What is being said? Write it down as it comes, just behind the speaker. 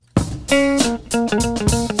Welcome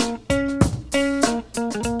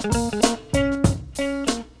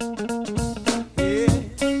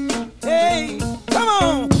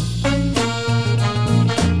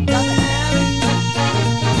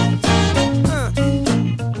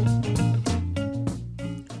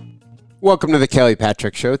to the Kelly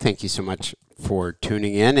Patrick Show. Thank you so much for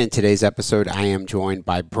tuning in. In today's episode, I am joined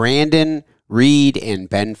by Brandon Reed and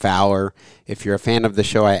Ben Fowler. If you're a fan of the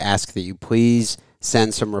show, I ask that you please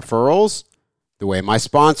send some referrals the way my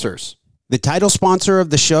sponsors. The title sponsor of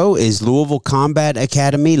the show is Louisville Combat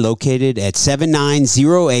Academy, located at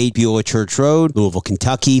 7908 Beulah Church Road, Louisville,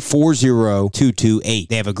 Kentucky, 40228.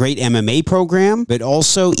 They have a great MMA program, but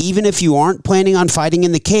also, even if you aren't planning on fighting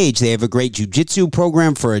in the cage, they have a great jiu-jitsu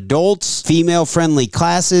program for adults, female-friendly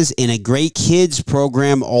classes, and a great kids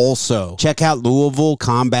program also. Check out Louisville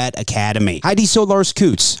Combat Academy. Heidi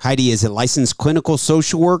Solars-Coots. Heidi is a licensed clinical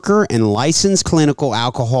social worker and licensed clinical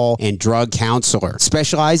alcohol and drug counselor,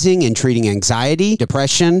 specializing in treating anxiety,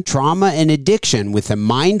 depression, trauma, and addiction with a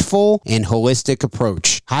mindful and holistic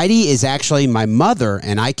approach. Heidi is actually my mother,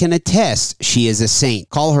 and I can attest she is a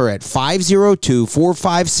saint. Call her at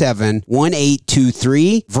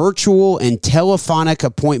 502-457-1823. Virtual and telephonic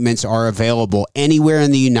appointments are available anywhere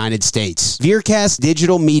in the United States. Veercast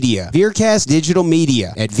Digital Media. Veercast Digital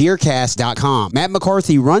Media at veercast.com. Matt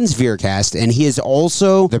McCarthy runs Veercast, and he is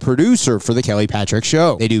also the producer for the Kelly Patrick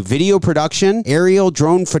Show. They do video production, aerial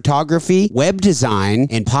drone photography, web design,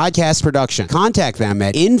 and podcast production. Contact them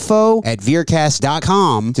at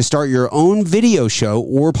info@veercast.com to start your own video show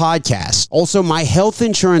or podcast. Also, my health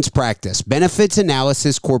insurance practice, Benefits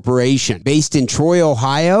Analysis Corporation. Based in Troy,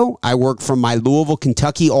 Ohio, I work from my Louisville,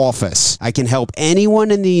 Kentucky office. I can help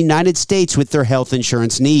anyone in the United States with their health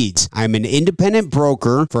insurance needs. I'm an independent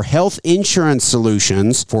broker for health insurance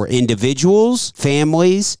solutions for individuals,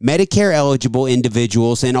 families, Medicare-eligible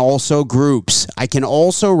individuals, and also groups. I can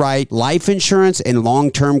also write life insurance and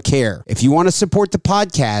long-term care. If you want to support the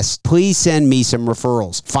podcast, please send me some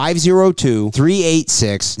referrals.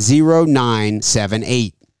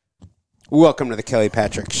 502-386-0978. Welcome to the Kelly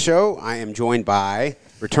Patrick Show. I am joined by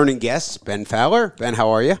returning guests, Ben Fowler. Ben, how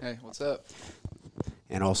are you? Hey, what's up?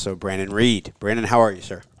 And also Brandon Reed. Brandon, how are you,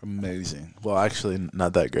 sir? Amazing. Well, actually,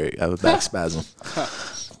 not that great. I have a back spasm.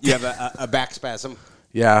 You have a back spasm?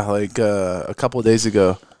 Yeah, like a couple of days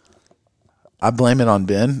ago. I blame it on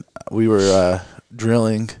Ben. We were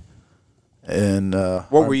drilling, and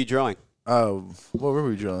what were you drilling? Oh, what were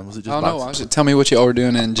we drilling? Was it just? I don't know. Tell me what you all were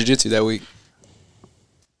doing in jiu-jitsu that week.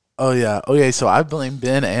 Oh yeah. Okay, so I blame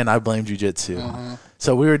Ben and I blame jiu-jitsu. Uh-huh.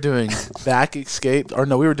 So we were doing back escape, or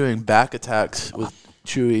no, we were doing back attacks with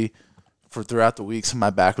Chewy for throughout the week. So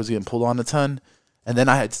my back was getting pulled on a ton, and then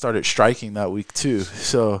I had started striking that week too.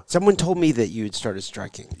 So someone told me that you had started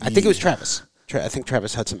striking. I think it was Travis. I think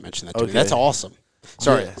Travis Hudson mentioned that to me. That's awesome.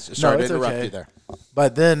 Sorry, sorry to interrupt you there.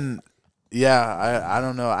 But then, yeah, I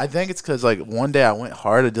don't know. I think it's because, like, one day I went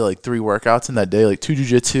hard. I did, like, 3 workouts in that day, like 2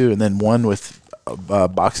 jiu-jitsu and then 1 with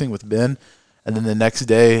boxing with Ben. And then the next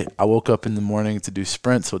day I woke up in the morning to do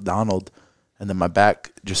sprints with Donald, and then my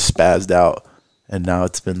back just spazzed out. And now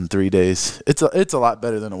it's been 3 days. It's a lot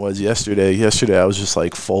better than it was yesterday. Yesterday I was just,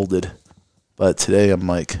 like, folded. But today I'm,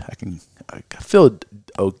 like, I feel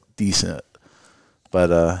decent. But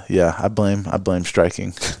yeah, I blame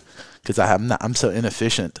striking because I'm so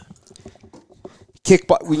inefficient.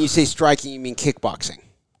 When you say striking, you mean kickboxing?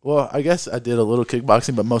 Well, I guess I did a little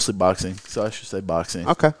kickboxing, but mostly boxing. So I should say boxing.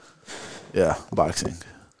 Okay. Yeah, boxing.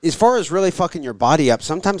 As far as really fucking your body up,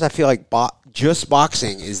 sometimes I feel like just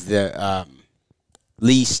boxing is the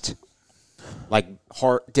least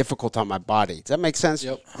difficult on my body. Does that make sense?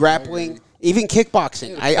 Yep. Grappling. Even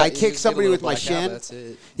kickboxing. I kick somebody with my shin. That's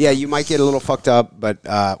it. Yeah, you might get a little fucked up but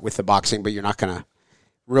with the boxing, but you're not going to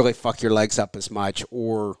really fuck your legs up as much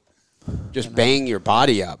or just bang your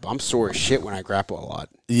body up. I'm sore as shit when I grapple a lot.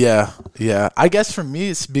 Yeah. I guess for me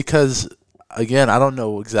it's because, again, I don't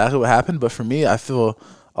know exactly what happened, but for me I feel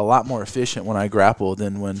a lot more efficient when I grapple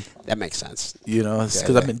than when... That makes sense. You know, it's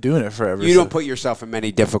because I've been doing it forever. You don't put yourself in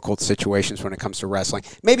many difficult situations when it comes to wrestling.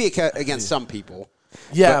 Maybe against some people.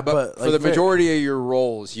 Yeah, but for the majority of your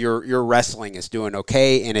roles, your wrestling is doing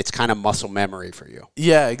okay, and it's kind of muscle memory for you.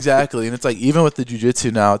 Yeah, exactly. And it's like, even with the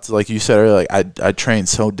jiu-jitsu now, it's like you said earlier, like I train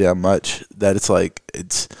so damn much that it's like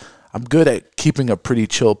I'm good at keeping a pretty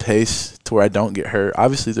chill pace to where I don't get hurt.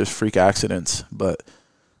 Obviously, there's freak accidents, but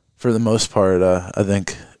for the most part, I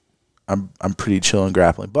think I'm pretty chill in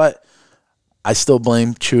grappling. But I still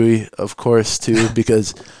blame Chewy, of course, too,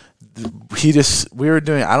 because we were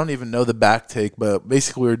doing, I don't even know the back take, but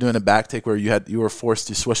basically we were doing a back take where you were forced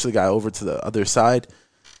to switch the guy over to the other side,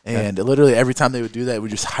 And literally every time they would do that, it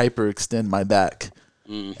would just hyperextend my back.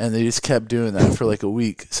 And they just kept doing that for like a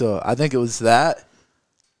week. So I think it was that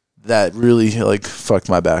really like fucked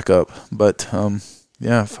my back up. But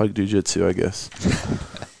yeah, fuck jiu-jitsu, I guess.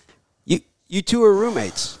 You two are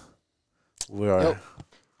roommates. We are.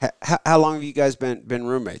 How long have you guys been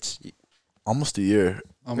roommates? Almost a year.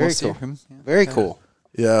 Almost Very here. Very cool.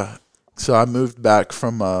 Yeah. So I moved back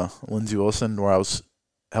from Lindsey Wilson, where I was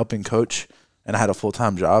helping coach, and I had a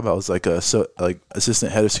full-time job. I was like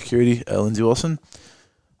assistant head of security at Lindsey Wilson,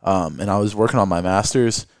 and I was working on my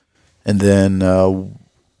master's. And then,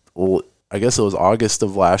 I guess it was August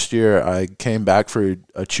of last year, I came back for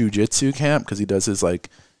a jiu-jitsu camp because he does his like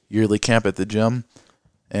yearly camp at the gym.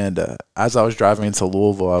 And as I was driving into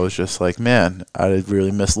Louisville, I was just like, man, I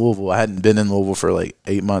really miss Louisville. I hadn't been in Louisville for like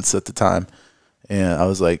 8 months at the time. And I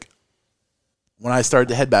was like, when I started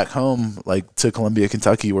to head back home, like to Columbia,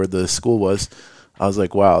 Kentucky, where the school was, I was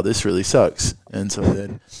like, wow, this really sucks. And so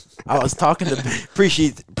then I was talking to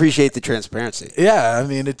appreciate the transparency. Yeah, I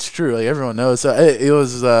mean, it's true. Like everyone knows. So it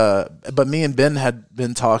was, but me and Ben had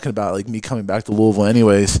been talking about like me coming back to Louisville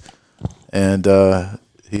anyways. And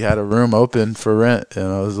he had a room open for rent, and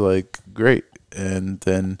I was like, great. And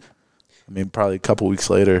then, I mean, probably a couple weeks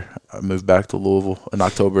later, I moved back to Louisville in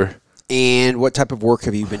October. And what type of work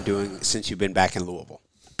have you been doing since you've been back in Louisville?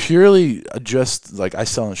 Purely just like I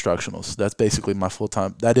sell instructionals. That's basically my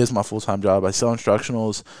full-time. That is my full-time job. I sell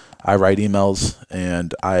instructionals. I write emails,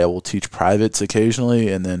 and I will teach privates occasionally,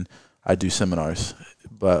 and then I do seminars.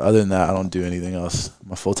 But other than that, I don't do anything else.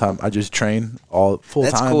 My full-time, I just train all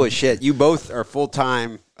full-time. That's cool as shit. You both are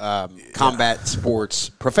full-time combat sports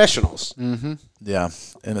professionals. Mm-hmm. Yeah,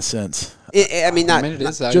 in a sense. I mean, it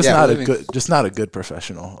is just not a good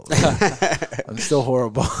professional. I'm still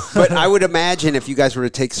horrible. But I would imagine if you guys were to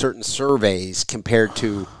take certain surveys compared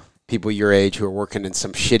to people your age who are working in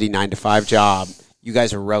some shitty 9-to-5 job, you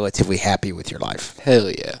guys are relatively happy with your life.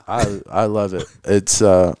 Hell yeah. I love it. It's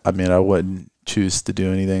I mean, I wouldn't choose to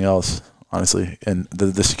do anything else, honestly. And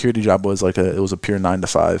the security job was like it was a pure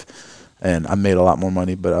 9-to-5, and I made a lot more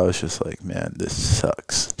money, but I was just like, man, this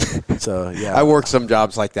sucks. So yeah, I worked some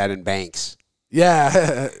jobs like that in banks.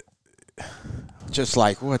 Yeah. Just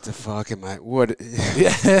like, what the fuck am I? What?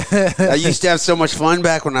 Yeah. I used to have so much fun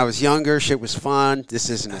back when I was younger. Shit was fun.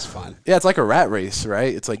 This isn't as fun. Yeah, it's like a rat race,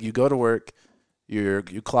 right? It's like you go to work, you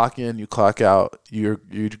clock in, you clock out. You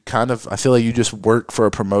kind of, I feel like you just work for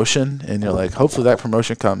a promotion, and you're like, hopefully that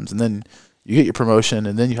promotion comes, and then you get your promotion,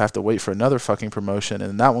 and then you have to wait for another fucking promotion,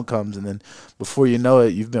 and that one comes, and then before you know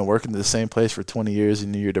it, you've been working at the same place for 20 years,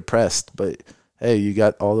 and you're depressed, but hey, you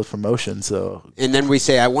got all the promotions, so. And then we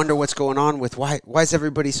say, I wonder what's going on with why is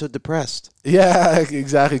everybody so depressed? Yeah,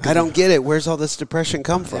 exactly. I don't get it. Where's all this depression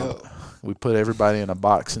come from? We put everybody in a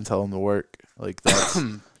box and tell them to work. Like that's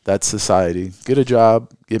that's society. Get a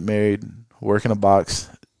job, get married, work in a box,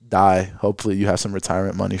 die. Hopefully you have some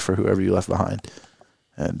retirement money for whoever you left behind.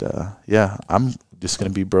 And yeah, I'm just gonna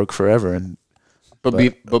be broke forever. And but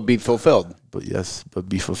be fulfilled. But yes, but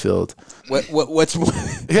be fulfilled. What's more?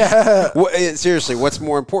 Yeah. Seriously, what's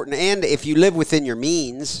more important? And if you live within your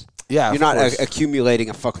means, yeah, you're not accumulating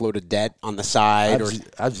a fuckload of debt on the side.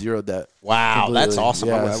 I have zero debt. Wow, completely. that's awesome.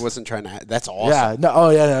 Yes. I wasn't trying to. That's awesome. Yeah. No. Oh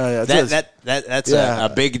yeah. No. That's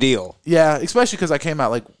a big deal. Yeah, especially because I came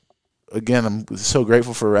out like, again, I'm so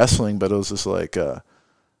grateful for wrestling, but it was just like.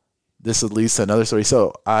 This leads to another story.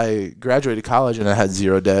 So I graduated college and I had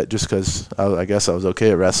zero debt just because I guess I was okay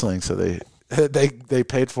at wrestling. So they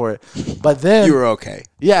paid for it. But then you were okay.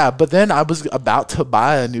 Yeah, but then I was about to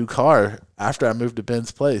buy a new car after I moved to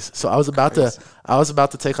Ben's place. So I was about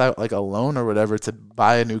to take like a loan or whatever to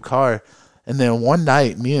buy a new car. And then one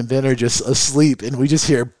night, me and Ben are just asleep, and we just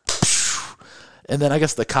hear, and then I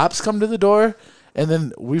guess the cops come to the door. And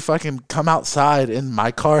then we fucking come outside, and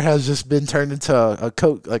my car has just been turned into a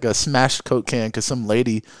Coke, like a smashed Coke can, because some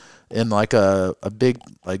lady in like a big,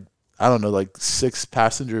 like, I don't know, like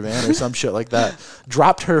 6-passenger van or some shit like that,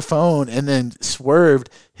 dropped her phone and then swerved,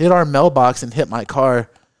 hit our mailbox and hit my car.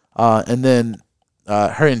 And then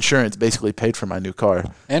her insurance basically paid for my new car.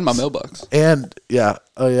 And my mailbox. And, yeah.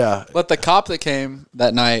 Oh, yeah. But the cop that came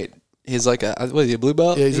that night, he's like what is he, a blue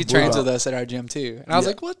belt? Yeah, he trains with us at our gym too. And I was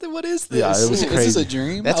like, what is this? Yeah, it was Is crazy. this a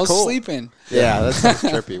dream? That's I was cool. sleeping. Yeah, that's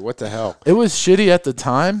trippy. What the hell? It was shitty at the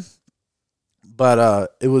time,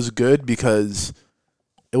 but it was good because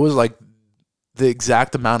it was like the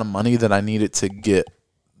exact amount of money that I needed to get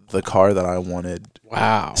the car that I wanted.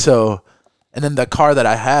 Wow. So, and then the car that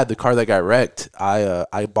I had, the car that got wrecked,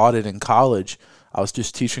 I bought it in college. I was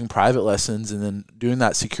just teaching private lessons and then doing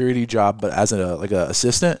that security job, but as an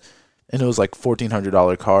assistant. And it was like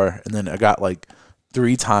 $1,400 car. And then I got like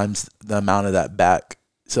 3 times the amount of that back.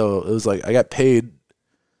 So it was like I got paid.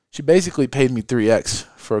 She basically paid me 3x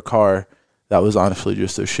for a car that was honestly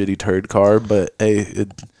just a shitty turd car. But hey,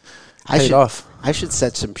 it paid off. I should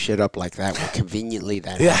set some shit up like that where conveniently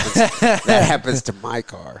that happens to my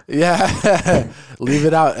car. Yeah. Leave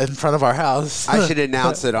it out in front of our house. I should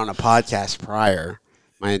announce it on a podcast prior,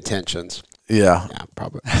 my intentions. Yeah. Yeah,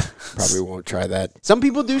 probably won't try that. Some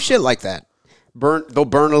people do shit like that. They'll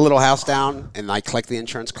burn a little house down and like collect the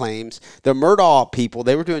insurance claims. The Murdaugh people,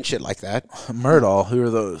 they were doing shit like that. Murdaugh, who are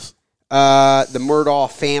those? The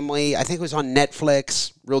Murdaugh family, I think it was on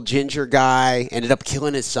Netflix. Real ginger guy, ended up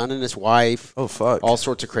killing his son and his wife. Oh, fuck. All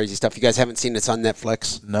sorts of crazy stuff. You guys haven't seen it's on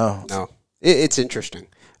Netflix? No. It's interesting.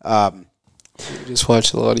 We just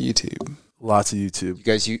watch a lot of YouTube. Lots of YouTube. You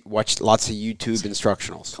guys watch lots of YouTube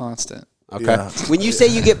instructionals. Constant. Okay. Yeah. When you say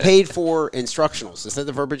you get paid for instructionals, is that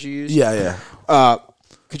the verbiage you use? Yeah.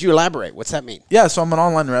 Could you elaborate? What's that mean? Yeah, so I'm an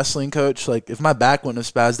online wrestling coach. Like, if my back wouldn't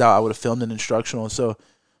have spazzed out, I would have filmed an instructional. So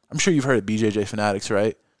I'm sure you've heard of BJJ Fanatics,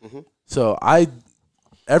 right? Mm-hmm. So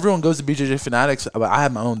everyone goes to BJJ Fanatics, but I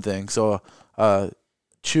have my own thing. So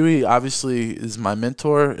Chewy obviously is my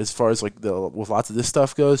mentor as far as like with lots of this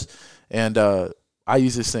stuff goes, and I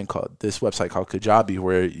use this website called Kajabi,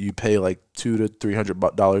 where you pay like $200 to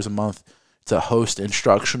 $300 a month to host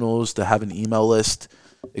instructionals, to have an email list,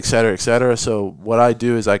 et cetera, et cetera. So what I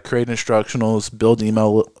do is I create instructionals, build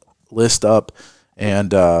email list up,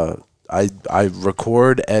 and I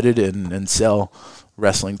record, edit, and sell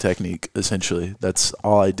wrestling technique, essentially. That's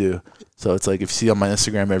all I do. So it's like if you see on my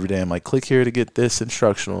Instagram every day, I'm like, click here to get this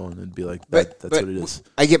instructional, and it'd be like, that's what it is.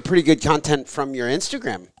 I get pretty good content from your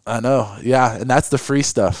Instagram. I know, yeah, and that's the free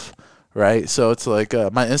stuff, right? So it's like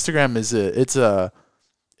my Instagram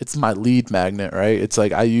it's my lead magnet, right? It's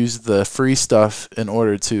like I use the free stuff in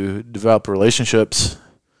order to develop relationships,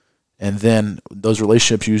 and then those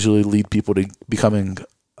relationships usually lead people to becoming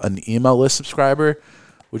an email list subscriber,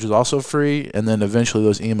 which is also free, and then eventually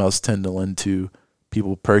those emails tend to lend to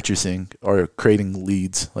people purchasing or creating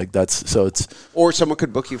leads. Like or someone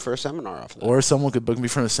could book you for a seminar off of that. Or someone could book me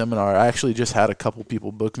for a seminar. I actually just had a couple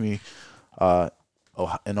people book me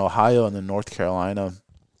in Ohio and then North Carolina,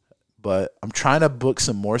 but I'm trying to book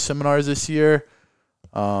some more seminars this year,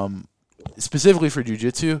 specifically for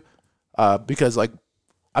jiu-jitsu, because like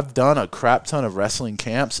I've done a crap ton of wrestling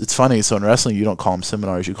camps. It's funny. So in wrestling, you don't call them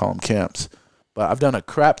seminars, you call them camps. But I've done a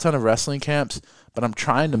crap ton of wrestling camps, but I'm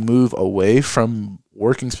trying to move away from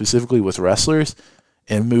working specifically with wrestlers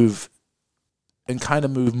and kind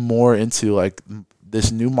of move more into like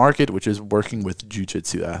this new market, which is working with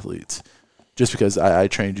jiu-jitsu athletes. Just because I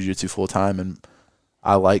train jiu-jitsu full time, and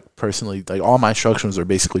I like personally, like all my instructions are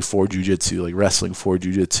basically for jiu-jitsu, like wrestling for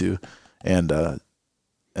jiu-jitsu, and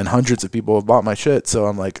hundreds of people have bought my shit. So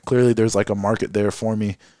I'm like, clearly there's like a market there for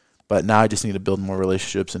me, but now I just need to build more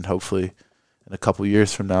relationships, and hopefully in a couple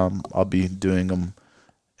years from now, I'll be doing them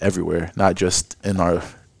everywhere, not just in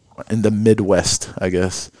the Midwest, I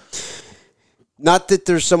guess. Not that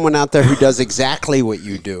there's someone out there who does exactly what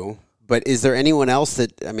you do, but is there anyone else are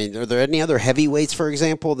there any other heavyweights, for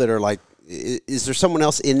example, that are like, is there someone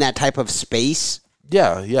else in that type of space?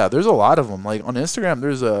 Yeah, there's a lot of them. Like on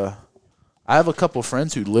Instagram, I have a couple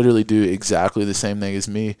friends who literally do exactly the same thing as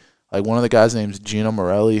me. Like one of the guys' name's Gino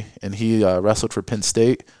Morelli, and he wrestled for Penn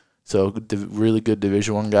State, so really good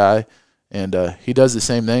Division I guy. And he does the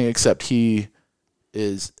same thing, except he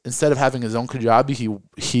is, instead of having his own Kajabi,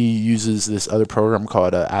 he uses this other program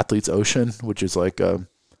called Athletes Ocean, which is like a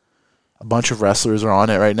bunch of wrestlers are on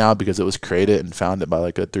it right now because it was created and founded by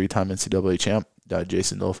like a 3-time NCAA champ,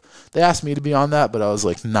 Jason Dolph. They asked me to be on that, but I was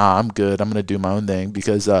like, nah, I'm good. I'm going to do my own thing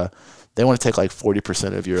because they want to take like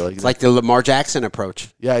 40% of your like. It's like the Lamar Jackson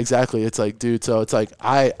approach. Yeah, exactly. It's like, dude. So it's like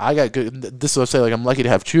I got good. This is what I say. Like I'm lucky to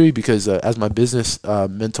have Chewy because as my business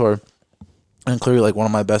mentor, and clearly like one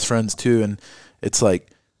of my best friends too. And it's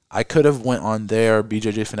like I could have went on there,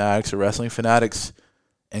 BJJ Fanatics or Wrestling Fanatics,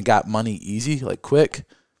 and got money easy, like quick,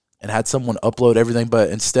 and had someone upload everything. But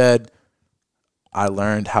instead, I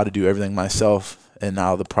learned how to do everything myself. And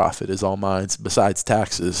now the profit is all mine, besides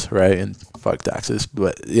taxes, right? And fuck taxes.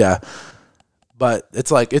 But yeah. But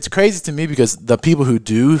it's like, it's crazy to me because the people who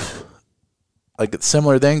do like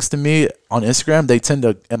similar things to me on Instagram, they tend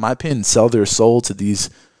to, in my opinion, sell their soul to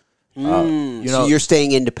these, so you're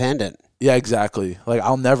staying independent. Yeah, exactly. Like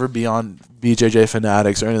I'll never be on BJJ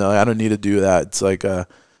Fanatics or anything. Like, I don't need to do that. It's like,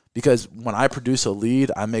 because when I produce a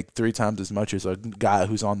lead, I make 3 times as much as a guy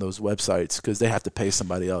who's on those websites because they have to pay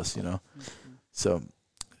somebody else, you know? So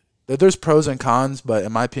there's pros and cons, but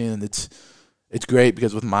in my opinion, it's great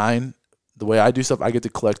because with mine, the way I do stuff, I get to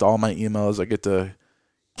collect all my emails. I get to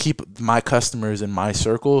keep my customers in my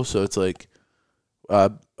circle. So it's like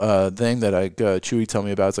thing that Chewy told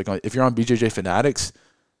me about. It's like if you're on BJJ Fanatics,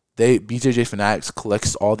 BJJ Fanatics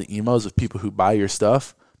collects all the emails of people who buy your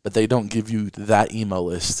stuff, but they don't give you that email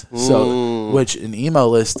list. So, which an email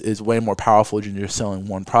list is way more powerful than you're selling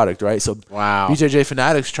one product, right? So, BJJ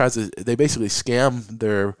Fanatics they basically scam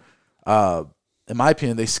their, in my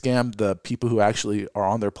opinion, they scam the people who actually are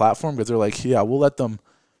on their platform, because they're like, yeah, we'll let them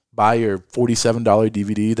buy your $47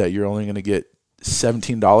 DVD that you're only going to get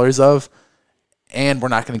 $17 of, and we're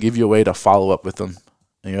not going to give you a way to follow up with them.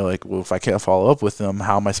 And you're like, well, if I can't follow up with them,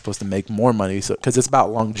 how am I supposed to make more money? So, because it's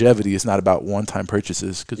about longevity, it's not about one-time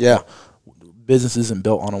purchases. Because business isn't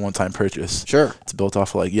built on a one-time purchase. Sure, it's built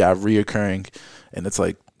off of reoccurring, and it's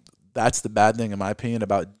like that's the bad thing in my opinion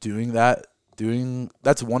about doing that.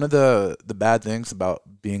 That's one of the bad things about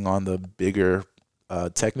being on the bigger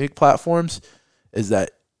technique platforms, is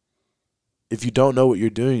that if you don't know what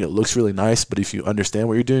you're doing, it looks really nice. But if you understand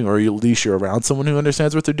what you're doing, or at least you're around someone who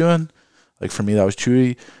understands what they're doing. Like for me, that was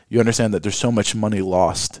Chewy. You understand that there's so much money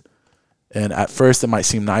lost. And at first, it might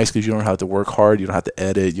seem nice because you don't have to work hard. You don't have to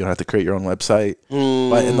edit. You don't have to create your own website.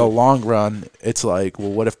 But in the long run, it's like,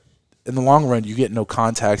 well, what if in the long run you get no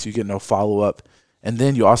contacts, you get no follow-up, and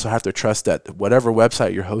then you also have to trust that whatever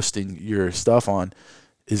website you're hosting your stuff on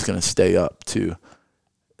is going to stay up too,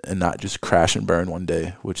 and not just crash and burn one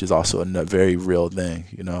day, which is also a very real thing,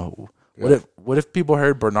 you know. What if people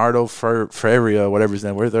heard Bernardo Ferreira, whatever his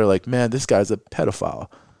name, where they're like, man, this guy's a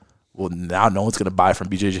pedophile. Well, now no one's gonna buy from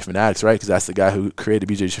BJJ Fanatics, right? Because that's the guy who created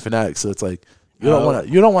BJJ Fanatics. So it's like you don't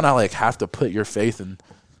want to like have to put your faith in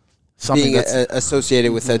something being that's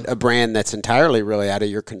associated with a brand that's entirely really out of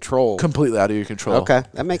your control, completely out of your control. Okay,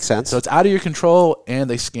 that makes sense. So it's out of your control,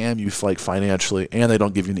 and they scam you like financially, and they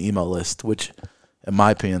don't give you an email list, which, in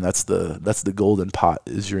my opinion, that's the golden pot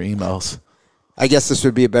is your emails. I guess this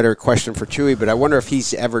would be a better question for Chewy, but I wonder if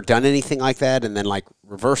he's ever done anything like that and then like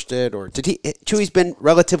reversed it, or did he? Chewy's been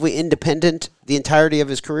relatively independent the entirety of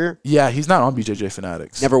his career. Yeah, he's not on BJJ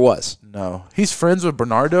Fanatics. Never was. No, he's friends with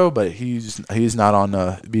Bernardo, but he's not on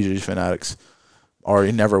BJJ Fanatics, or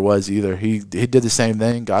he never was either. He did the same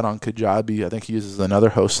thing. Got on Kajabi. I think he uses another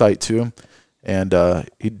host site too, and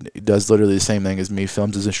he does literally the same thing as me.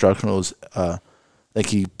 Films his instructionals. I think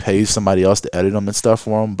he pays somebody else to edit them and stuff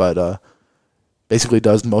for him, but. Basically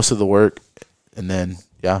does most of the work, and then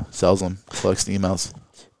sells them, collects the emails.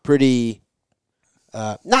 Pretty,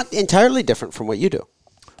 not entirely different from what you do.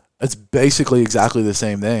 It's basically exactly the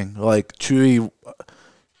same thing. Like Chewy.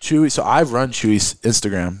 So I run Chewy's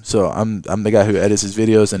Instagram. So I'm the guy who edits his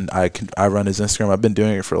videos, and I run his Instagram. I've been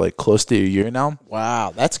doing it for like close to a year now.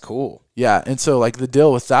 Wow, that's cool. Yeah, and so like the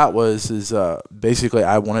deal with that is basically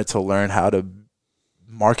I wanted to learn how to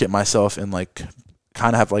market myself and like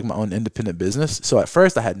kind of have like my own independent business. So at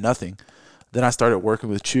first I had nothing. Then I started working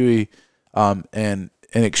with Chewy, and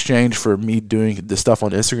in exchange for me doing the stuff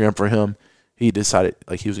on Instagram for him, he decided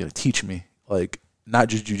like he was going to teach me, like not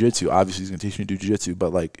just jiu-jitsu. Obviously he's going to teach me to do jiu-jitsu,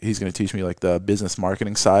 but like he's going to teach me like the business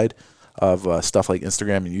marketing side of stuff like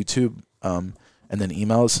Instagram and YouTube, and then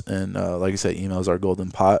emails. And like I said, emails are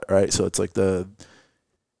golden pot, right? So it's like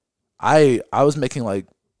I was making like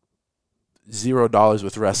 $0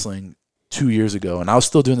 with wrestling 2 years ago, and I was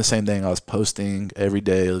still doing the same thing. I was posting every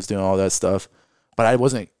day. I was doing all that stuff, but I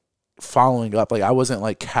wasn't following up. Like I wasn't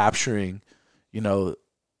like capturing,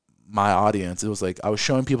 my audience. It was like I was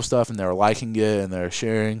showing people stuff, and they were liking it and they were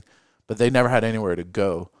sharing, but they never had anywhere to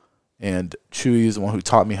go. And Chewy is the one who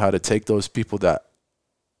taught me how to take those people that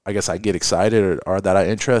I guess I get excited or that I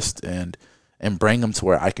interest and bring them to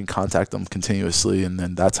where I can contact them continuously. And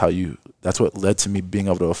then that's what led to me being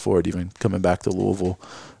able to afford even coming back to Louisville.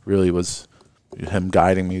 Really was him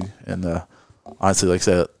guiding me and honestly, like I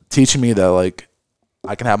said, teaching me that like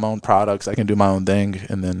I can have my own products, I can do my own thing,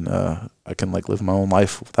 and then I can like live my own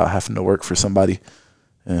life without having to work for somebody.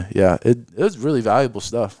 It was really valuable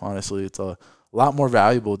stuff. Honestly, it's a lot more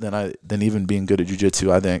valuable than even being good at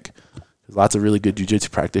jiu-jitsu. I think lots of really good jiu-jitsu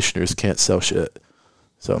practitioners can't sell shit.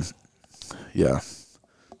 So yeah,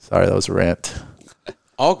 sorry, that was a rant.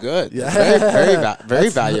 All good. Yeah, very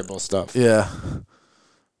valuable stuff. Yeah.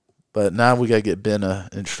 But now we gotta get Ben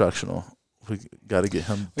instructional. We gotta get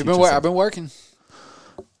him. I've been working.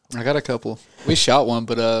 I got a couple. We shot one,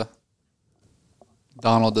 but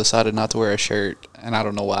Donald decided not to wear a shirt, and I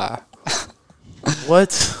don't know why.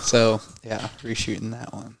 What? So yeah, reshooting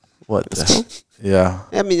that one. What? Cool. Yeah.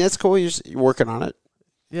 I mean, that's cool. You're working on it.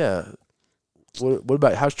 Yeah. What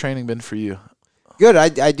about how's training been for you? Good.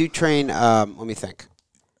 I do train. Let me think.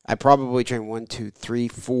 I probably train 1, 2, 3,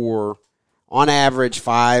 4. On average,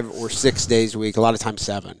 5 or 6 days a week. A lot of times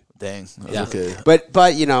 7. Dang. Yeah. Okay. But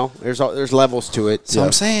there's levels to it. So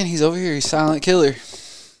I'm saying he's over here. He's silent killer.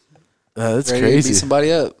 That's Ready to beat crazy.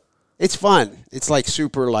 somebody up. It's fun. It's like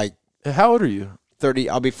super like How old are you?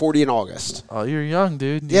 30. I'll be 40 in August. Oh, you're young,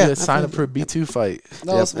 dude. You Yeah, gotta sign up for a B2 fight.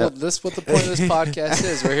 No, this is what the point of this podcast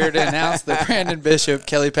is. We're here to announce the Brandon Bishop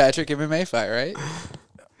Kelly Patrick MMA fight, right?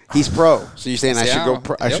 He's pro. So you're saying I should go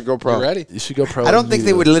pro? I Yep, should go pro. You're ready? You should go pro. I don't think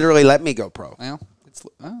they would literally let me go pro. Well,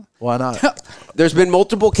 Why not? There's been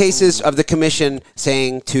multiple cases of the commission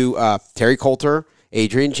saying to Terry Coulter,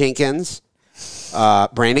 Adrian Jenkins,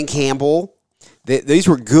 Brandon Campbell, these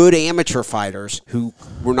were good amateur fighters who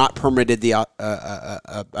were not permitted the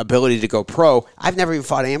ability to go pro. I've never even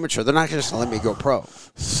fought amateur. They're not just going to let me go pro.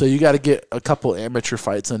 So you got to get a couple amateur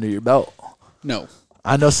fights under your belt. no.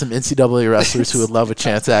 I know some NCAA wrestlers who would love a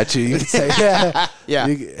chance at you. You can say, Yeah.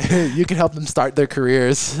 You can help them start their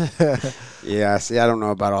careers. Yeah, see, I don't know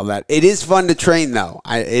about all that. It is fun to train, though.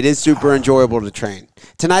 It is super enjoyable to train.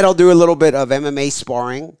 Tonight I'll do a little bit of MMA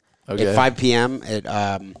sparring at 5 p.m.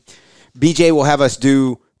 BJ will have us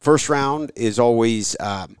do, first round is always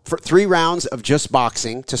for 3 rounds of just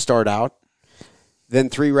boxing to start out, then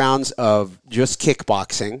 3 rounds of just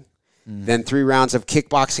kickboxing, then 3 rounds of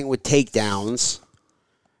kickboxing with takedowns,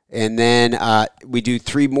 and then we do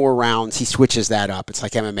 3 more rounds. He switches that up. It's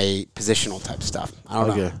like MMA positional type stuff. I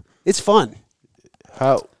don't know. It's fun.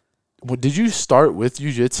 Did you start with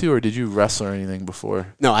jiu-jitsu or did you wrestle or anything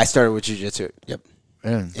before? No, I started with jiu-jitsu. Yep.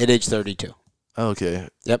 Man. At age 32. Okay.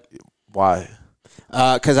 Yep. Why?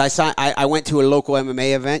 Because I went to a local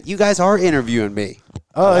MMA event. You guys are interviewing me.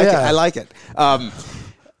 Oh, I like it.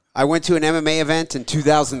 I went to an MMA event in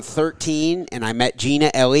 2013, and I met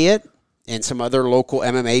Gina Elliott and some other local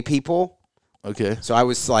MMA people. Okay. So I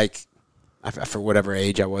was like, for whatever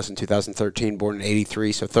age I was in 2013, born in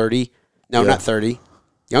 83, so 30. No, not 30.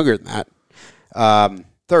 Younger than that.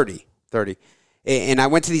 30. And I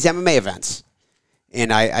went to these MMA events,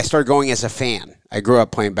 and I started going as a fan. I grew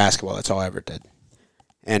up playing basketball. That's all I ever did.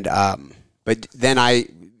 And but then I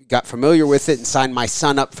got familiar with it and signed my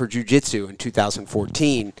son up for jiu-jitsu in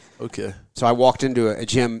 2014. Okay. So I walked into a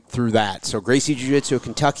gym through that. So Gracie Jiu-Jitsu of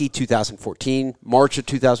Kentucky, 2014. March of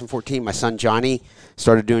 2014, my son Johnny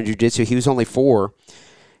started doing jiu-jitsu. He was only 4.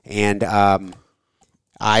 And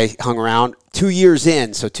I hung around 2 years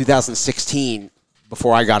in, so 2016,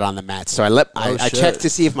 before I got on the mat. So I checked to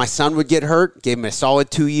see if my son would get hurt, gave him a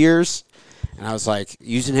solid 2 years. And I was like,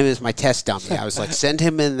 using him as my test dummy. I was like, send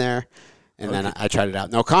him in there. And then I tried it out.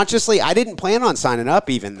 No, consciously, I didn't plan on signing up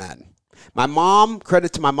even then. My mom,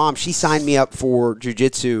 credit to my mom, she signed me up for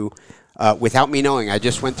jiu-jitsu without me knowing. I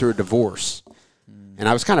just went through a divorce. And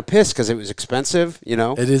I was kind of pissed because it was expensive, you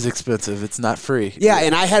know. It is expensive. It's not free. Yeah,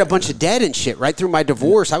 and I had a bunch of debt and shit right through my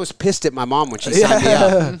divorce. I was pissed at my mom when she signed me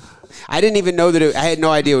up. I didn't even know that I had no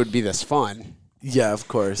idea it would be this fun. Yeah, of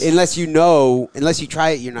course. Unless you try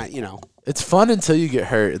it, you're not, you know. It's fun until you get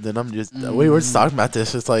hurt, and then I'm just we were just talking about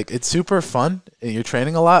this. It's like it's super fun, and you're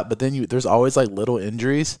training a lot, but then there's always like little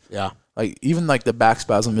injuries. Yeah, like even like the back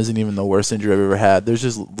spasm isn't even the worst injury I've ever had. There's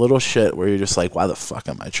just little shit where you're just like, why the fuck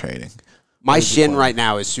am I training? My shin right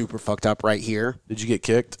now is super fucked up right here. Did you get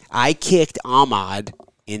kicked? I kicked Ahmad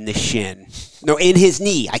in the shin. No, in his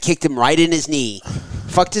knee. I kicked him right in his knee.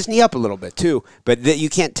 Fucked his knee up a little bit, too. But you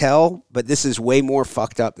can't tell, but this is way more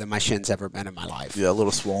fucked up than my shin's ever been in my life. Yeah, a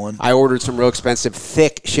little swollen. I ordered some real expensive,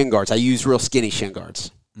 thick shin guards. I use real skinny shin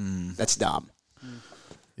guards. That's dumb.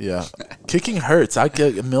 Yeah. Kicking hurts.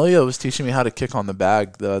 Amelia was teaching me how to kick on the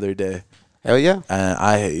bag the other day. Hell yeah. And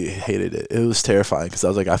I hated it. It was terrifying because I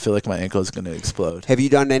was like, I feel like my ankle is going to explode. Have you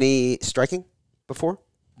done any striking before?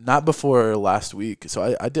 Not before last week.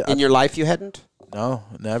 So I did. In your life you hadn't? No,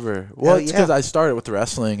 never. Well, it's because I started with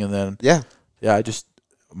wrestling and then. Yeah. Yeah, I just.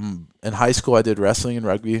 In high school, I did wrestling and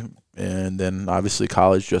rugby. And then obviously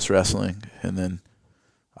college, just wrestling. And then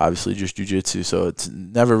obviously just jiu-jitsu. So it's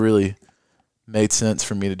never really made sense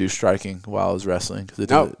for me to do striking while I was wrestling. Cause it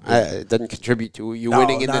doesn't contribute to you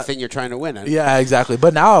winning in the thing you're trying to win in. Yeah, exactly.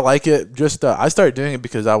 But now I like it. Just I started doing it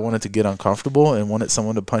because I wanted to get uncomfortable and wanted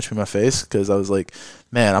someone to punch me in my face because I was like,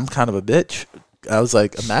 man, I'm kind of a bitch. I was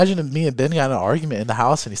like, imagine if me and Ben got in an argument in the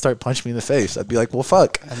house and he started punching me in the face. I'd be like, well,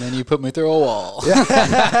 fuck. And then you put me through a wall.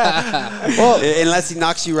 Well, unless he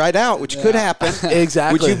knocks you right out, which could happen.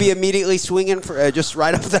 Exactly. Would you be immediately swinging for just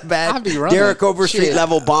right off the bat? I'd be running. Derek Overstreet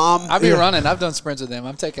level bomb. I'd be running. I've done sprints with him.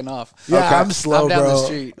 I'm taking off. Yeah, okay. I'm slow, I'm down bro. the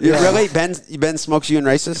street. Really? Ben smokes you in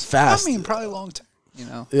races? Fast. I mean, probably long term. You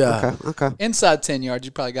know. Yeah. Okay. Inside 10 yards,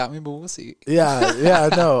 you probably got me, but we'll see. Yeah,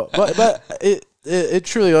 no. But it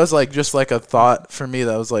truly was like just like a thought for me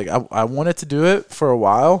that was like I wanted to do it for a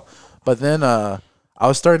while, but then I I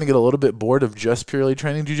was starting to get a little bit bored of just purely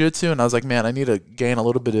training jiu-jitsu, and I was like, man, I need to gain a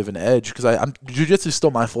little bit of an edge because I'm jiu-jitsu is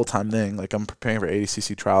still my full-time thing. Like, I'm preparing for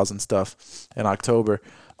ADCC trials and stuff in October,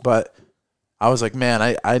 but I was like,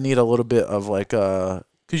 man, I need a little bit of like because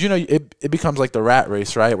it becomes like the rat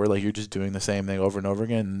race, right? Where like you're just doing the same thing over and over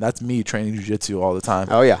again. And that's me training jiu-jitsu all the time.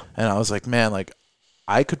 Oh yeah. And I was like, man, like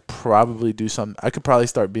I could probably do something. I could probably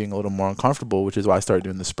start being a little more uncomfortable, which is why I started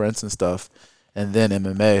doing the sprints and stuff, and then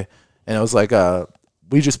MMA. And it was like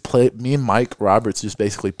we just played. Me and Mike Roberts just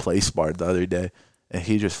basically play sparred the other day, and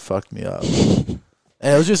he just fucked me up.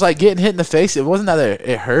 And it was just like getting hit in the face. It wasn't that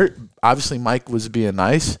it hurt. Obviously, Mike was being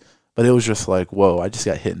nice, but it was just like, whoa, I just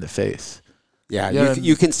got hit in the face. Yeah,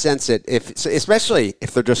 you can sense it, especially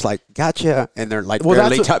if they're just like, gotcha, and they're like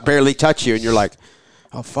barely touch you, and you're like,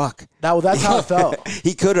 oh, fuck. That's how it felt.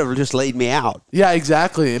 He could have just laid me out. Yeah,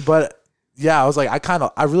 exactly. But, yeah, I was like,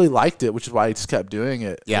 I really liked it, which is why I just kept doing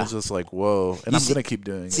it. Yeah. It was just like, whoa, and I'm going to keep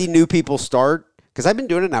doing it. See new people start, because I've been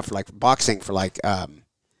doing it now for like boxing for like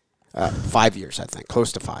 5 years, I think,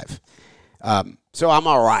 close to 5. So I'm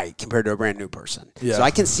all right compared to a brand new person. Yeah. So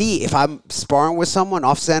I can see if I'm sparring with someone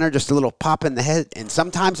off center, just a little pop in the head. And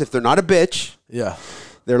sometimes if they're not a bitch,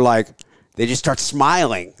 they're like, they just start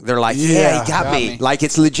smiling. They're like, yeah, he got me. Like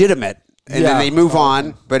it's legitimate. And then they move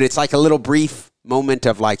on. But it's like a little brief moment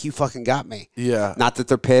of like, you fucking got me. Yeah. Not that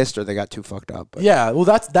they're pissed or they got too fucked up. But. Yeah, well,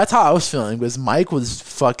 that's how I was feeling, because Mike was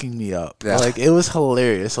fucking me up. Yeah. Like, it was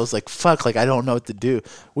hilarious. I was like, fuck, like, I don't know what to do.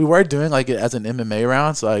 We were doing, like, it as an MMA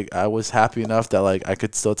round, so I was happy enough that, like, I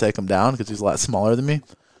could still take him down because he's a lot smaller than me.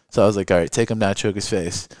 So I was like, all right, take him down, choke his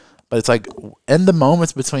face. But it's like, in the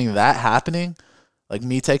moments between that happening, like,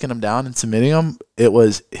 me taking him down and submitting him, it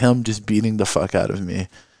was him just beating the fuck out of me.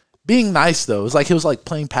 Being nice though, it was like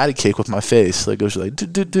playing patty cake with my face. Like it was like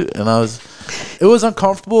do, and it was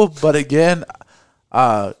uncomfortable. But again,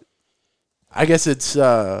 I guess it's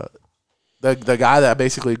the guy that I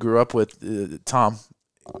basically grew up with, Tom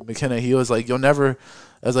McKenna. He was like, you'll never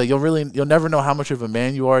know how much of a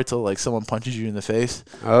man you are until like someone punches you in the face.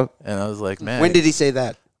 Oh, and I was like, man, when did he say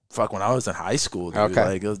that? Fuck, when I was in high school, dude. Okay,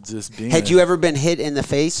 like it was just being. Had you ever been hit in the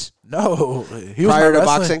face? No, he was prior to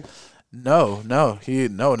boxing. No, not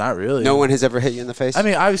really. No one has ever hit you in the face? I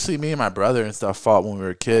mean, obviously, me and my brother and stuff fought when we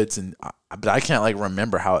were kids, but I can't, like,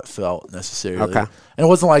 remember how it felt necessarily. Okay. And it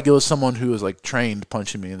wasn't like it was someone who was, like, trained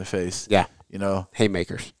punching me in the face. Yeah. You know?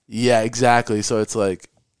 Haymakers. Yeah, exactly. So it's like,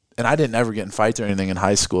 and I didn't ever get in fights or anything in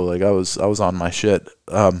high school. Like, I was on my shit.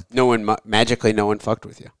 Magically, no one fucked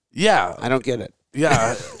with you. Yeah. I don't get it.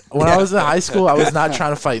 Yeah. When I was in high school, I was not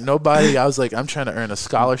trying to fight nobody. I was like, I'm trying to earn a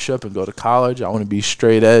scholarship and go to college. I want to be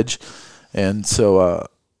straight edge. And so,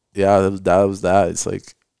 that was that. It's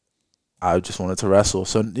like, I just wanted to wrestle.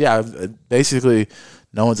 So, yeah, basically,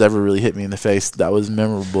 no one's ever really hit me in the face. That was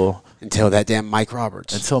memorable. Until that damn Mike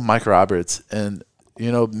Roberts. And,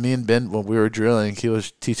 you know, me and Ben, when we were drilling, he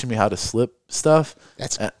was teaching me how to slip stuff.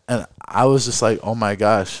 And I was just like, oh my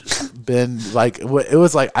gosh, Ben, like, it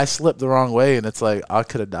was like I slipped the wrong way, and it's like I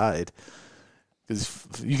could have died, because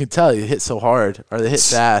you can tell you hit so hard or they hit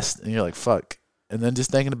fast, and you're like, fuck. And then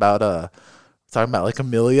just thinking about talking about like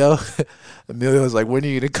Emilio. Emilio was like, when are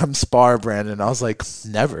you gonna come spar, Brandon? And I was like,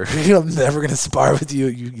 never. I'm never gonna spar with you.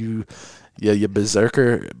 You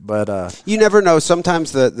berserker. But you never know.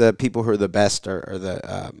 Sometimes the people who are the best are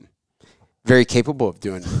the very capable of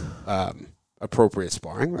doing appropriate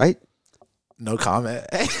sparring, right? No comment.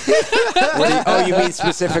 You mean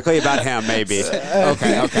specifically about him, maybe?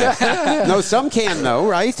 Okay. No, some can though,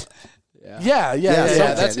 right? Yeah.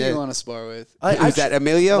 That's who you want to spar with. Is that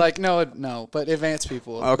Emilio? Like no, but advanced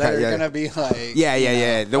people that are gonna be like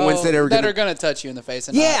the ones that are gonna touch you in the face.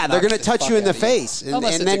 And they're gonna touch you in the face, and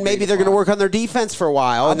then maybe they're gonna work on their defense for a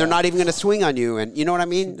while, and they're not even gonna swing on you, and you know what I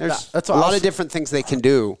mean? There's a lot of different things they can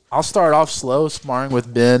do. I'll start off slow, sparring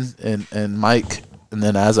with Ben and Mike, and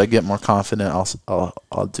then as I get more confident,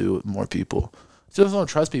 I'll do it with more people. Just don't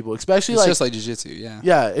trust people, especially it's just like jiu-jitsu, yeah.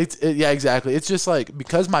 Yeah, exactly. It's just like,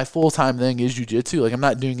 because my full-time thing is jiu-jitsu, like I'm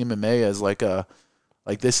not doing MMA as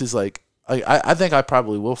like this is like, I think I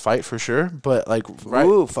probably will fight for sure, but like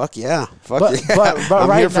ooh, fuck yeah. But I'm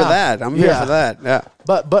right here for that. I'm here for that. Yeah.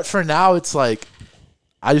 But for now, it's like,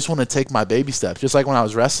 I just want to take my baby steps. Just like when I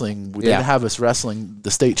was wrestling, we didn't have us wrestling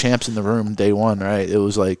the state champs in the room day one, right? It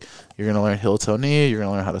was like, you're going to learn heel toe knee, you're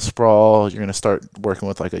going to learn how to sprawl, you're going to start working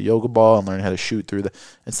with like a yoga ball and learn how to shoot through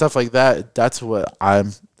and stuff like that. That's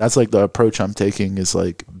like the approach I'm taking, is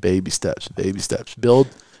like baby steps. Build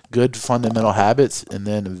good fundamental habits, and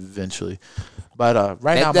then eventually. But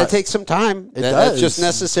now that takes some time. It does. That's just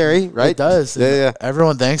necessary, right? It does. Yeah.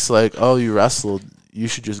 Everyone thinks like, oh, you wrestled. you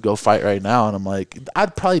should just go fight right now. And I'm like,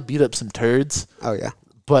 I'd probably beat up some turds. Oh, yeah.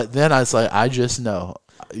 But then I was like, I just know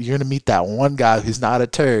you're going to meet that one guy who's not a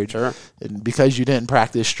turd. Sure. And because you didn't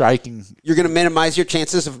practice striking. You're going to minimize your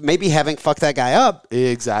chances of maybe having fucked that guy up.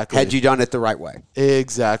 Exactly. Had you done it the right way.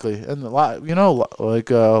 Exactly. And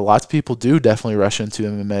lots of people do definitely rush into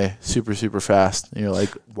MMA super, super fast. And you're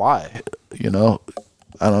like, why?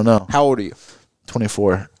 I don't know. How old are you?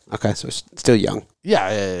 24. Okay, so still young.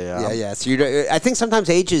 Yeah. So I think sometimes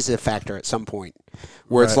age is a factor at some point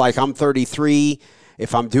where it's Right. like I'm 33.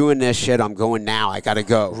 If I'm doing this shit, I'm going now. I got to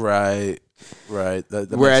go. Right. That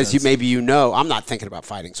Whereas I'm not thinking about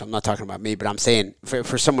fighting, so I'm not talking about me, but I'm saying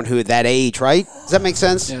for someone who at that age, right? Does that make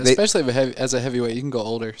sense? Yeah, especially as a heavyweight, you can go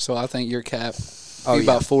older. So I think your cap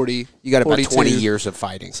about 40. You got about 42. 20 years of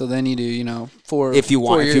fighting. So then you do, if you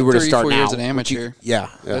were to start 4 now, years at amateur. Yeah.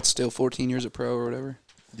 That's still 14 years at pro or whatever.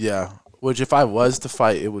 Yeah. Which if I was to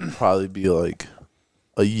fight, it would probably be like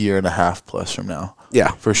a year and a half plus from now.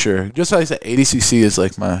 Yeah. For sure. Just like I said, ADCC is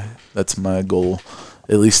like that's my goal,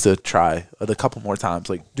 at least to try a couple more times.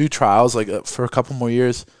 Like do trials for a couple more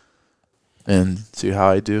years and see how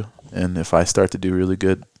I do. And if I start to do really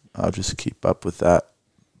good, I'll just keep up with that.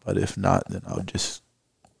 But if not, then I'll just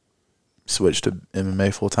switch to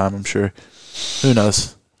MMA full time, I'm sure. Who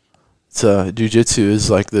knows? Jiu-jitsu is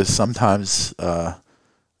like this sometimes.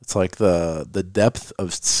 It's like the depth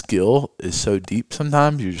of skill is so deep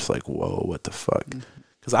sometimes. You're just like, whoa, what the fuck?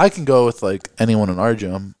 Because I can go with like anyone in our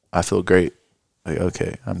gym. I feel great. Like,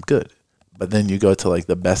 okay, I'm good. But then you go to like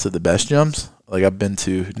the best of the best gyms. Like I've been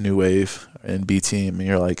to New Wave and B Team, and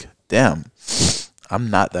you're like, damn, I'm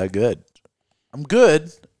not that good. I'm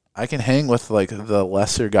good. I can hang with like the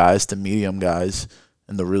lesser guys to medium guys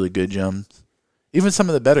in the really good gyms, even some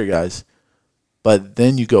of the better guys. But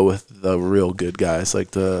then you go with the real good guys,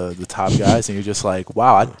 like the top guys, and you're just like,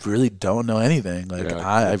 wow, I really don't know anything. Like,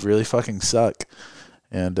 I really fucking suck.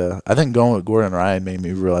 And I think going with Gordon Ryan made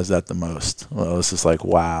me realize that the most. Well, it was just like,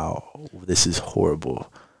 wow, this is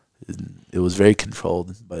horrible. It was very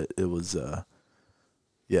controlled, but it was,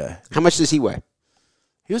 yeah. How much does he weigh?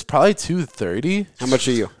 He was probably 230. How much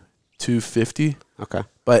are you? 250. Okay.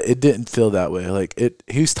 But it didn't feel that way. Like,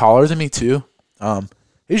 he's taller than me, too.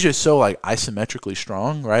 He's just so like isometrically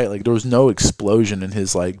strong, right? Like there was no explosion in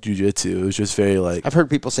his like jiu-jitsu. It was just very like I've heard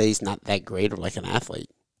people say he's not that great or like an athlete.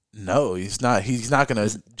 No, he's not. He's not going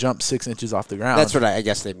to jump 6 inches off the ground. That's what I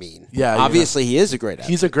guess they mean. Yeah. Obviously, he is a great athlete.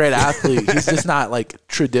 He's a great athlete. He's just not like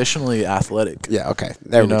traditionally athletic. Yeah. Okay.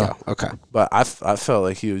 There we go. Okay. But I felt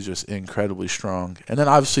like he was just incredibly strong, and then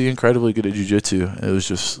obviously incredibly good at jiu-jitsu. It was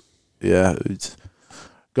just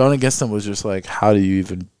going against him was just like, how do you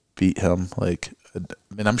even beat him? Like. I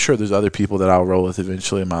mean, I'm sure there's other people that I'll roll with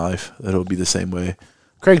eventually in my life that'll be the same way.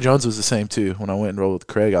 Craig Jones was the same too. When I went and rolled with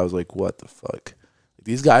Craig, I was like, what the fuck?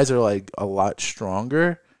 These guys are like a lot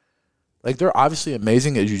stronger. Like they're obviously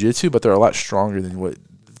amazing at jiu-jitsu, but they're a lot stronger than what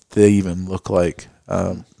they even look like.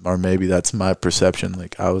 Or maybe that's my perception.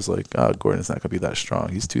 Like I was like, oh, Gordon's not gonna be that strong.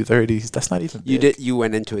 He's 230. That's not even big. You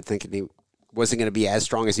went into it thinking he wasn't going to be as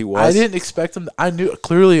strong as he was. I didn't expect him. I knew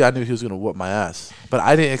he was going to whoop my ass, but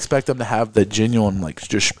I didn't expect him to have the genuine, like,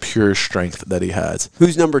 just pure strength that he has.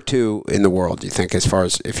 Who's number 2 in the world? Do you think, as far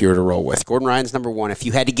as if you were to roll with? Gordon Ryan's number 1. If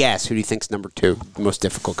you had to guess, who do you think's number 2, the most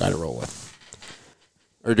difficult guy to roll with?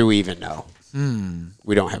 Or do we even know?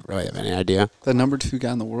 We don't really have any idea. The number 2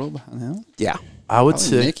 guy in the world behind him? Yeah, I would Probably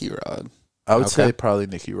say Nicky Rod. I would say probably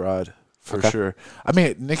Nicky Rod for sure. I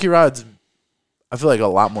mean, Nicky Rod's, I feel like a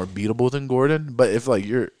lot more beatable than Gordon, but if like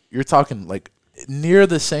you're talking like near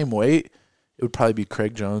the same weight, it would probably be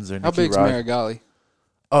Craig Jones or Nicky Rod. How big's Marigali?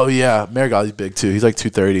 Oh yeah, Marigali's big too. He's like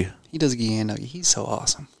 230. He does Guiano. He's so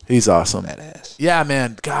awesome. He's awesome. Badass. Yeah,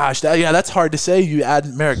 man. Gosh, that's hard to say. You add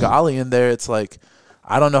Marigali in there, it's like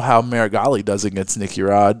I don't know how Marigali does against Nicky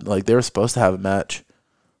Rod. Like they were supposed to have a match.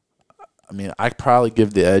 I mean, I'd probably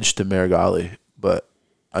give the edge to Marigali, but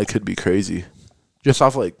I could be crazy. Just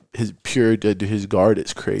off like his guard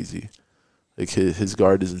is crazy. Like his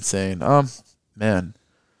guard is insane. Man.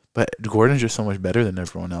 But Gordon's just so much better than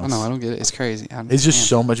everyone else. I know, I don't get it. It's crazy. He's just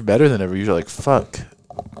so much better than everyone. You're like, fuck.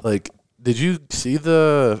 Like, did you see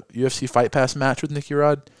the UFC Fight Pass match with Nicky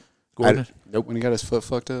Rod? Gordon? Nope. When he got his foot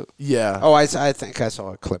fucked up? Yeah. Oh, I think I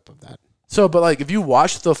saw a clip of that. So, but like, if you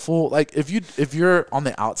watch the full, like, if you're on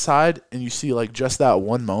the outside and you see like just that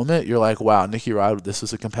one moment, you're like, wow, Nicky Rod, this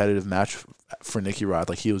was a competitive match for Nicky Rod.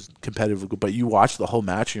 Like, he was competitive, but you watch the whole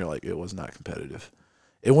match and you're like, it was not competitive.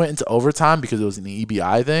 It went into overtime because it was an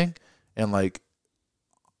EBI thing, and like,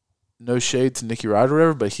 no shade to Nicky Rod or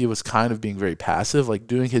whatever, but he was kind of being very passive, like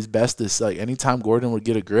doing his best to like anytime Gordon would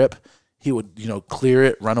get a grip, he would clear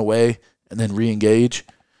it, run away, and then re-engage.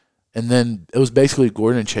 And then it was basically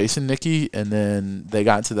Gordon chasing Nicky, and then they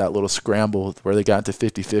got into that little scramble where they got into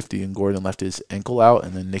 50-50, and Gordon left his ankle out,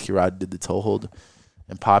 and then Nicky Rod did the toe hold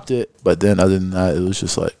and popped it. But then other than that, it was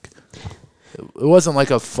just like it wasn't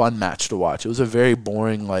like a fun match to watch. It was a very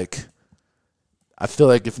boring, like, I feel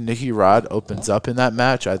like if Nicky Rod opens up in that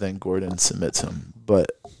match, I think Gordon submits him.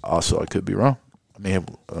 But also, I could be wrong. I mean,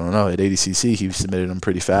 I don't know. At ADCC, he submitted him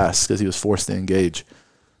pretty fast because he was forced to engage.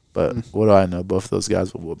 But what do I know? Both of those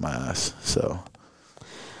guys will whoop my ass. So,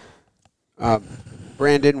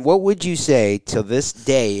 Brandon, what would you say till this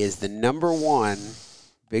day is the number one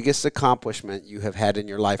biggest accomplishment you have had in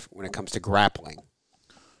your life when it comes to grappling?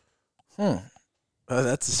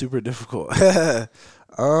 That's super difficult.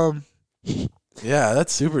 Yeah,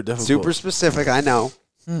 that's super difficult. Super specific, I know.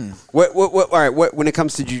 What? All right. What? When it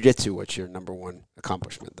comes to jiu-jitsu, what's your number one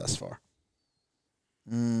accomplishment thus far?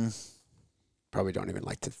 Probably don't even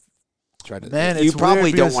like to try to. Man, you it's probably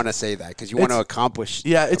weird don't want to say that because you want to accomplish.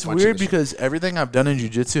 Yeah, it's a bunch weird of shit. because everything I've done in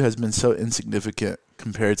jiu-jitsu has been so insignificant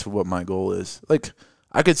compared to what my goal is. Like,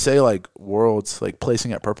 I could say like worlds, like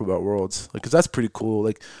placing at purple belt worlds, like because that's pretty cool.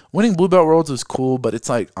 Like winning blue belt worlds was cool, but it's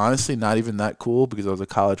like honestly not even that cool because I was a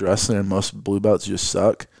college wrestler and most blue belts just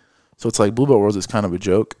suck. So it's like blue belt worlds is kind of a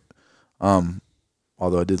joke.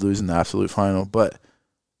 Although I did lose in the absolute final, but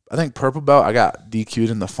I think purple belt I got DQ'd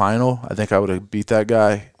in the final. I think I would have beat that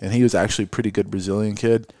guy, and he was actually a pretty good Brazilian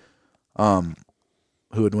kid. Who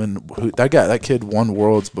would win? That kid won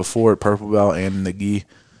worlds before at purple belt and in the gi.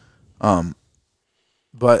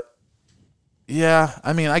 But yeah,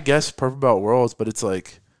 I mean, I guess purple belt worlds, but it's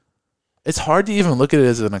like it's hard to even look at it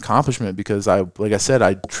as an accomplishment because like I said,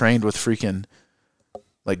 I trained with freaking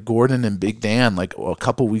like Gordon and Big Dan like a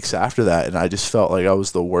couple weeks after that, and I just felt like I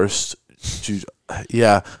was the worst.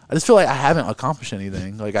 Yeah, I just feel like I haven't accomplished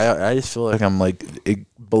anything. Like I just feel like I'm like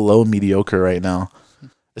below mediocre right now,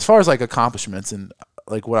 as far as like accomplishments and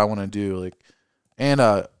like what I want to do, like and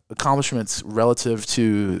accomplishments relative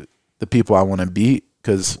to the people I want to beat.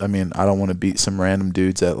 Because I mean, I don't want to beat some random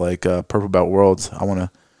dudes at like purple belt worlds. I want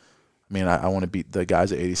to beat the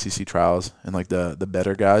guys at ADCC trials and like the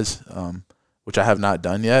better guys, which I have not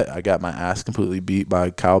done yet. I got my ass completely beat by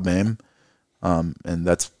Kyle Bame, and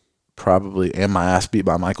that's probably and my ass beat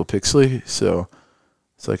by Michael Pixley. So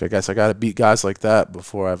it's like I guess I got to beat guys like that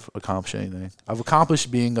before I've accomplished anything. I've accomplished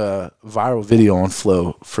being a viral video on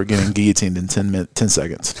Flow for getting guillotined in 10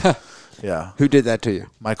 seconds. Yeah. Who did that to you?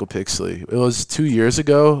 Michael Pixley. It was 2 years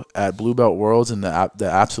ago at Blue Belt Worlds in the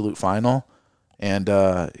absolute final. And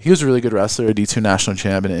he was a really good wrestler, a D2 national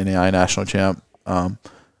champ and an NAI national champ.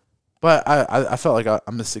 But I felt like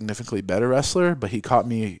I'm a significantly better wrestler, but he caught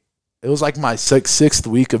me. It was like my sixth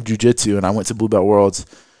week of jiu-jitsu, and I went to Blue Belt Worlds,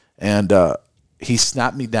 and he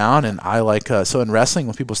snapped me down, and I like so in wrestling,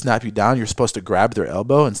 when people snap you down, you're supposed to grab their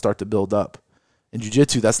elbow and start to build up. In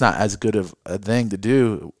jiu-jitsu, that's not as good of a thing to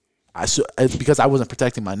do. It's because I wasn't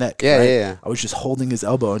protecting my neck. Yeah, right? yeah. I was just holding his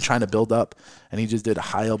elbow and trying to build up, and he just did a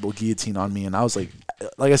high elbow guillotine on me, and I was like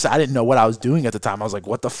I said, I didn't know what I was doing at the time. I was like,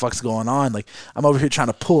 what the fuck's going on? Like, I'm over here trying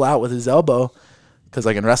to pull out with his elbow, because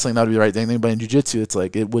like in wrestling that would be the right thing, but in jiu-jitsu it's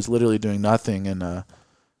like it was literally doing nothing, and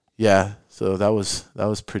yeah, so that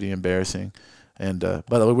was pretty embarrassing. And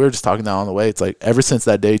but we were just talking now on the way. It's like ever since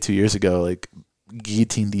that day 2 years ago, like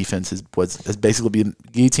guillotine defense has basically been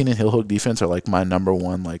guillotine and heel hook defense are like my number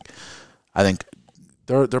one. Like I think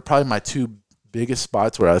they're probably my two biggest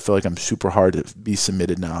spots where I feel like I'm super hard to be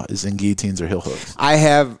submitted now is in guillotines or heel hooks. I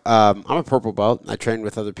have I'm a purple belt. I train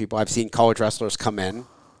with other people. I've seen college wrestlers come in,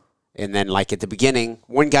 and then like at the beginning,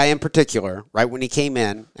 one guy in particular, right when he came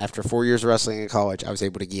in after 4 years of wrestling in college, I was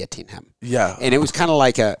able to guillotine him. Yeah, and it was kind of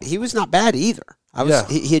like he was not bad either.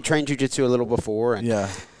 He had trained jiu-jitsu a little before,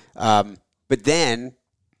 and but then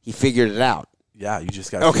he figured it out. Yeah, you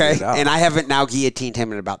just got to figure it out. And I haven't now guillotined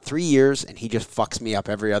him in about 3 years, and he just fucks me up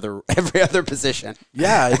every other position.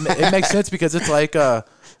 Yeah, it makes sense because it's like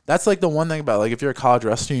that's like the one thing about like if you're a college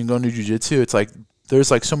wrestler and you go into jiu-jitsu, it's like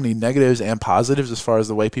there's like so many negatives and positives as far as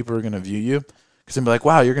the way people are going to view you. Because they'll be like,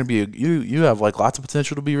 wow, you're going to be you have like lots of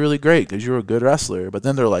potential to be really great because you're a good wrestler. But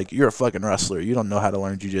then they're like, you're a fucking wrestler. You don't know how to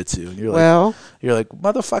learn jiu-jitsu. And you're like,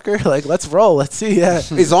 motherfucker, like let's roll. Let's see. Yeah.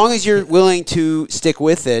 As long as you're willing to stick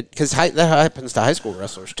with it, because that happens to high school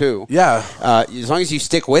wrestlers too. Yeah. As long as you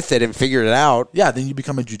stick with it and figure it out. Yeah, then you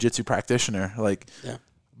become a jiu-jitsu practitioner. Like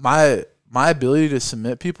my ability to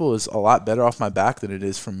submit people is a lot better off my back than it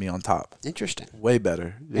is from me on top. Interesting. Way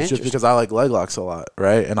better. It's just because I like leg locks a lot,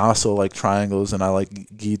 right? And I also like triangles and I like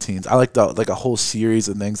guillotines. I like a whole series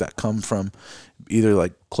of things that come from either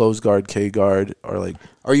like close guard, K guard, or like.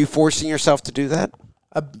 Are you forcing yourself to do that?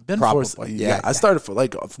 I've been Probably, forced. yeah. I started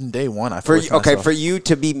from day one. For you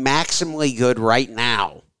to be maximally good right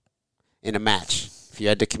now in a match, if you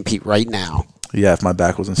had to compete right now. Yeah, if my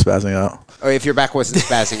back wasn't spazzing out. Or if your back wasn't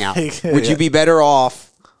spazzing out, would you be better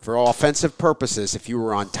off for all offensive purposes if you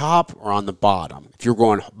were on top or on the bottom? If you're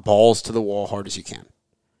going balls to the wall hard as you can?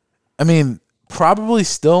 I mean, probably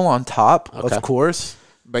still on top, of course.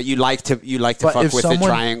 But you like to fuck with the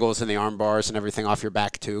triangles and the arm bars and everything off your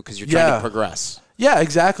back too, because you're trying to progress. Yeah,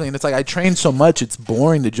 exactly. And it's like I train so much, it's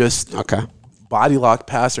boring to just body lock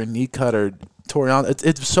pass or knee cut or Torian.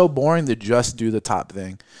 It's so boring to just do the top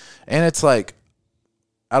thing. And it's like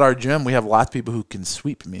at our gym, we have lots of people who can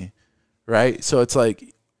sweep me, right? So it's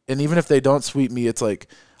like, and even if they don't sweep me, it's like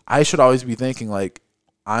I should always be thinking like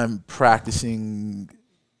I'm practicing.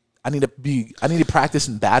 I need to practice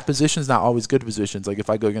in bad positions, not always good positions. Like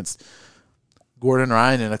if I go against Gordon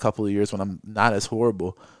Ryan in a couple of years when I'm not as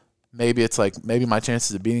horrible, maybe it's like my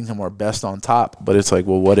chances of beating him are best on top. But it's like,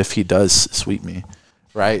 well, what if he does sweep me,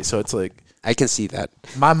 right? So it's like I can see that.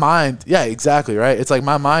 My mind, yeah, exactly, right? It's like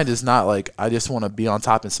my mind is not like I just want to be on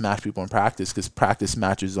top and smash people in practice because practice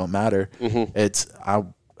matches don't matter. Mm-hmm. It's I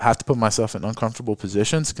have to put myself in uncomfortable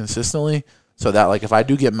positions consistently. So that, like, if I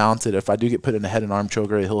do get mounted, if I do get put in a head and arm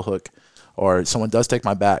choke or a heel hook, or someone does take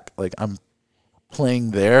my back, like, I'm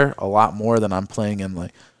playing there a lot more than I'm playing in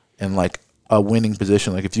a winning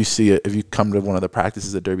position. Like, if you come to one of the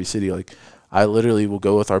practices at Derby City, like, I literally will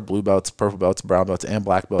go with our blue belts, purple belts, brown belts, and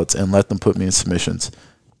black belts and let them put me in submissions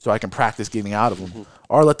so I can practice getting out of them. Mm-hmm.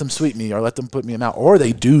 Or let them sweep me, or let them put me in out, or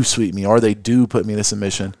they do sweep me, or they do put me in a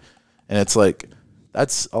submission. And it's like,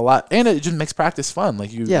 that's a lot, and it just makes practice fun.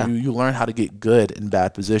 Like you learn how to get good in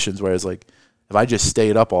bad positions. Whereas like if I just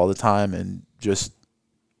stayed up all the time and just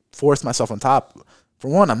forced myself on top, for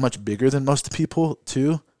one, I'm much bigger than most people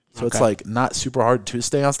too, so it's like not super hard to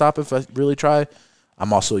stay on top if I really try.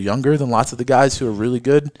 I'm also younger than lots of the guys who are really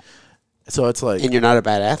good, so it's like, and you're not a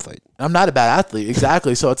bad athlete. I'm not a bad athlete,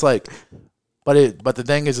 exactly. So it's like, but the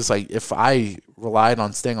thing is, it's like if I relied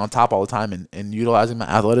on staying on top all the time and utilizing my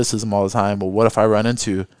athleticism all the time, well, what if I run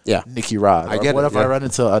into Nicky Rod? What if I run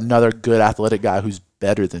into another good athletic guy who's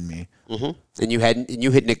better than me? Mm-hmm. And you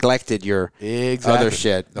had neglected your other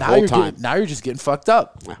shit the whole time. Now you're just getting fucked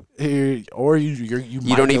up, or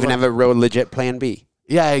you don't even have a real legit plan B.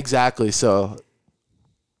 Yeah, exactly. So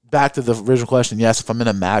back to the original question. Yes, if I'm in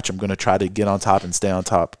a match, I'm going to try to get on top and stay on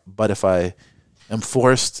top. But if I am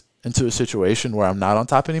forced into a situation where I'm not on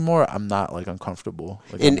top anymore, I'm not like uncomfortable.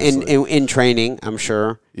 Like, in training, I'm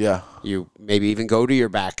sure. Yeah. You maybe even go to your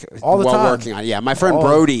back all the while time. Working on it. Yeah, my friend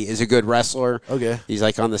Brody is a good wrestler. Okay. He's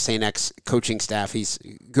like on the St. X coaching staff. He's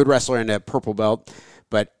a good wrestler and a purple belt.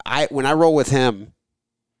 But when I roll with him,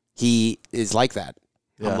 he is like that.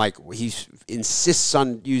 Yeah. I'm like, he insists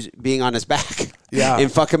on being on his back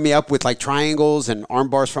and fucking me up with like triangles and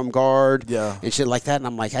arm bars from guard and shit like that. And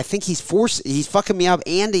I'm like, I think he's fucking me up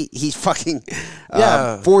and he's fucking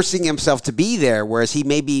forcing himself to be there, whereas he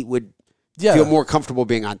maybe would feel more comfortable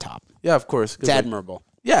being on top. Yeah, of course. It's admirable.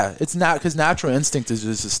 Yeah, it's not because natural instinct is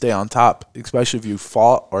just to stay on top, especially if you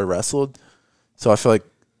fought or wrestled. So I feel like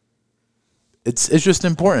it's just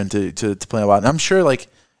important to play a lot. And I'm sure like,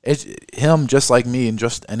 it's him, just like me and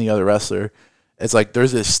just any other wrestler. It's like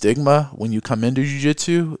there's this stigma when you come into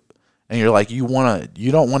jiu-jitsu and you're like, you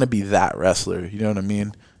don't want to be that wrestler. You know what I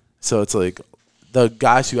mean? So it's like the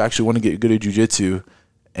guys who actually want to get good at jiu-jitsu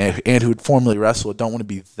and who would formerly wrestle don't want to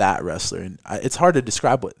be that wrestler. And it's hard to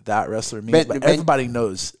describe what that wrestler means, but everybody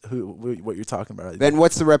knows what you're talking about. Then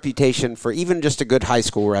what's the reputation for even just a good high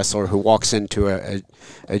school wrestler who walks into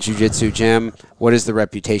a jiu-jitsu gym? What is the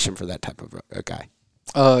reputation for that type of a guy?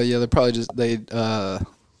 They're probably just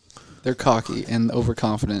they're cocky and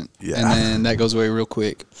overconfident, and then that goes away real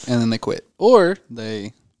quick, and then they quit, or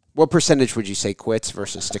they. What percentage would you say quits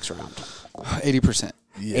versus sticks around? 80%.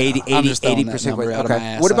 Yeah. 80% quit.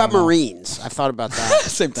 Okay. What about Marines? I've thought about that.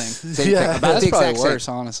 Same thing. Same thing. About That's the probably exact worse,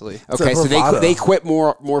 same. Honestly. Okay, so they quit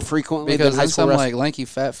more frequently because than high school some like lanky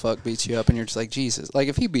fat fuck beats you up, and you're just like, Jesus. Like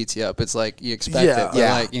if he beats you up, it's like you expect it.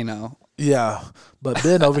 But like Yeah, but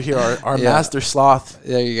Ben over here, our master sloth.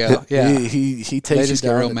 There you go. Yeah, he takes they you just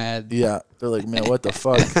down. get real mad. Yeah, they're like, man, what the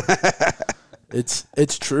fuck?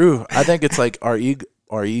 It's true. I think it's like our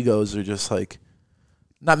egos are just like,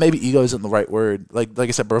 not maybe ego isn't the right word. Like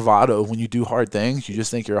I said, bravado. When you do hard things, you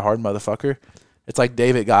just think you're a hard motherfucker. It's like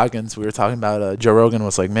David Goggins. We were talking about Joe Rogan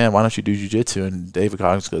was like, man, why don't you do jiu-jitsu? And David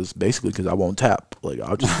Goggins goes, basically because I won't tap. Like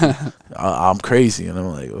I'll just, I'm crazy. And I'm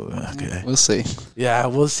like, oh, okay, we'll see. Yeah,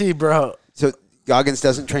 we'll see, bro. So Goggins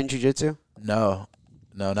doesn't train jiu-jitsu? No,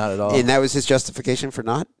 not at all. And that was his justification for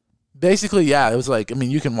not? Basically, yeah, it was like, I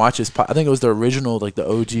mean, you can watch his. I think it was the original, like the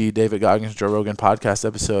OG David Goggins Joe Rogan podcast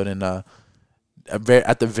episode, and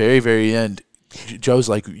at the very, very end, Joe's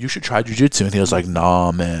like, "You should try jujitsu," and he was like,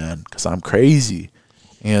 "Nah, man, because I'm crazy."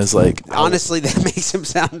 And he was like, Honestly, that makes him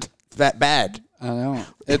sound that bad. I know.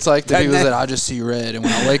 It's like the people that I just see red, and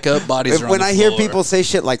when I wake up, bodies are on When the I hear floor. people say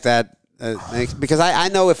shit like that, because I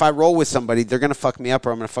know if I roll with somebody, they're gonna fuck me up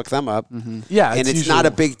or I'm gonna fuck them up. "Yeah," And it's not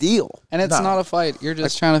a big deal. And it's not a fight. You're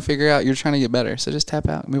just trying to figure out. You're trying to get better. So just tap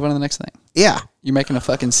out. Move on to the next thing. Yeah. You're making a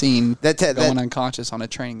fucking scene That- going unconscious on a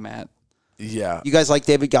training mat. Yeah, You guys like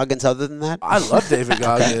David Goggins other than that? I love David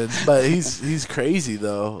Goggins, but he's crazy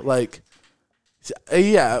though. Like,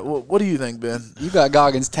 yeah, what do you think, Ben? You got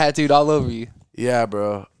Goggins tattooed all over you. Yeah,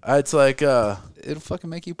 bro, it's like, It'll fucking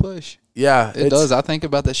make you push. yeah, It does. I think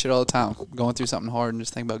about that shit all the time. Going through something hard and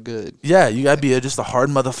just think about good. Yeah, you gotta be just a hard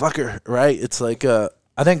motherfucker, right? It's like, I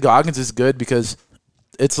think Goggins is good because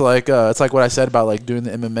it's like what I said about like doing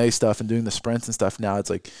the MMA stuff and doing the sprints and stuff. Now it's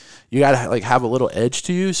like you gotta like have a little edge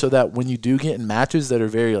to you so that when you do get in matches that are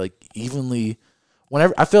very like evenly,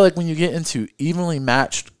 whenever I feel like when you get into evenly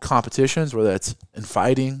matched competitions, whether that's in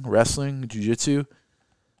fighting, wrestling, jiu-jitsu,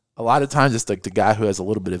 a lot of times it's like the guy who has a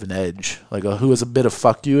little bit of an edge, like who has a bit of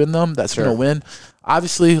fuck you in them, that's gonna win.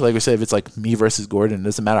 Obviously, like we said, if it's like me versus Gordon, it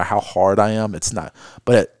doesn't matter how hard I am. It's not.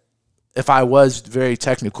 But if I was very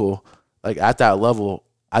technical, like at that level,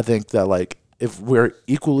 I think that like if we're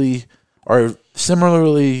equally or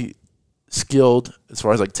similarly skilled as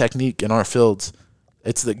far as like technique in our fields,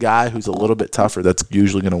 it's the guy who's a little bit tougher that's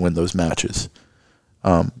usually going to win those matches.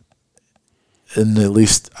 And at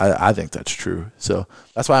least I think that's true. So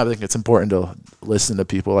that's why I think it's important to listen to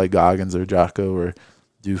people like Goggins or Jocko or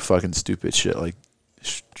do fucking stupid shit like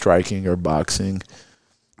striking or boxing.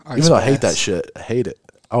 Even though I hate that shit. I hate it.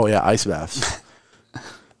 Oh, yeah, ice baths.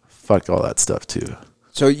 Fuck all that stuff, too.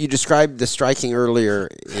 So you described the striking earlier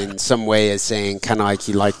in some way as saying kind of like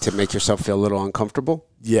you like to make yourself feel a little uncomfortable.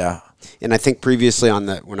 Yeah. And I think previously on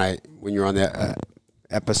the when you were on the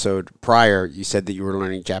episode prior, you said that you were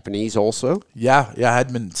learning Japanese also. Yeah, I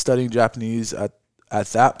had been studying Japanese at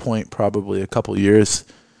that point probably a couple years.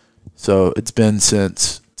 So it's been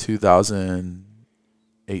since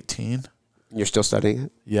 2018. You're still studying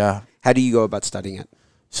it? Yeah. How do you go about studying it?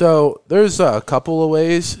 So there's a couple of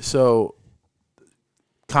ways. So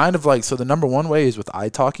kind of like, so the number one way is with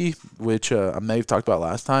italki, which I may have talked about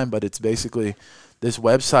last time, but it's basically this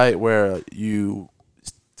website where you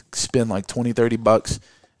spend like $20-30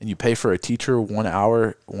 and you pay for a teacher 1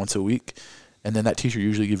 hour once a week. And then that teacher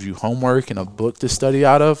usually gives you homework and a book to study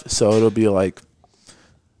out of. So it'll be like,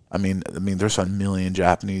 I mean, there's a million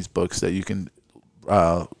Japanese books that you can,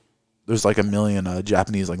 there's like a million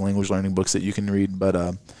Japanese like language learning books that you can read.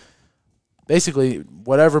 But basically,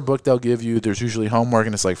 whatever book they'll give you, there's usually homework,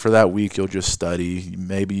 and it's like for that week you'll just study.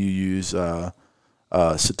 Maybe you use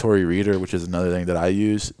Satori Reader, which is another thing that I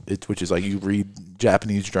use, which is like you read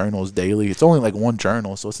Japanese journals daily. It's only like one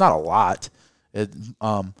journal, so it's not a lot.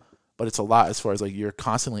 But it's a lot as far as like you're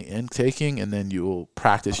constantly intaking, and then you will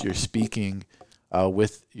practice your speaking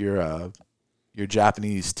with your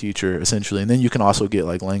Japanese teacher essentially, and then you can also get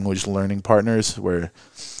like language learning partners where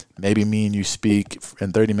maybe me and you speak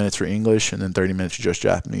in 30 minutes for English and then 30 minutes just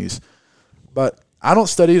Japanese. But I don't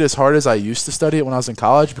study it as hard as I used to study it when I was in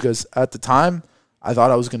college because at the time I thought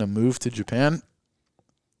I was going to move to Japan.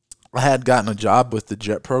 I had gotten a job with the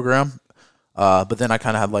JET program, but then I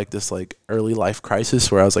kind of had like this like early life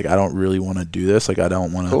crisis where I was like, I don't really want to do this. Like I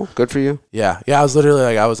don't want to. Cool. Good for you. Yeah. I was literally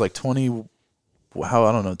like, I was like 20.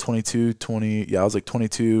 I don't know, 22, 20. Yeah, I was like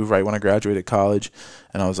 22 right when I graduated college.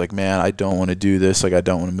 And I was like, man, I don't want to do this. Like, I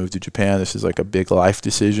don't want to move to Japan. This is like a big life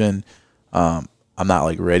decision. I'm not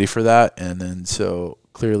like ready for that. And then so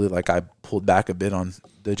clearly like I pulled back a bit on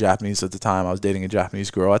the Japanese at the time. I was dating a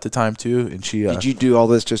Japanese girl at the time too. And she, did you do all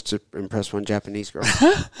this just to impress one Japanese girl?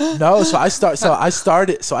 No. So I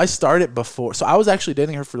started before. So I was actually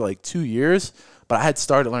dating her for like 2 years, but I had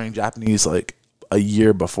started learning Japanese like a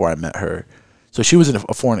year before I met her. So she was a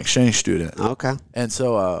foreign exchange student. Okay. And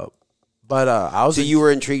so, I was. So you were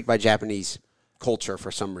intrigued by Japanese culture for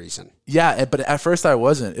some reason. Yeah, but at first I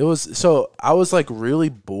wasn't. I was like really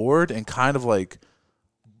bored and kind of like,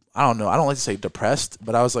 I don't know. I don't like to say depressed,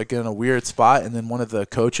 but I was like in a weird spot. And then one of the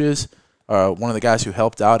coaches, one of the guys who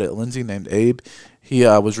helped out at Lindsay named Abe, he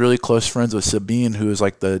was really close friends with Sabine, who is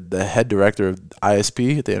like the head director of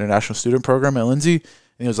ISP, the International Student Program at Lindsay. And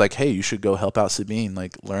he was like, hey, you should go help out Sabine,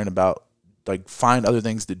 like learn about, like find other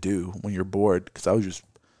things to do when you're bored, because I was just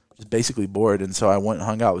basically bored. And so I went and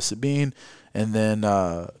hung out with Sabine, and then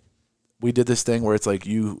we did this thing where it's like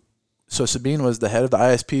you so Sabine was the head of the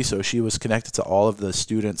ISP, so she was connected to all of the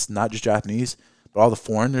students, not just Japanese, but all the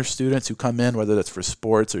foreigner students who come in, whether that's for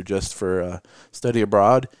sports or just for study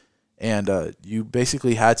abroad. And you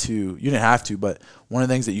basically you didn't have to, but one of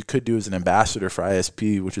the things that you could do as an ambassador for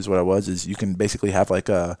ISP, which is what I was, is you can basically have like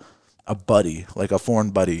a buddy, like a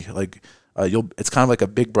foreign buddy. Like it's kind of like a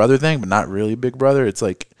big brother thing, but not really big brother. It's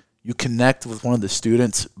like you connect with one of the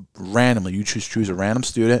students randomly. You choose a random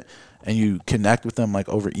student, and you connect with them like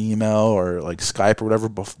over email or like Skype or whatever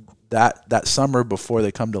that summer before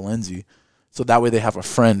they come to Lindsay. So that way they have a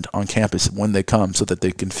friend on campus when they come, so that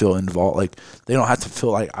they can feel involved. Like they don't have to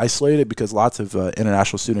feel like isolated, because lots of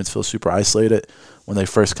international students feel super isolated when they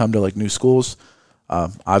first come to like new schools.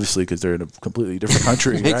 Obviously, because they're in a completely different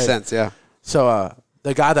country. Makes right? sense, yeah. So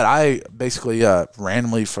the guy that I basically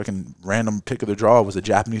random pick of the draw was a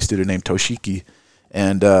Japanese student named Toshiki.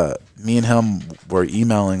 And me and him were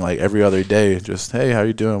emailing like every other day, just, hey, how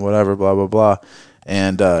you doing, whatever, blah, blah, blah.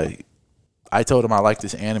 And I told him I like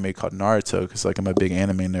this anime called Naruto, because like I'm a big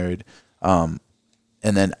anime nerd. And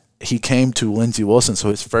then he came to Lindsay Wilson. So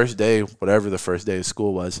his first day, whatever the first day of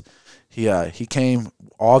school was, he came,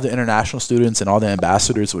 all the international students and all the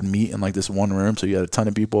ambassadors would meet in like this one room. So you had a ton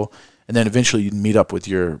of people. And then eventually you'd meet up with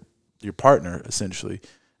your partner, essentially.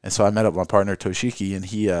 And so I met up with my partner, Toshiki, and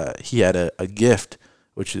he had a gift,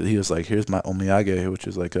 which he was like, here's my omiyage, which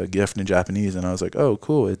is like a gift in Japanese. And I was like, oh,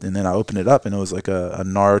 cool. And then I opened it up, and it was like a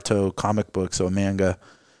Naruto comic book, so a manga,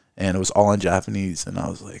 and it was all in Japanese. And I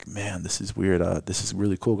was like, man, this is weird. This is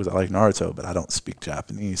really cool, because I like Naruto, but I don't speak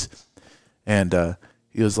Japanese. And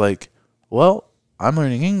he was like, well, I'm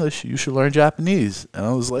learning English. You should learn Japanese. And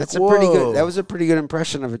I was like, whoa. That was a pretty good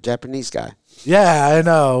impression of a Japanese guy. Yeah, I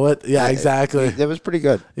know. Exactly. That was pretty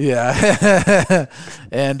good. Yeah.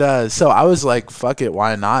 And so I was like, fuck it,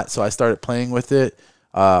 why not? So I started playing with it.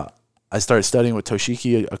 I started studying with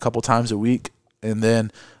Toshiki a couple times a week. And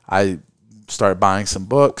then I started buying some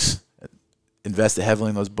books, invested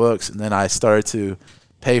heavily in those books. And then I started to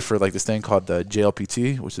pay for like this thing called the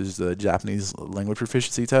JLPT, which is the Japanese language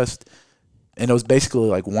proficiency test. And it was basically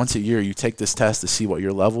like once a year you take this test to see what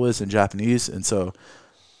your level is in Japanese. And so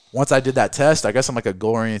once I did that test, I guess I'm like a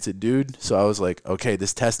goal-oriented dude. So I was like, okay,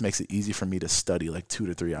 this test makes it easy for me to study like 2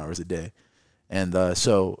 to 3 hours a day. And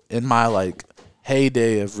so in my like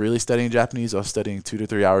heyday of really studying Japanese, I was studying 2 to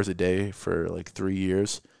 3 hours a day for like 3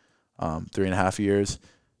 years, 3.5 years.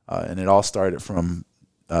 And it all started from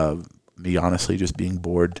me honestly just being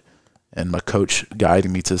bored and my coach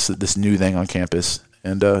guiding me to this new thing on campus.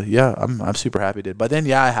 And yeah, I'm super happy I did. But then,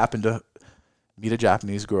 yeah, I happened to meet a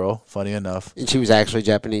Japanese girl, funny enough. And she was actually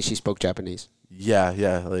Japanese. She spoke Japanese. Yeah.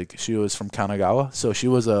 Like she was from Kanagawa. So she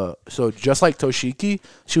was so just like Toshiki,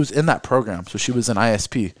 she was in that program. So she was an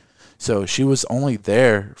ISP. So she was only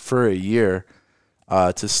there for a year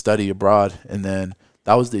to study abroad. And then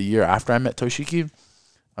that was the year after I met Toshiki.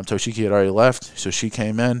 Toshiki had already left. So she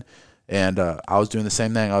came in. And I was doing the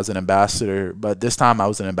same thing. I was an ambassador, but this time I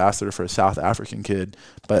was an ambassador for a South African kid.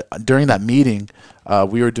 But during that meeting,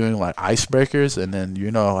 we were doing like icebreakers, and then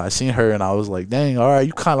I seen her, and I was like, "Dang, all right,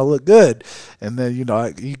 you kind of look good." And then you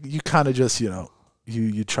kind of just you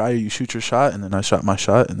shoot your shot, and then I shot my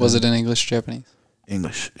shot. And was it in English, Japanese?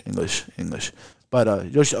 English. But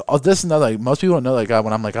this is another, like, most people don't know, like,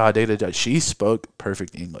 when I'm like, I dated, she spoke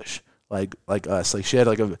perfect English. Like us, like she had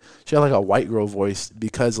like a white girl voice,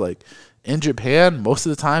 because like in Japan, most of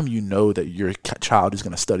the time that your child is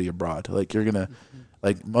gonna study abroad. Like you're gonna,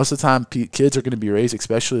 like most of the time, kids are gonna be raised,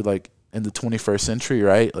 especially like in the 21st century,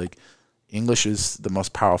 right? Like English is the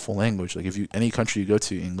most powerful language. Like any country you go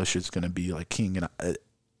to, English is gonna be like king. And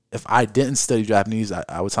if I didn't study Japanese,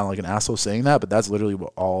 I would sound like an asshole saying that, but that's literally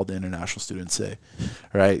what all the international students say,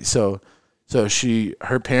 right? So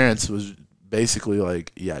her parents was basically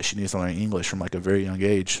like, yeah, she needs to learn English from like a very young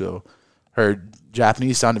age. So her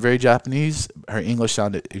Japanese sounded very Japanese. Her English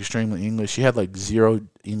sounded extremely English. She had like zero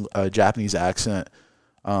Japanese accent.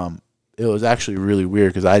 It was actually really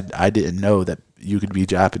weird, because I didn't know that you could be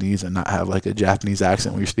Japanese and not have like a Japanese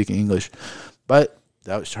accent when you're speaking English. But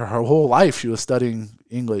that was her whole life. She was studying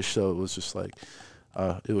English, so it was just like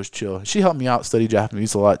it was chill. She helped me out study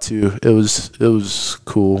Japanese a lot too. It was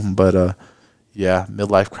cool, but yeah,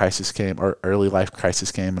 midlife crisis came, or early life crisis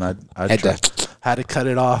came, and I had to cut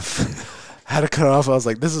it off. I was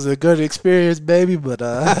like, this is a good experience, baby, but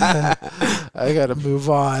I got to move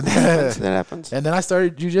on. That happens. And then I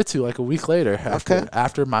started jiu-jitsu like a week later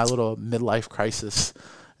after my little midlife crisis.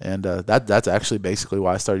 And that's actually basically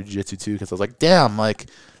why I started jiu-jitsu too, because I was like, damn, like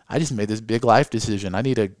I just made this big life decision.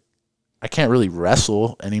 I can't really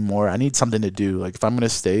wrestle anymore. I need something to do. Like if I'm going to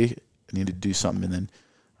stay, I need to do something. And then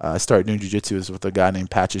I started doing jiu-jitsu was with a guy named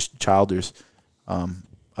Patches Childers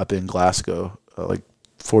up in Glasgow, like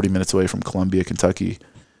 40 minutes away from Columbia, Kentucky.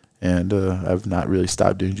 And I've not really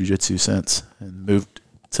stopped doing jiu-jitsu since, and moved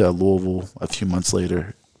to Louisville a few months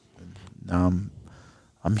later. And now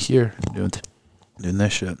I'm here doing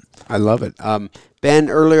this shit. I love it. Ben,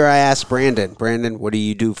 earlier I asked Brandon, what do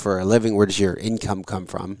you do for a living? Where does your income come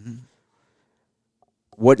from? Mm-hmm.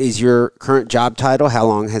 What is your current job title? How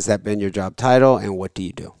long has that been your job title, and what do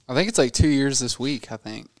you do? I think it's like 2 years this week, I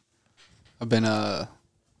think. I've been I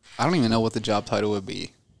don't even know what the job title would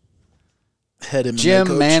be. Head MMA gym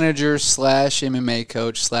coach. manager / MMA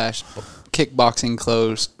coach / kickboxing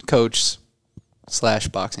coach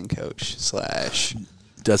 / boxing coach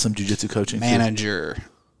 / does some jiu-jitsu coaching manager,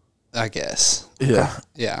 I guess. Yeah.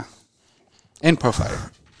 Yeah. And pro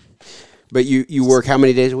fighter. But you work how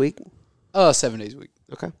many days a week? 7 days a week.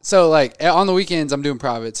 Okay. So, like, on the weekends, I'm doing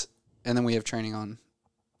privates, and then we have training on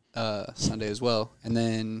Sunday as well. And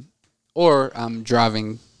then, or I'm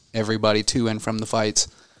driving everybody to and from the fights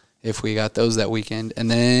if we got those that weekend.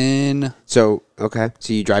 And then... So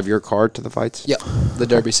you drive your car to the fights? Yep. The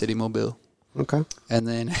Derby City Mobile. Okay. And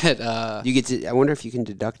then at... you get to... I wonder if you can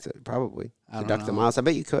deduct it. Probably. Deduct the miles. I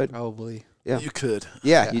bet you could. Probably. Yeah. You could.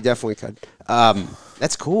 Yeah, you definitely could.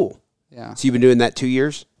 That's cool. Yeah. So you've been doing that 2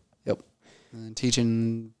 years? Yep. And then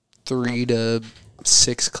teaching 3 to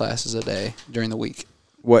 6 classes a day during the week.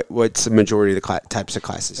 What's the majority of the types of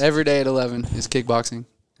classes? Every day at 11 is kickboxing.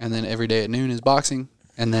 And then every day at noon is boxing.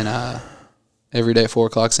 And then every day at 4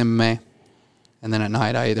 o'clock is MMA. And then at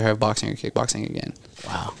night I either have boxing or kickboxing again.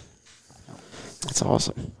 Wow. That's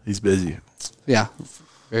awesome. He's busy. Yeah.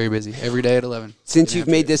 Very busy. Every day at 11. Since you've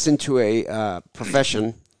made this into a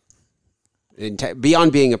profession,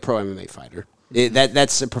 beyond being a pro MMA fighter,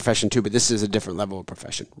 that's a profession too, but this is a different level of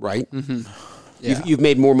profession, right? Mm-hmm. Yeah. You've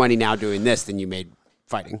made more money now doing this than you made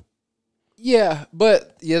fighting. Yeah,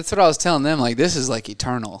 but that's what I was telling them. Like, this is like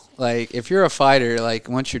eternal. Like, if you're a fighter, like,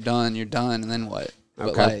 once you're done, and then what?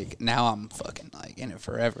 But like, now I'm fucking like in it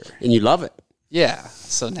forever. And you love it. Yeah.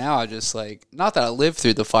 So now I just like, not that I live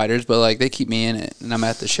through the fighters, but like they keep me in it, and I'm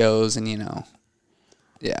at the shows, and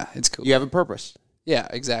yeah, it's cool. You have a purpose. Yeah,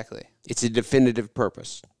 exactly. It's a definitive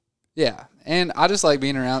purpose. Yeah, and I just like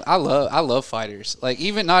being around. I love fighters. Like,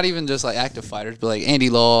 not even just like active fighters, but like Andy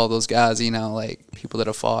Law, those guys. Like people that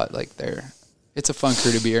have fought. Like it's a fun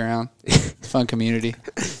crew to be around. Fun community.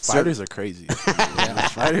 Fighters are crazy. Yeah,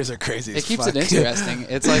 fighters are crazy. It keeps it interesting.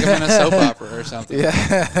 It's like I'm in a soap opera or something.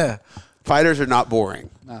 Yeah. Fighters are not boring.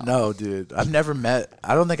 No, dude. I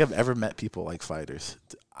don't think I've ever met people like fighters.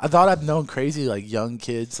 I thought I've known crazy like young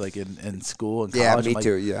kids like in school and college. Yeah, me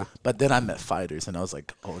too. Yeah. But then I met fighters and I was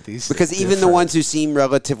like, oh, these. Because even the ones who seem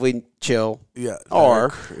relatively chill,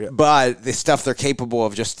 but the stuff they're capable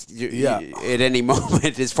of just at any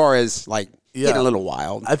moment, as far as like getting a little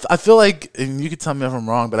wild. I feel like, and you could tell me if I'm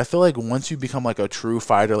wrong, but I feel like once you become like a true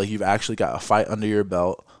fighter, like you've actually got a fight under your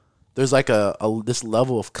belt, there's like this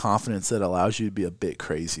level of confidence that allows you to be a bit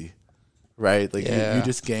crazy. Right? Like, you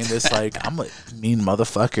just gain this, like, I'm a mean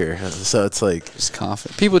motherfucker. So it's like... Just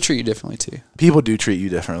confident. People treat you differently, too. People do treat you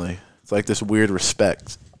differently. It's like this weird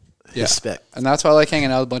respect. Yeah. Respect. And that's why I like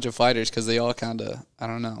hanging out with a bunch of fighters, because they all kind of, I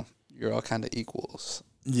don't know, you're all kind of equals.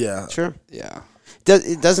 Yeah. Sure. Yeah.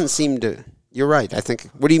 It doesn't seem to... You're right, I think.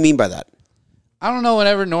 What do you mean by that? I don't know,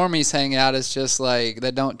 whenever normies hang out, it's just like,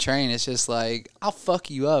 that don't train, it's just like, I'll fuck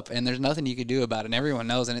you up, and there's nothing you can do about it, and everyone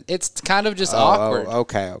knows, and it's kind of just awkward.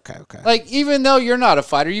 Okay. Like, even though you're not a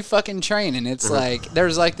fighter, you fucking train, and it's like,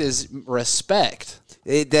 there's like this respect.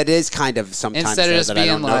 That is kind of sometimes instead of just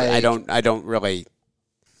being I don't really...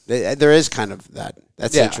 There is kind of that.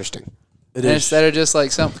 That's interesting. Instead of just like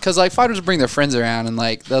because like fighters will bring their friends around and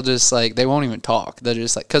like they'll just like, they won't even talk. They're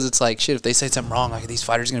just like, because it's like, shit, if they say something wrong, like these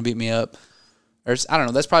fighters are going to beat me up. Or I don't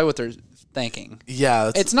know. That's probably what they're thinking.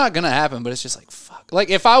 Yeah. It's not going to happen, but it's just like, fuck. Like,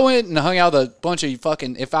 if I went and hung out with a bunch of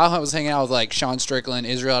if I was hanging out with, like, Sean Strickland,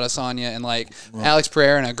 Israel Adesanya, and, like, Alex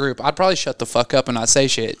Pereira in a group, I'd probably shut the fuck up and not say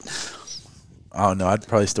shit. Oh, no. I'd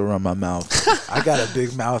probably still run my mouth. I got a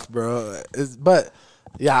big mouth, bro. But,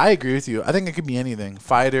 yeah, I agree with you. I think it could be anything.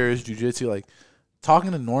 Fighters, jiu-jitsu, like,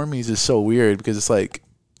 talking to normies is so weird because it's like,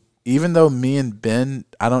 even though me and Ben,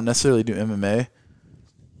 I don't necessarily do MMA,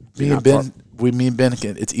 me and Ben,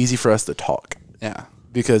 it's easy for us to talk. Yeah.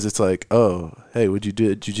 Because it's like, oh, hey, would you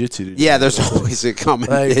do jiu-jitsu? Yeah, there's always a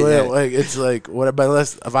comment. Like it's like, what?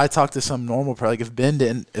 But if I talk to some normal, like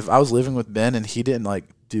if I was living with Ben and he didn't like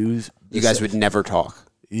do, you guys would never talk.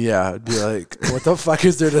 Yeah, I'd be like, what the fuck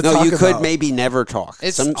is there to No, talk you could about? maybe never talk.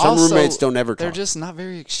 It's Some also, roommates don't ever They're talk. just not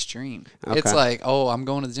very extreme. Okay. It's like, oh, I'm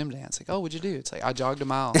going to the gym today. It's like, oh, what'd you do? It's like, I jogged a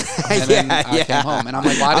mile. And then I came home. And I'm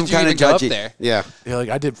like, why did you even go up there? Yeah. You're like,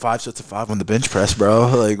 I did 5 sets of 5 on the bench press, bro.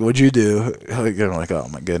 Like, what'd you do? Like, I'm like, oh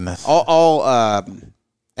my goodness. All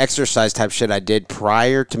exercise type shit I did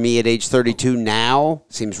prior to me at age 32 now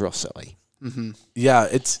seems real silly. Yeah,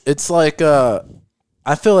 it's like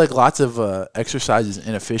I feel like lots of exercise is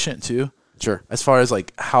inefficient too. Sure. As far as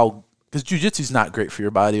like how, because jiu-jitsu is not great for your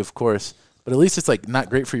body, of course, but at least it's like not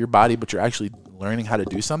great for your body, but you're actually learning how to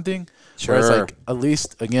do something. Sure. Whereas like at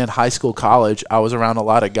least again, high school, college, I was around a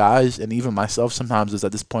lot of guys, and even myself sometimes was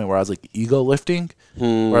at this point where I was like ego lifting,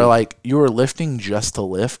 where like you were lifting just to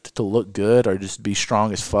lift, to look good or just be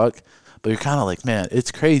strong as fuck. But you're kind of like, man,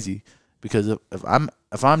 it's crazy because if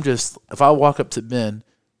I walk up to Ben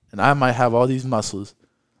and I might have all these muscles,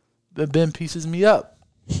 but Ben pieces me up.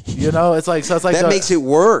 You know, it's like That makes it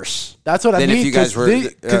worse. That's what I mean. If you guys were,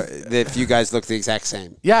 'cause if you guys look the exact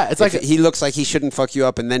same. yeah, it's like If he looks like he shouldn't fuck you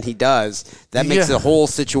up, and then he does. That makes Yeah. the whole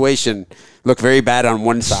situation look very bad on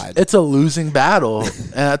one side. it's a losing battle,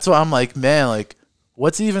 and that's why I'm like, man, like,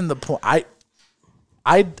 what's even the point?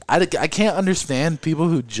 I can't understand people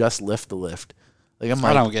who just lift the lift. Like I'm I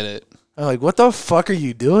like, don't get it. I'm like, what the fuck are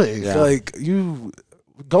you doing? Yeah. Like you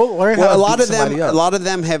go learn how Well, to a lot beat of them, somebody up. a lot of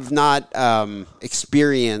them have not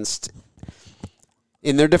experienced.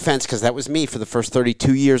 In their defense, because that was me for the first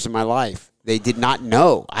 32 years of my life. They did not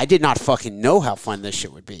know. I did not fucking know how fun this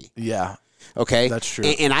shit would be. Yeah, Okay, That's true.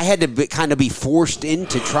 And I had to kind of be forced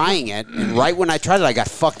into trying it. And right when I tried it, I got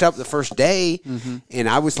fucked up the first day, and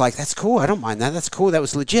I was like, "That's cool. I don't mind that. That's cool. That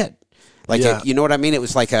was legit." Like, Yeah. you know what I mean? It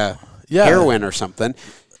was like a Yeah. heroin or something.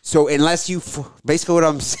 So unless you, basically what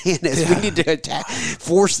I'm saying is we need to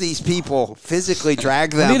force these people, physically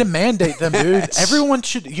drag them. we need to mandate them, dude. Everyone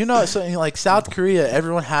should, you know. So in like South Korea,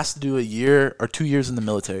 everyone has to do a year or 2 years in the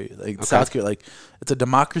military. Like South Korea, like it's a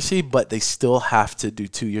democracy, but they still have to do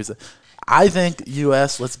 2 years. I think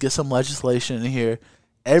U.S. Let's get some legislation in here.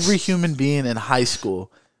 Every human being in high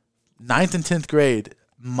school, 9th and 10th grade,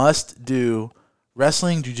 must do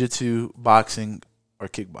wrestling, jiu-jitsu, boxing, or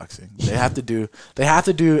kickboxing. They have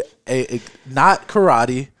to do a not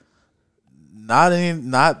karate, not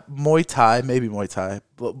Muay Thai, maybe Muay Thai,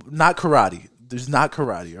 but not karate. There's not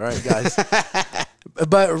karate, all right, guys.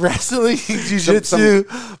 But wrestling, jiu-jitsu,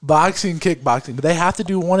 boxing, kickboxing. But they have to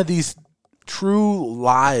do one of these true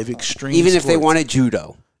live extreme Even if they sports. wanted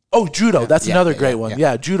judo. Oh, judo. That's Yeah, another yeah, great yeah, one. yeah.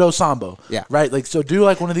 Yeah, judo sambo. Yeah. Right? Like, so do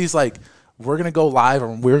like one of these, like, we're going to go live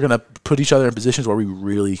and we're going to put each other in positions where we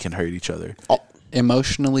really can hurt each other.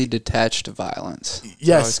 Emotionally detached violence. That's what I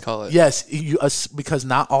Yes. always call it. Yes. Because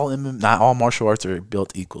not all martial arts are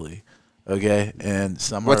built equally. Okay? And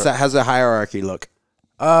some What's are. that? How's the hierarchy look?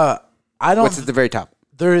 I don't. What's at the very top?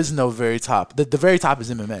 There is no very top. The very top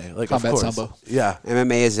is MMA. Like, Combat of course. sambo. Yeah.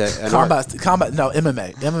 MMA is an art. Combat. No,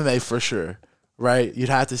 MMA. MMA for sure. Right? You'd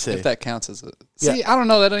have to say. If that counts as a Yeah. see, I don't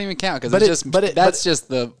know. That doesn't even count because But it's it- just but it- that's but- just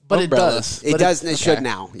the but it umbrella. does. It But does. It should okay.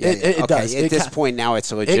 now. It does. At It this ca- point now,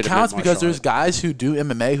 it's a legitimate. It counts because martial there's art. guys who do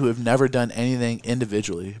MMA who have never done anything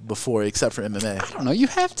individually before except for MMA. I don't know. You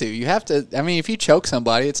have to. You have to. I mean, if you choke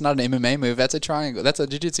somebody, it's not an MMA move. That's a triangle. That's a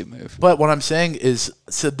jiu-jitsu move. But what I'm saying is,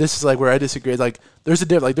 so this is like where I disagree. Like, there's a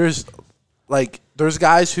difference. There's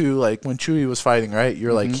guys who, like, when Chewy was fighting, right?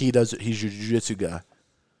 You're like, he's your jiu-jitsu guy.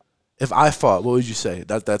 If I fought, what would you say?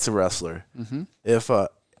 That's a wrestler. If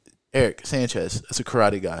Eric Sanchez, that's a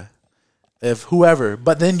karate guy. If whoever,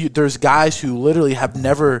 but then there's guys who literally have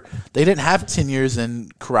never, they didn't have 10 years in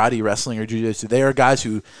karate, wrestling, or jiu-jitsu. They are guys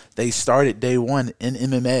who, they started day one in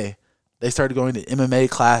MMA. They started going to MMA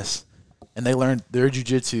class, and they learned their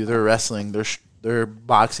jiu-jitsu, their wrestling, their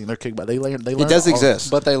boxing, their kickboxing. They learned It does all- exist.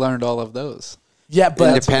 But they learned all of those. Yeah,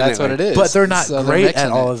 but That's what it is. but they're not So they're great at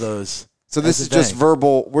mixing all it. of those. So this That's is the just thing.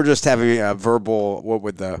 verbal. We're just having a verbal. What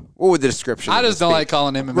would the description? I of just this don't be? like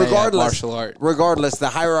calling MMA a martial art. Regardless, the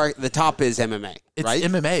hierarchy, the top is MMA, It's right?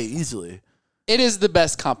 MMA easily. It is the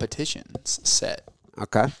best competition set.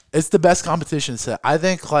 Okay. It's the best competition set. I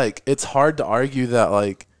think like it's hard to argue that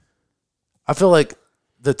like I feel like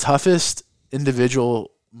the toughest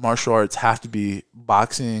individual martial arts have to be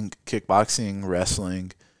boxing, kickboxing,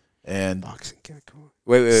 wrestling, and Boxing.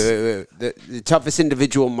 Wait. The toughest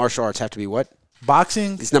individual martial arts have to be what?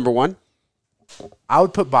 boxing. It's number one. I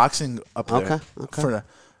would put boxing up there. Okay.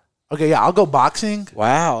 Okay, yeah, I'll go boxing,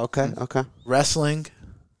 Wow. Okay. Okay. wrestling,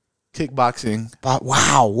 kickboxing,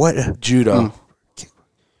 Wow. What? judo,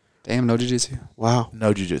 Damn, no jiu-jitsu. Wow.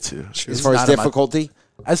 no jiu-jitsu. As It's far as not in my- difficulty.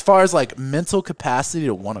 as far as like mental capacity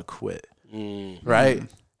to want to quit, right?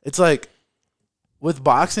 It's like with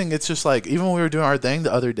boxing, it's just like, even when we were doing our thing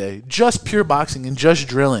the other day, just pure boxing and just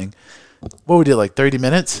drilling, what we did, like 30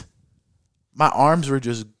 minutes, my arms were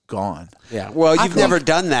just gone. Yeah. Well, you've never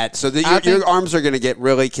done that, so your arms are going to get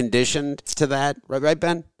really conditioned to that, right,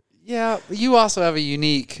 Ben? Yeah, you also have a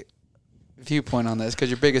unique viewpoint on this because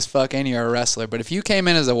you're big as fuck and you're a wrestler. But if you came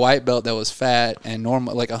in as a white belt that was fat and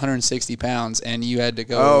normal, like 160 pounds, and you had to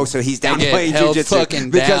go, so he's downplaying jiu-jitsu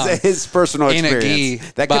because of his personal in experience. A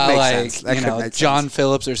gi that by could make sense. That you could know, make John sense.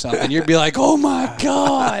 Phillips or something, you'd be like, oh my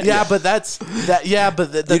god. Yeah, but that's that. Yeah,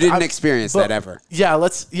 but you didn't experience that ever. Yeah,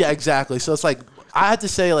 exactly. So it's like I had to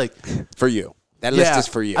say, like, for you. That list is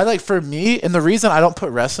for you. I like, for me, and the reason I don't put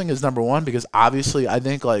wrestling as number one, because obviously I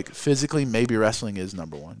think, like, physically maybe wrestling is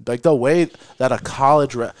number one. Like, the way that a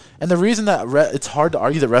college and the reason that it's hard to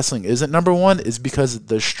argue that wrestling isn't number one is because of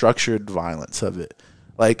the structured violence of it.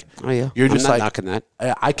 Like, you're just I'm not like, knocking that.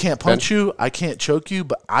 I can't punch you, I can't choke you,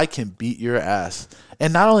 but I can beat your ass.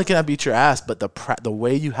 And not only can I beat your ass, but the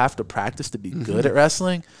way you have to practice to be good at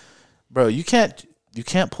wrestling, bro, you can't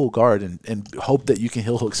pull guard and hope that you can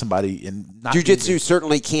heel hook somebody and not. Jiu-jitsu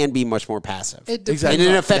certainly can be much more passive. Exactly.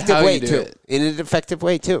 In an effective how way, you do too. it. In an effective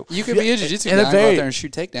way, too. You could be a jiu-jitsu guy in a and go very- out there and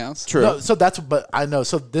shoot takedowns. True. No, so but I know.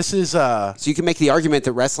 So this is So you can make the argument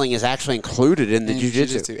that wrestling is actually included in the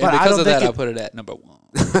jiu-jitsu. And But I because don't of that, think I'll put it at number one.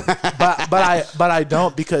 but I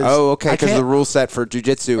don't, because Because the rule set for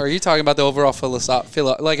jiu-jitsu. Or are you talking about the overall philosophy?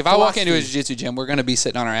 Like, if I walk into a Philosophy. jiu-jitsu gym, we're going to be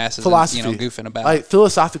sitting on our asses philosophy, and, goofing about. like,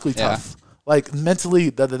 philosophically Yeah. tough, like, mentally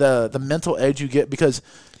the mental edge you get, because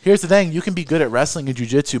here's the thing: you can be good at wrestling and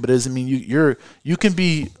jiu-jitsu, but it doesn't mean you can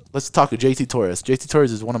be. Let's talk to JT Torres. JT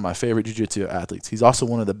Torres is one of my favorite jiu-jitsu athletes. He's also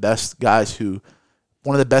one of the best guys one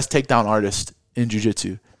of the best takedown artists in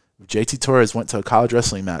jiu-jitsu. JT Torres went to a college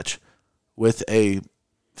wrestling match with a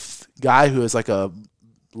guy who has like a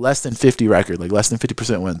less than 50 record, like less than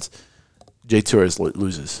 50% wins. JT Torres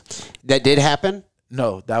loses. That did happen?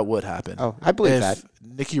 No, that would happen. Oh, I believe if that.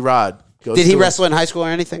 Nicky Rod goes Did he to wrestle in high school or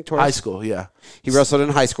anything, Torres? high school? Yeah, He wrestled in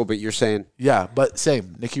high school, but you're saying... yeah, but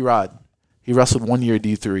same. Nicky Rod, he wrestled 1 year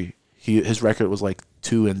D3. His record was like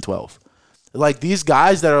 2-12. Like, these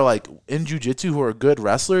guys that are like in jiu-jitsu who are good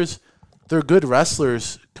wrestlers, they're good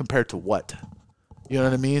wrestlers compared to what? You know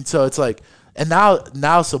what I mean? So it's like, and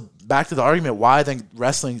now, so back to the argument why I think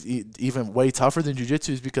wrestling's even way tougher than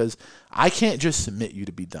jiu-jitsu is because I can't just submit you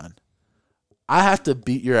to be done. I have to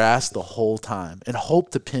beat your ass the whole time and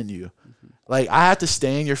hope to pin you. Like, I have to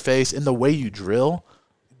stay in your face in the way you drill.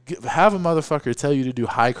 Have a motherfucker tell you to do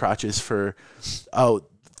high crotches for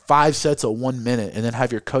 5 sets of 1 minute, and then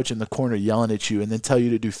have your coach in the corner yelling at you, and then tell you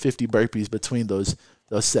to do 50 burpees between those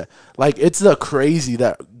sets. Like, it's the crazy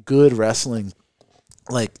that good wrestling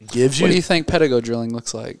like gives you. What do you think pedigo drilling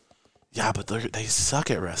looks like? Yeah, but they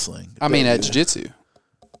suck at wrestling. I mean, at jiu-jitsu.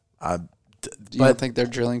 Do you but- think their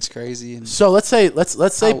drilling's crazy? And So let's say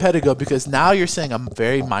pedigo, because now you're saying I'm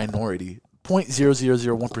very minority,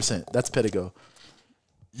 0.0001%. That's pedigo.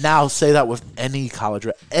 Now say that with any college,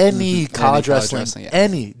 college wrestling, yeah.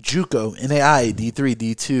 any JUCO, NAI, D3,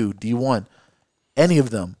 D2, D1, any of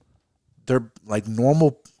them, they're like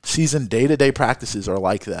normal season day-to-day practices are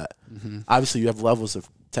like that. Obviously, you have levels of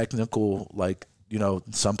technical, like,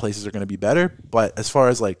 some places are going to be better, but as far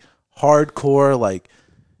as like hardcore, like,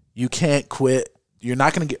 you can't quit. You're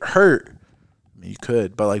not going to get hurt. I mean, you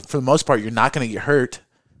could, but like for the most part, you're not going to get hurt.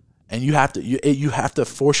 And you have to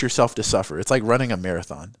force yourself to suffer. It's like running a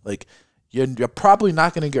marathon. Like, you're probably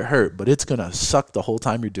not going to get hurt, but it's going to suck the whole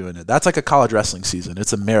time you're doing it. That's like a college wrestling season.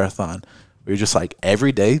 It's a marathon where you're just like,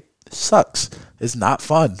 every day sucks. It's not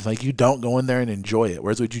fun. Like, you don't go in there and enjoy it.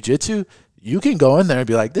 Whereas with jiu-jitsu, you can go in there and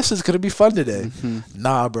be like, this is going to be fun today.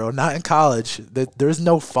 Nah, bro, not in college. There's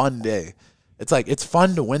no fun day. It's like, it's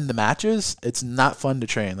fun to win the matches. It's not fun to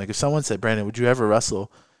train. Like, if someone said, Brandon, would you ever wrestle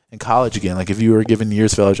in college again? Like, if you were given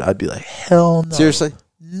years fellowship, I'd be like, hell no. Seriously?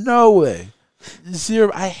 No way.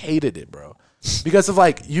 Zero. I hated it, bro. Because of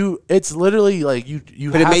like it's literally like you.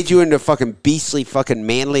 But it made you into fucking beastly, fucking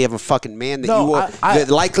manly of a fucking man. That No, you will,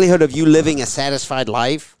 the likelihood of you living a satisfied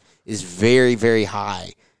life is very, very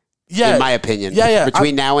high. Yeah, in my opinion. Yeah.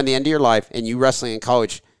 Between now and the end of your life, and you wrestling in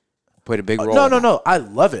college played a big role. No. I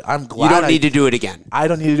love it. I'm glad. You don't need to do it again. I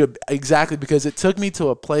don't need to do exactly, because it took me to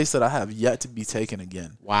a place that I have yet to be taken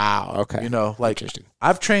again. Wow. Okay. Like, Interesting.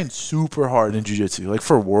 I've trained super hard in jiu-jitsu. Like,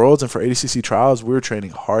 for Worlds and for ADCC trials, we were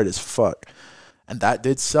training hard as fuck. And that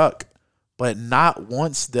did suck. But not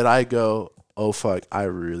once did I go, oh, fuck, I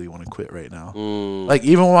really want to quit right now. Like,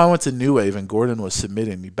 even when I went to New Wave and Gordon was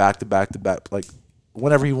submitting me back to back to back, like,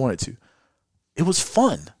 whenever he wanted to, it was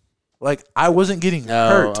fun. Like, I wasn't getting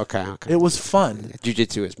hurt. Okay. It was fun.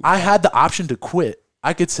 Jiu-jitsu is... I had the option to quit.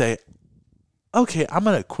 I could say, okay, I'm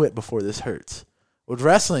going to quit before this hurts. With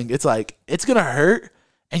wrestling, it's like, it's going to hurt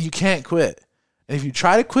and you can't quit. And if you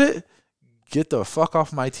try to quit, get the fuck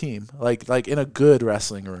off my team. Like in a good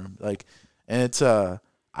wrestling room. And it's,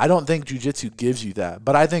 I don't think jiu-jitsu gives you that.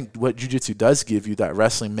 But I think what jiu-jitsu does give you that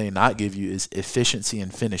wrestling may not give you is efficiency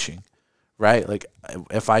and finishing, right? Like,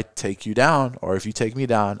 if I take you down or if you take me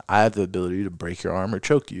down, I have the ability to break your arm or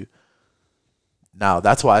choke you. Now,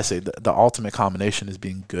 that's why I say the ultimate combination is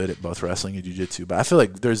being good at both wrestling and jiu-jitsu. But I feel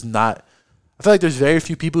like there's very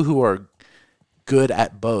few people who are good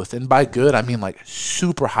at both. And by good, I mean like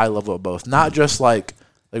super high level of both. Not just like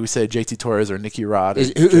we said, JT Torres or Nicky Rod.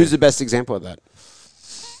 Who's the best example of that?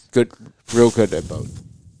 Good, real good at both.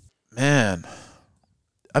 Man,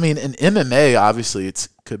 I mean, in MMA, obviously, it's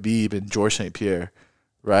Khabib and Georges St. Pierre,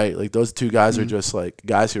 right? Like, those two guys are just, like,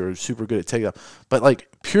 guys who are super good at takedown. But, like,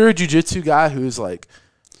 pure jiu-jitsu guy who's, like,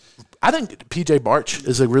 I think PJ Barch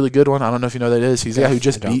is a really good one. I don't know if you know who that is. He's the guy who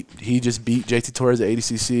just beat JT Torres at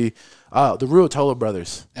ADCC. The Ruotolo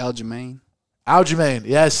brothers. Aljamain,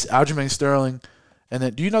 yes, Aljamain Sterling. And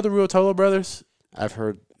then, do you know the Ruotolo brothers? I've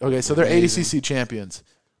heard. Okay, so they're ADCC champions.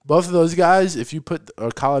 Both of those guys, if you put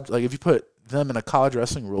them in a college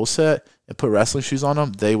wrestling rule set and put wrestling shoes on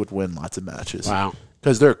them, they would win lots of matches. Wow.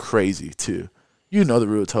 Because they're crazy, too. You know the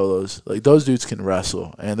Ruotolos. Like, those dudes can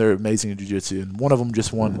wrestle, and they're amazing in jiu-jitsu. And one of them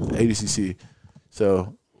just won ADCC,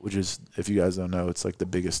 which is, if you guys don't know, it's like the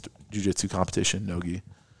biggest jiu-jitsu competition, Nogi.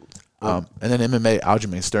 And then MMA,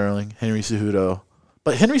 Aljamain Sterling, Henry Cejudo.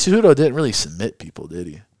 But Henry Cejudo didn't really submit people, did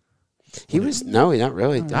he? Not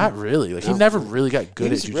really. Not really. Like, he never really got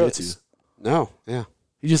good at jiu-jitsu. No, yeah.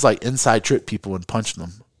 He just like inside tripped people and punched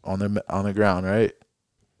them on the ground, right?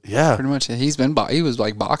 Yeah, pretty much. He was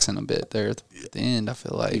like boxing a bit there at the end. I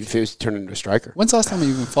feel like he was turning into a striker. When's the last time he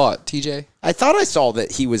even fought? TJ? I thought I saw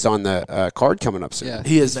that he was on the card coming up soon. Yeah,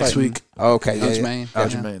 he is next week. Oh, okay,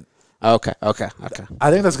 Aljamain. Okay.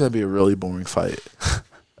 I think that's gonna be a really boring fight.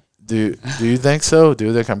 Do you think so? Do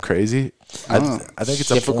you think I'm crazy? I think it's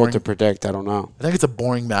difficult to predict. I don't know. I think it's a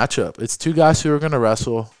boring matchup. It's two guys who are going to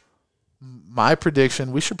wrestle. My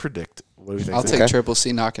prediction, we should predict. What do you think? I'll take Triple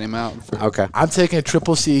C knocking him out. Okay. I'm taking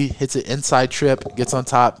Triple C, hits an inside trip, gets on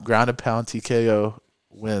top, ground and pound, TKO,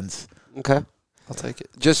 wins. Okay. I'll take it.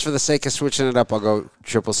 Just for the sake of switching it up, I'll go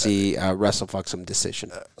Triple C, wrestle fuck some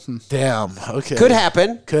decision. Damn. Okay. Could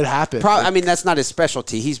happen. I mean, that's not his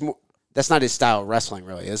specialty. That's not his style of wrestling,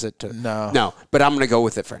 really, is it? No. But I'm going to go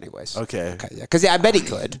with it for anyways. Okay. Yeah. Because I bet he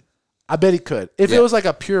could. If it was like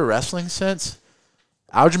a pure wrestling sense,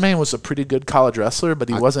 Aljamain was a pretty good college wrestler, but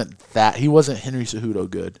he wasn't Henry Cejudo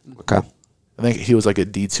good. Okay. I think he was like a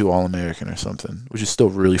D2 All-American or something, which is still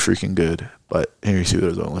really freaking good. But Henry Cejudo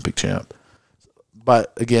is an Olympic champ.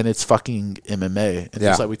 But again, it's fucking MMA. And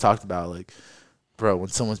just like we talked about, like, bro, when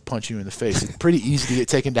someone's punching you in the face, it's pretty easy to get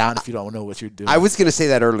taken down if you don't know what you're doing. I was going to say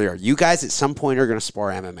that earlier. You guys at some point are going to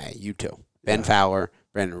spar MMA. You two. Ben Fowler,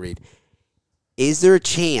 Brandon Reed. Is there a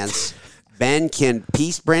chance Ben can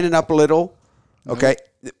piece Brandon up a little? Nope. Okay.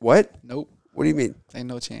 What? Nope. What do you mean? Ain't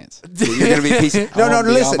no chance. You're going to be piecing. No,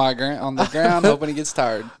 listen. On the ground, hoping he gets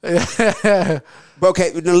tired. But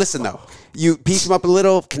okay, no, listen, though. You piece him up a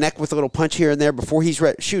little, connect with a little punch here and there before he's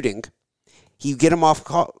shooting. You get him off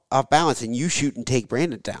balance, and you shoot and take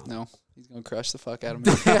Brandon down. No, he's going to crush the fuck out of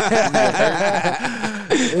me.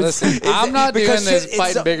 Listen, I'm not doing this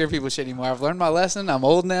fighting bigger people shit anymore. I've learned my lesson. I'm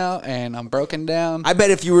old now, and I'm broken down. I bet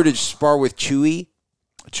if you were to spar with Chewy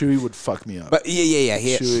would fuck me up. But yeah.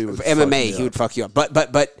 MMA, he would fuck you up.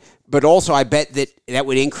 But also, I bet that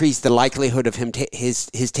would increase the likelihood of him his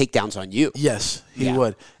takedowns on you. Yes, he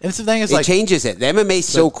would. And it's the thing is, it changes it. The MMA is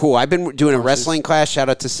so cool. I've been doing a wrestling class. Shout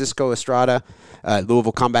out to Cisco Estrada,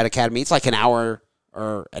 Louisville Combat Academy. It's like an hour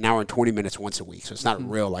and 20 minutes once a week. So it's not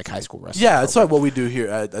real like high school wrestling. Yeah, it's like what we do here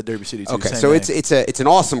at Derby City too. Okay, so it's an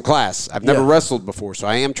awesome class. I've never wrestled before, so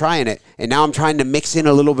I am trying it. And now I'm trying to mix in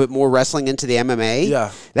a little bit more wrestling into the MMA.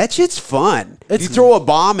 Yeah. That shit's fun. You throw a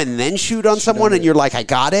bomb and then shoot on someone and you're like, I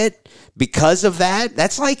got it. Because of that,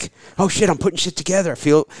 that's like, oh shit, I'm putting shit together. I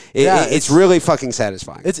feel it's really fucking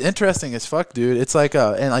satisfying. It's interesting as fuck, dude. It's like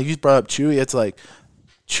and like you brought up Chewy, it's like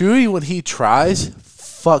Chewy when he tries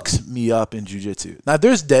fucks me up in jiu-jitsu. Now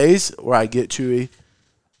there's days where I get Chewy,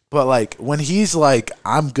 but like when he's like,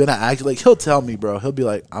 I'm gonna act like, he'll tell me, bro, he'll be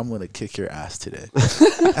like, I'm gonna kick your ass today.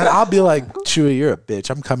 And I'll be like, Chewy, you're a bitch.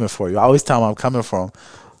 I'm coming for you. I always tell him I'm coming for him.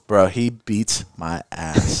 Bro, he beats my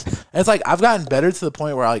ass. And it's like I've gotten better to the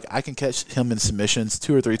point where like I can catch him in submissions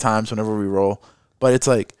 2 or 3 times whenever we roll. But it's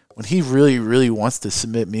like when he really, really wants to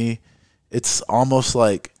submit me, it's almost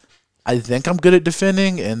like I think I'm good at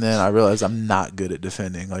defending, and then I realize I'm not good at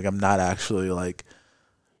defending. Like I'm not actually like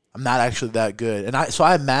I'm not actually that good. And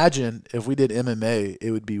I imagine if we did MMA,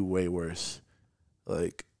 it would be way worse.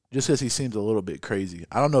 Like, just because he seems a little bit crazy.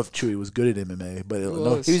 I don't know if Chewy was good at MMA, but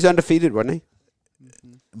he was undefeated, wasn't he?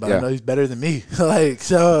 But I know he's better than me. Like,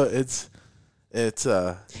 so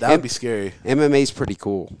that would be scary. MMA's pretty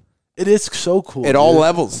cool. It is so cool. At all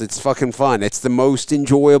levels, it's fucking fun. It's the most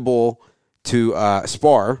enjoyable to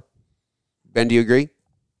spar. Ben, do you agree?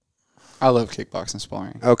 I love kickboxing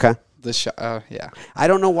sparring. Okay. Yeah. I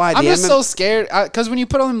don't know why. I'm just so scared because when you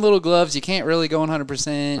put on them little gloves, you can't really go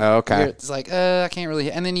 100%. Oh, okay. It's like, I can't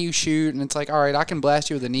really. And then you shoot, and it's like, all right, I can blast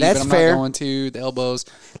you with the knee, That's but I'm fair. not going to. The elbows.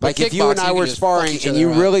 Like But if you and kickboxing, I can were just sparring fuck each and other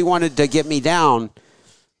you up. really wanted to get me down,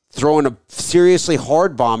 throwing a seriously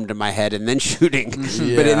hard bomb to my head and then shooting.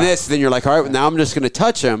 Yeah. But in this, then you're like, all right, now I'm just going to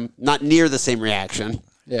touch him. Not near the same reaction.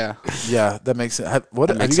 Yeah. Yeah, that makes sense. Have you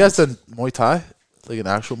makes guys done Muay Thai? Like an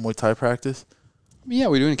actual Muay Thai practice? Yeah,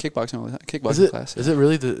 we're doing a kickboxing Is it class. is it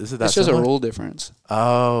really is it that It's just similar? a rule difference.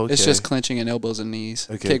 Oh, okay. It's just clinching and elbows and knees.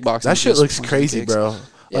 Okay. Kickboxing. That shit just looks punches and crazy, kicks. bro.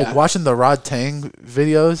 Yeah. Like watching the Rod Tang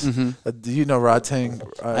videos. Mm-hmm. Do you know Rod Tang?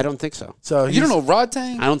 I don't think so. So You don't know Rod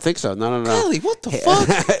Tang? I don't think so. No. Golly, what the fuck?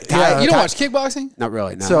 Yeah. You don't watch kickboxing? Not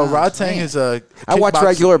really, no. So Rod Tang man. is a. I watch kickboxing-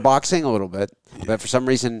 regular boxing a little bit, but for some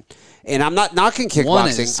reason, and I'm not knocking One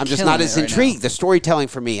is kickboxing. I'm just killing not it as right intrigued. now. The storytelling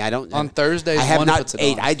for me, I don't. On Thursdays, I have one not puts it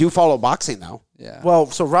ate. on. I do follow boxing though. Yeah. Well,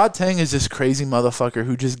 so Rod Tang is this crazy motherfucker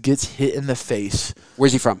who just gets hit in the face.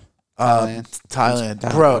 Where's he from? Thailand, Oh,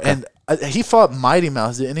 bro, okay. and he fought Mighty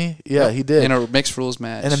Mouse, didn't he? Yeah, he did. In a mixed rules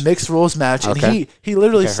match. In a mixed rules match, Okay. and he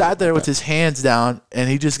literally Okay, I sat heard there about with his hands down, and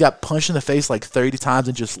he just got punched in the face like 30 times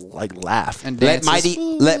and just like laughed. and Let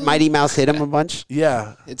dances. Mighty Mouse hit him a bunch.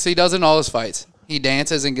 Yeah, So he does it in all his fights. He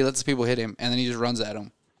dances and lets people hit him, and then he just runs at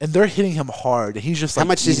them. and they're hitting him hard. And he's just like, How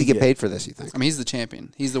much does he get eating paid for this? You think? I mean, he's the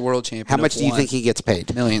champion. He's the world champion. How of much do you one. think he gets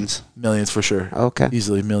paid? Millions. it. Millions for sure. Okay.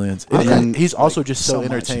 Easily millions. Okay. And he's also just so so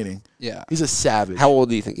much. entertaining. Yeah. He's a savage. How old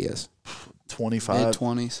do you think he is? 25.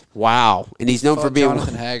 Mid-20s. Wow, and he's known for being.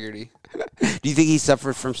 Jonathan Haggerty. Do you think he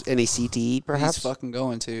suffered from any CTE? Perhaps. He's fucking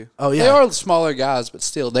going to. Oh, yeah. They are smaller guys, but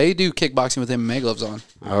still, they do kickboxing with MMA gloves on.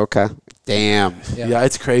 Okay. Damn. Yeah.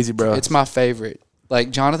 It's crazy, bro. It's my favorite. Like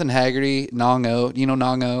Jonathan Haggerty, Nong O. You know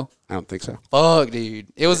Nong O? I don't think so. Fuck, dude.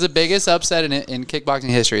 It was the biggest upset in kickboxing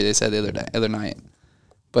history, they said the other night.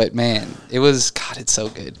 But, man, it was, God, it's so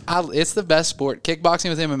good. It's the best sport. Kickboxing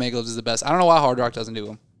with MMA gloves is the best. I don't know why Hard Rock doesn't do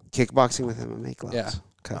them. Kickboxing with MMA gloves. Yeah.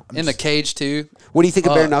 Okay. In the cage, too. What do you think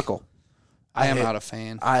of bare Fuck. knuckle? I am hate- not a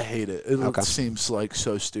fan. I hate it. It Okay. seems like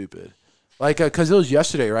so stupid. Like, because it was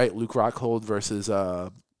yesterday, right? Luke Rockhold versus,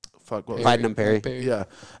 what was it? Magnum Perry. Yeah.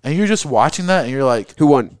 And you're just watching that, and you're like, Who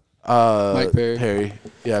won? Mike Perry. Perry.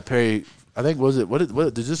 Yeah, Perry. I think,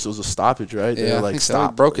 this was a stoppage, right? They Yeah, were, I like, think so. He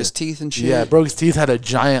stopped. broke his teeth and shit. Yeah, broke his teeth, had a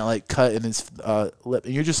giant, like, cut in his lip.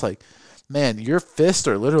 And you're just like, man, your fists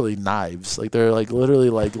are literally knives. Like, they're, like, literally,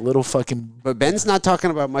 like, little fucking... But Ben's not talking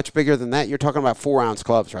about much bigger than that. You're talking about 4-ounce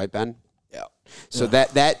clubs, right, Ben? Yeah. So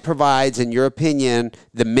that provides, in your opinion,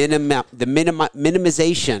 the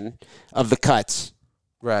minimization of the cuts.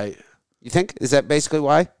 Right. You think? Is that basically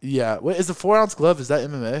why? Yeah. What is the 4-ounce glove? Is that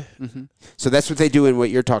MMA? So that's what they do in what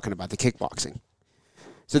you're talking about, the kickboxing.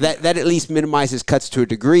 So that at least minimizes cuts to a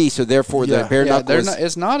degree. So therefore, the Yeah. bare Yeah, knuckle is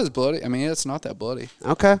it's not as bloody. I mean, it's not that bloody.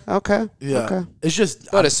 okay. Yeah. Okay. It's just...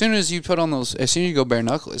 But as soon as you put on those, as soon as you go bare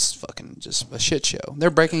knuckle, it's fucking just a shit show.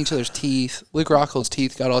 They're breaking each other's teeth. Luke Rockhold's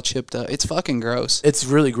teeth got all chipped up. It's fucking gross. It's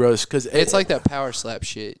really gross because It's like that power slap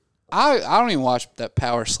shit. I don't even watch that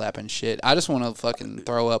power slapping shit. I just want to fucking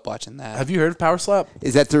throw up watching that. Have you heard of Power Slap?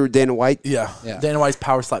 Is that through Dana White? Yeah. Yeah. Dana White's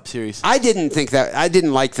Power Slap series. I didn't think that. I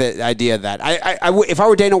didn't like the idea of that. If I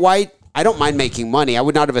were Dana White, I don't mind making money. I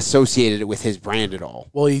would not have associated it with his brand at all.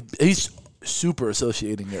 Well, he's super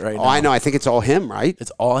associating it right now. Oh, I know. I think it's all him, right?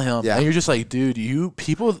 It's all him. Yeah. And you're just like, dude, you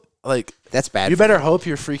people like That's bad. you for better hope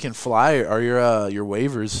your freaking fly or your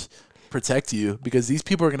waivers protect you because these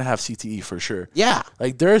people are gonna have CTE for sure. Yeah.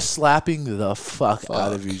 Like they're slapping the fuck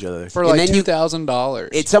out of each other. for And like then you-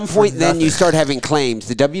 $2,000. At some point, then you start having claims.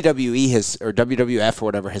 The WWE has, or WWF or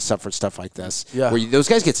whatever, has suffered stuff like this. Yeah. Where those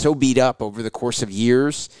guys get so beat up over the course of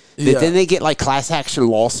years that Yeah. then they get like class action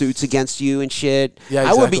lawsuits against you and shit. Yeah,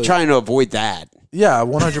 I would be exactly. trying to avoid that. Yeah,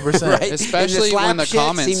 100%. Right. Especially slap when the shit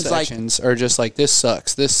comment seems like- sections are just like, this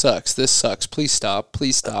sucks, this sucks, this sucks, please stop,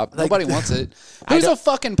 please stop. Nobody wants it. Who's a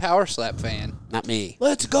fucking power slap fan? Not me.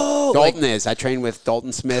 Let's go. Dalton is. I train with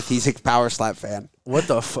Dalton Smith. He's a power slap fan. What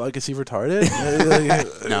the fuck? Is he retarded?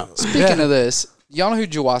 No. Speaking of this, y'all know who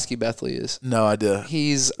Jaworski Bethley is? No idea.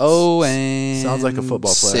 He's 0-6 Sounds like a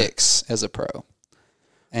football player. as a pro.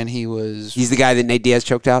 And he was... He's the guy that Nate Diaz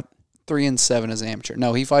choked out? 3-7 as an amateur.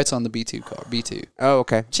 No, he fights on the B2 card. B2. Oh,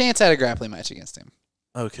 okay. Chance had a grappling match against him.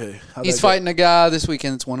 Okay. He's fighting a guy this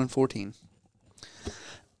weekend that's 1-14.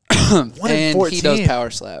 1-14. And he does power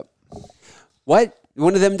slap. What?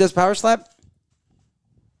 One of them does power slap?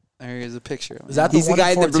 There is a picture. Is that He's the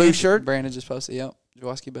guy in the blue 1-14? shirt? Brandon just posted. Yep.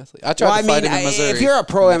 Jaworski Bethley. I tried to fight him in Missouri. If you're a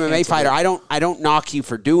pro and they MMA canceled fighter, it. I don't knock you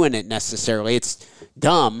for doing it necessarily. It's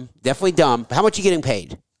dumb, definitely dumb. How much are you getting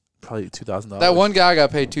paid? Probably $2,000. That one guy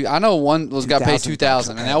got paid I know one got paid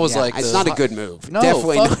 2,000. $2,000, and that was like it's not a good move. No,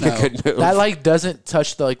 Definitely fuck not no. a good move. That doesn't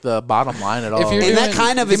touch the bottom line at all. you're and that doing-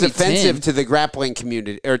 kind of give is me offensive 10. to the grappling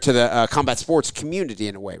community or to the combat sports community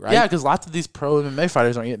in a way, right? Yeah, because lots of these pro MMA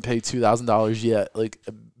fighters aren't getting paid $2,000 yet. Like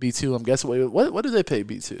B2, I'm guessing. What do they pay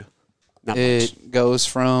B2? Not much. It goes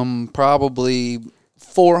from probably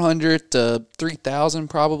 400 to 3,000,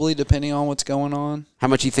 probably depending on what's going on. How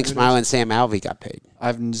much do you think Smiling Sam Alvey got paid? I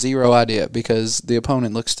have zero idea because the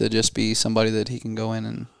opponent looks to just be somebody that he can go in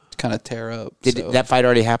and kind of tear up. Did that fight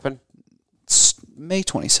already happen? It's May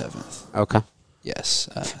 27th. Okay. Yes,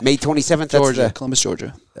 May 27th, Georgia, Columbus,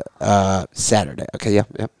 Georgia. Saturday. Okay, yep.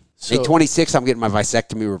 May 26th, I'm getting my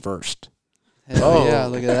vasectomy reversed. Hell yeah,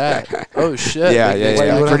 look at that. Oh shit! Yeah, Like, yeah, wait,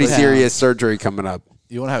 yeah. you Pretty wanna- serious surgery coming up.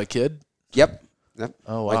 You want to have a kid? Yep.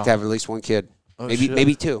 Oh wow! Like to have at least one kid. Oh, maybe shit.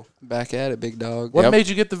 maybe two. Back at it, big dog. What Yep. made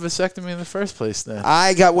you get the vasectomy in the first place then?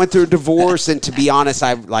 I went through a divorce, and to be honest,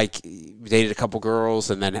 I dated a couple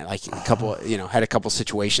girls, and then had a couple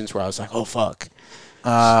situations where I was like, oh fuck.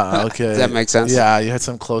 Okay. Does that make sense? Yeah, you had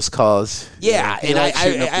some close calls. Yeah, He and likes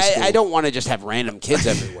shooting up the school. I don't want to just have random kids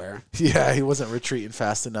everywhere. Yeah, he wasn't retreating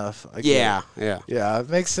fast enough. I get Yeah, it. yeah. Yeah, it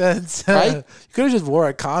makes sense. Right? You could have just wore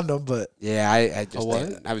a condom, but Yeah, I just what?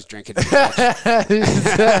 didn't. I was drinking too much.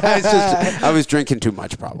 I was drinking too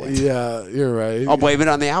much, probably. yeah, you're right. I'll blame it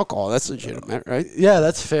on the alcohol. That's legitimate, right? Yeah,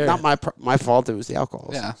 that's fair. Not my fault. It was the alcohol.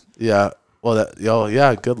 Yeah. Yeah. Well,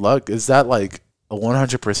 yeah. Good luck. Is that like a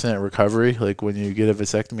 100% recovery? Like when you get a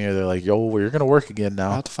vasectomy, or they're like, "Yo, well, you're gonna work again I'll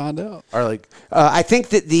now," have to find out. or like, I think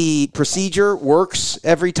that the procedure works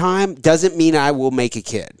every time. Doesn't mean I will make a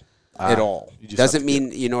kid at all. you just Doesn't have to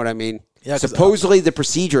mean, you know what I mean? Yeah, 'cause, Supposedly the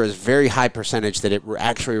procedure is very high percentage that it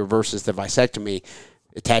actually reverses the vasectomy,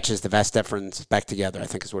 attaches the vas deferens back together, I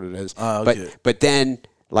think is what it is. okay. But then,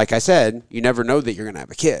 like I said, you never know that you're going to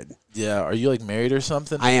have a kid. yeah, are you like married or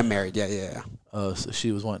something? I am married. Yeah. Oh, so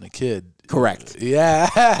she was wanting a kid. Correct. Yeah.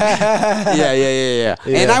 Yeah.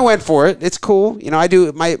 And I went for it. It's cool. You know, I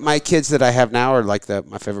do. My kids that I have now are like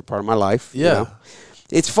my favorite part of my life. Yeah. You know?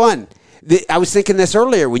 It's fun. I was thinking this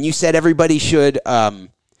earlier when you said everybody should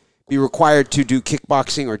be required to do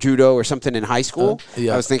kickboxing or judo or something in high school.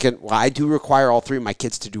 Yeah. I was thinking, well, I do require all three of my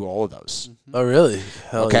kids to do all of those. Oh, really?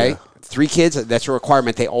 Hell Okay? Yeah. 3 kids, that's a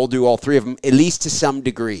requirement. They all do all 3 of them, at least to some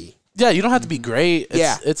degree. Yeah, you don't have to be great. It's,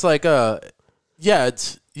 Yeah. it's like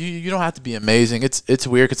it's you don't have to be amazing. It's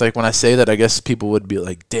weird because like when I say that, I guess people would be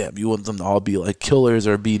like, "Damn, you want them to all be like killers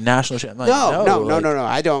or be national champ?" Like, No.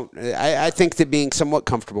 I don't. I think that being somewhat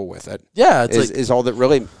comfortable with it Yeah, it's is all that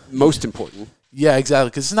really most important. Yeah, exactly.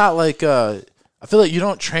 Because it's not like I feel like you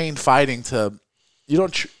don't train fighting to, you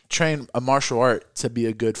don't train a martial art to be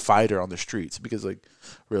a good fighter on the streets. Because like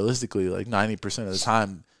realistically, like 90% of the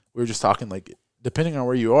time, we're just talking like depending on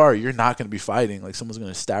where you are, you're not going to be fighting. Like someone's going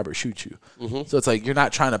to stab or shoot you. Mm-hmm. So it's like you're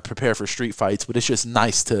not trying to prepare for street fights, but it's just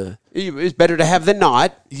nice to. It's better to have than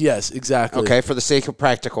not. Yes, exactly. Okay, for the sake of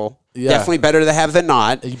practical. Yeah. Definitely better to have than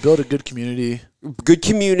not. You build a good community. Good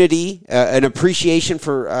community, an appreciation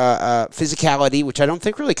for physicality, which I don't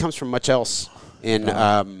think really comes from much else in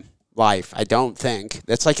life. I don't think.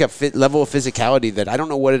 That's like a level of physicality that I don't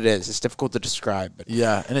know what it is. It's difficult to describe. But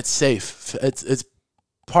Yeah, and it's safe. It's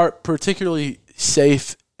particularly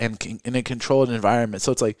safe and in a controlled environment.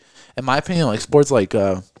 So it's like, in my opinion, like sports like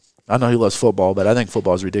I know he loves football, but I think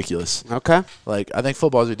football is ridiculous. Okay. Like I think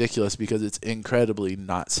football is ridiculous because it's incredibly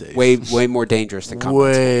not safe. Way more dangerous than combat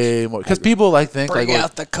Way more because people like think Bring like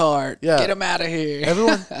out the cart. Yeah. Get him out of here.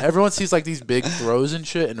 everyone sees like these big throws and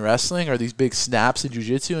shit in wrestling or these big snaps in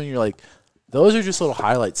jiu-jitsu, and you're like, those are just little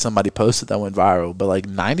highlights somebody posted that went viral. But like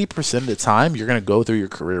 90% of the time, you're gonna go through your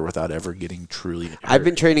career without ever getting truly hurt. I've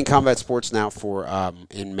been training combat sports now for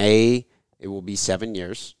in May it will be 7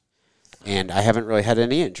 years, and I haven't really had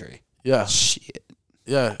any injury. Yeah. Shit.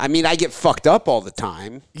 Yeah. I mean, I get fucked up all the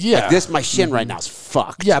time. Yeah. Like this, my shin right now is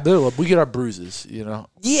fucked. Yeah, but we get our bruises, you know.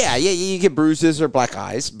 Yeah. You get bruises or black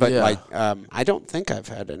eyes, but Yeah. like, I don't think I've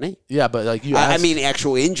had any. Yeah, but like you. I mean,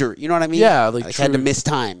 actual injury. You know what I mean? Yeah, like I had to true- miss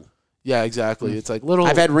time. Yeah, exactly. It's like little.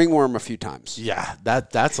 I've had ringworm a few times. Yeah,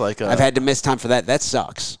 that's like a. I've had to miss time for that. That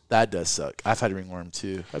sucks. that does suck. I've had ringworm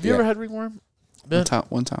too. Have you Yeah. ever had ringworm? Ben?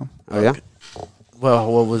 One time. Oh yeah.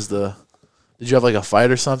 Well, what was the? Did you have like a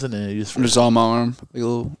fight or something? And you just on my arm, like a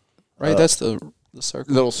little. Right, that's the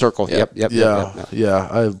circle. Little circle. Yep. Yeah.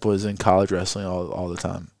 I was in college wrestling all the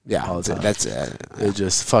time. Yeah, all the time. that's it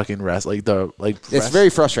just fucking rest It's very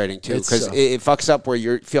frustrating too because so, it fucks up where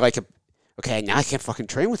you feel like, okay, now I can't fucking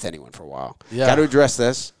train with anyone for a while. Yeah, got to address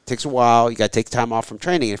this. Takes a while. You got to take time off from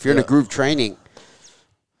training. If you're in a groove training.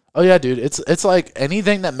 Oh yeah, dude. It's like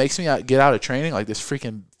anything that makes me get out of training, like this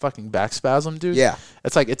freaking fucking back spasm, dude. Yeah,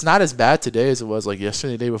 it's like it's not as bad today as it was like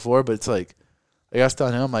yesterday, the day before, but it's like I was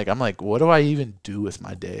telling him, I'm like, what do I even do with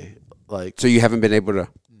my day? Like, so you haven't been able to.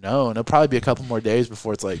 No, and it'll probably be a couple more days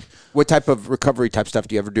before it's like. What type of recovery type stuff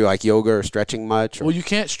do you ever do, like yoga or stretching much? Or? Well, you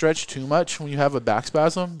can't stretch too much when you have a back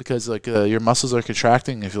spasm because like your muscles are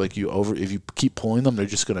contracting. If if you keep pulling them, it's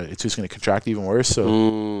just gonna contract even worse.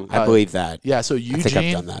 So I believe that. Yeah. So Eugene, I think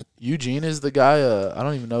I've done that. Eugene is the guy. I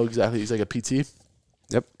don't even know exactly. He's like a PT.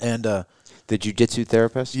 Yep. And the jiu-jitsu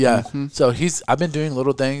therapist. Yeah. Mm-hmm. So I've been doing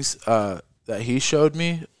little things that he showed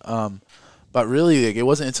me. But really, like, it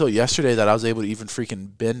wasn't until yesterday that I was able to even freaking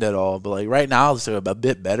bend at all. But like right now, it's a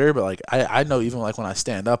bit better. But like I know even like when I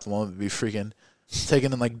stand up, I'm gonna be freaking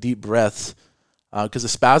taking in like deep breaths because the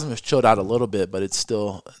spasm has chilled out a little bit, but it's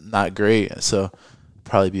still not great. So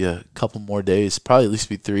probably be a couple more days, probably at least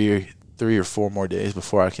be three or four more days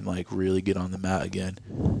before I can like really get on the mat again.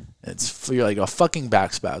 It's like a fucking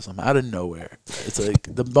back spasm out of nowhere. It's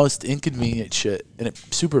like the most inconvenient shit, and it's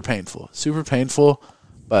super painful,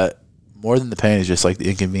 but. More than the pain is just like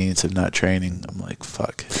the inconvenience of not training. I'm like,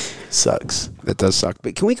 fuck, sucks. That does suck.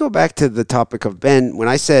 But can we go back to the topic of Ben? When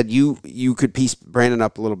I said you could piece Brandon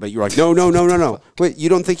up a little bit, you were like, no. Wait, you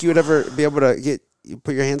don't think you would ever be able to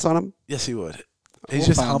put your hands on him? Yes, he would. He's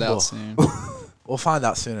just humble. We'll find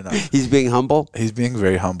out soon enough. He's being humble? He's being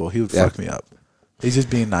very humble. He would fuck me up. He's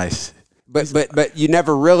just being nice. But you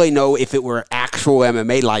never really know if it were actual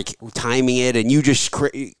MMA, like timing it, and you just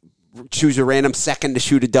choose a random second to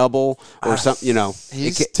shoot a double or something, you know.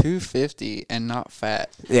 He's 250 and not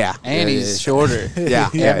fat. Yeah. And he's shorter.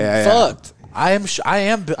 Yeah. Fucked. I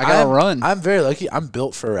gotta run. I'm very lucky. I'm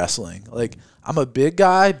built for wrestling. Like, I'm a big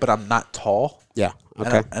guy, but I'm not tall. Yeah.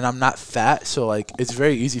 Okay. And I'm not fat, so like it's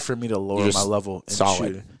very easy for me to lower my level and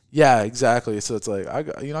solid. shoot. Yeah, exactly. So it's like I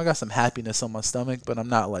got some happiness on my stomach, but I'm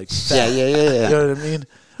not like fat. Yeah. You know what I mean?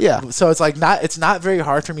 Yeah. So it's not very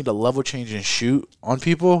hard for me to level change and shoot on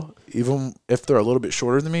people, even if they're a little bit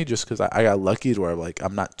shorter than me, just because I got lucky to where like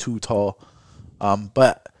I'm not too tall.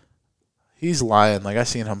 But he's lying. Like I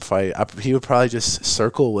seen him fight. He would probably just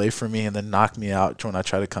circle away from me and then knock me out when I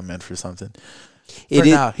try to come in for something.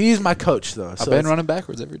 Now, he's my coach though. So I've been running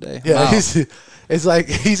backwards every day. Yeah, wow. It's like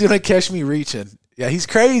he's gonna catch me reaching. Yeah, he's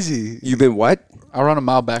crazy. You've been what? I run a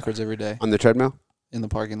mile backwards every day on the treadmill in the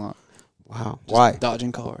parking lot. Wow. Just why?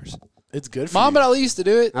 Dodging cars. It's good for Mom you. and Ali used to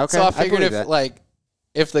do it. Okay. So I figured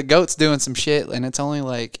if the goat's doing some shit and it's only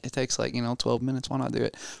like it takes 12 minutes, why not do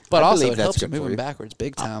it? But also it helps you moving backwards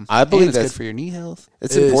big time. I believe it's good for your knee health.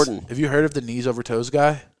 It's important. Have you heard of the knees over toes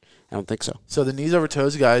guy? I don't think so. So the knees over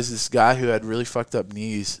toes guy is this guy who had really fucked up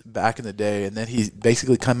knees back in the day, and then he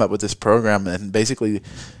basically come up with this program, and basically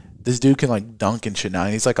this dude can like dunk and shit now.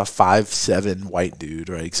 And he's like a 5'7" white dude,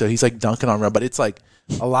 right? So he's like dunking on run, but it's like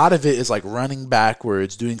a lot of it is like running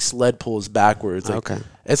backwards, doing sled pulls backwards. Like, okay.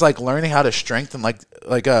 It's like learning how to strengthen we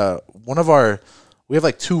have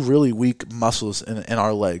like two really weak muscles in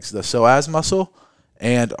our legs, the psoas muscle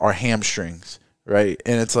and our hamstrings, right?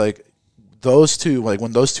 And it's like those two, like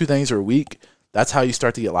when those two things are weak, that's how you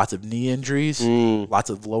start to get lots of knee injuries, lots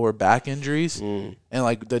of lower back injuries. And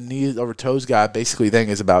like the knee over toes guy basically thing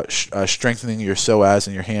is about strengthening your psoas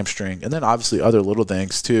and your hamstring. And then obviously other little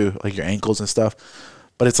things too, like your ankles and stuff.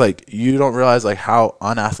 But it's like you don't realize like how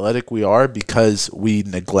unathletic we are because we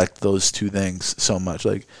neglect those two things so much.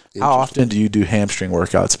 Like how often do you do hamstring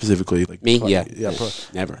workouts specifically? Like me?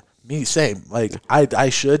 Never. Me, same. Like I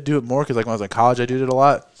should do it more because like when I was in college I did it a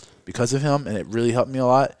lot because of him, and it really helped me a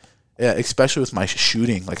lot. Yeah, especially with my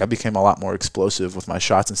shooting. Like I became a lot more explosive with my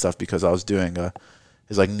shots and stuff because I was doing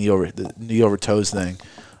his like knee over toes thing.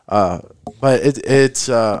 But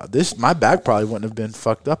it's my back probably wouldn't have been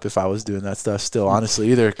fucked up if I was doing that stuff still,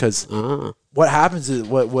 honestly, either. Because what happens is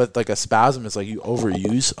what like a spasm is like you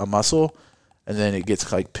overuse a muscle and then it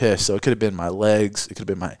gets like pissed. So it could have been my legs, it could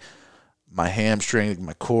have been my hamstring,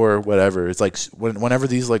 my core, whatever. It's like whenever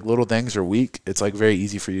these like little things are weak, it's like very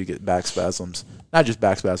easy for you to get back spasms. Not just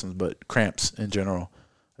back spasms, but cramps in general.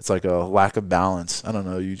 It's like a lack of balance. I don't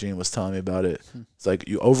know. Eugene was telling me about it. It's like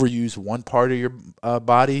you overuse one part of your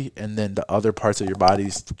body, and then the other parts of your body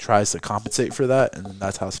tries to compensate for that, and then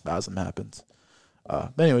that's how spasm happens.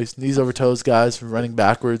 But anyways, knees over toes, guys, running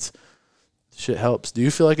backwards. shit helps. Do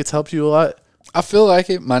you feel like it's helped you a lot? I feel like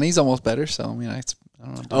it. My knee's almost better, so I mean, I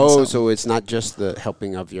don't know. Oh, so it's not just the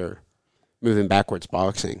helping of your moving backwards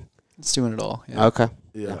boxing. It's doing it all. Yeah. Okay.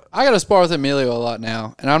 Yeah. I got to spar with Emilio a lot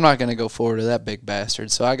now, and I'm not going to go forward to that big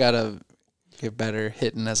bastard. So I got to get better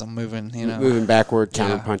hitting as I'm moving. Moving backward,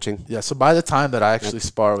 counter punching. Yeah. So by the time that I actually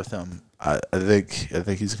spar with him, I think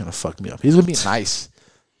he's gonna fuck me up. He's gonna be nice.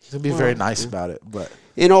 He's gonna be very nice about it. But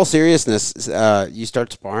in all seriousness, you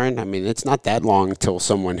start sparring. I mean, it's not that long till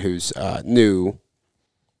someone who's new.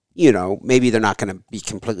 Maybe they're not going to be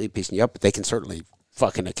completely piecing you up, but they can certainly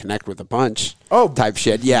fucking connect with a punch. Type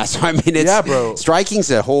shit. Yeah. So I mean, it's bro.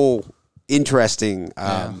 Striking's a whole interesting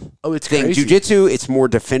it's thing. crazy. Jiu-jitsu, it's more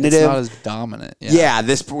definitive. It's not as dominant. Yeah.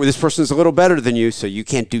 This person's a little better than you, so you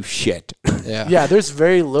can't do shit. Yeah. Yeah, there's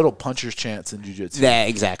very little puncher's chance in jiu-jitsu. Yeah,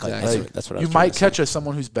 exactly. Like, That's what I was you trying might to say. catch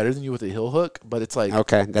someone who's better than you with a heel hook, but it's like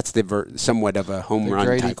Okay, that's somewhat of a home The run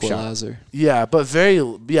great type shot. equalizer. but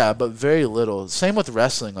very little. Same with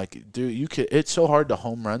wrestling. Like, dude, it's so hard to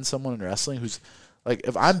home run someone in wrestling who's like,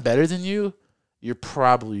 if I'm better than you, you're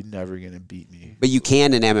probably never gonna beat me. But you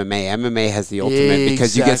can in MMA. MMA has the ultimate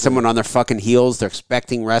because you get someone on their fucking heels. They're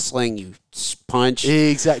expecting wrestling. You punch.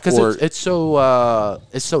 Exactly, because it's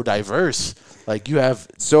so diverse. Like you have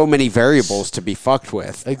So many variables to be fucked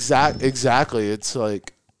with. exactly. It's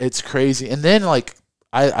like it's crazy. And then like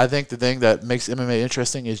I think the thing that makes MMA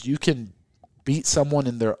interesting is you can beat someone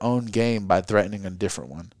in their own game by threatening a different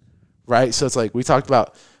one, right? So it's like we talked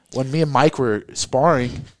about when me and Mike were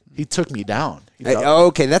sparring. He took me down.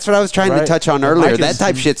 Okay, that's what I was trying to Right. touch on Well, earlier. Mike That is-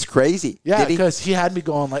 type shit's crazy. Yeah, Did he? because he had me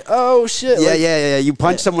going like, oh shit. Yeah, like, yeah. You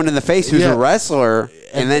punch someone in the face who's Yeah. a wrestler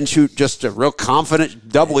and then shoot just a real confident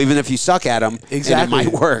double, even if you suck at him. Exactly. And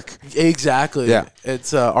it might work. Exactly. Yeah.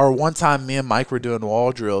 It's our one time me and Mike were doing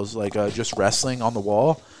wall drills, like just wrestling on the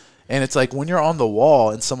wall. And it's like when you're on the wall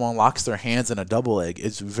and someone locks their hands in a double leg,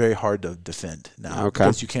 it's very hard to defend now. Okay.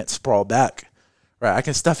 Because you can't sprawl back. Right. I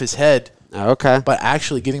can stuff his head, Okay. but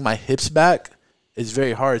actually getting my hips back is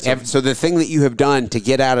very hard. So So the thing that you have done to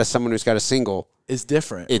get out of someone who's got a single it's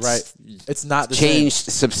different, It's right? It's not the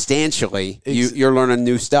changed substantially. You're learning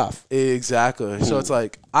new stuff. same. Exactly. So it's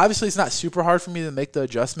like obviously it's not super hard for me to make the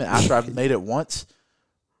adjustment after I've made it once.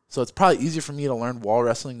 So it's probably easier for me to learn wall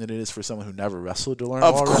wrestling than it is for someone who never wrestled to learn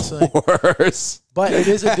wall wrestling. Of course. But it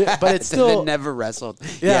is but it's still never wrestled.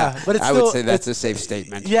 Yeah, but it's I would still- say that's a safe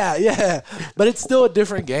statement. yeah. But it's still a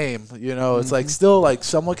different game, you know. It's like still like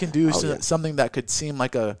someone can do yeah. something that could seem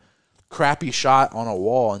like a crappy shot on a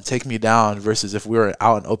wall and take me down versus if we were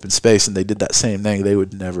out in open space and they did that same thing, they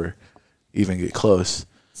would never even get close.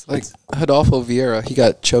 It's like Adolfo Vieira, he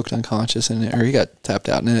got choked unconscious or he got tapped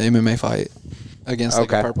out in an MMA fight against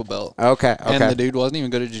like a purple belt. Okay. And the dude wasn't even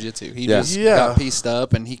good at jiu-jitsu. He just Yeah. got pieced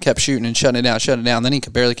up and he kept shooting and shutting it down. Then he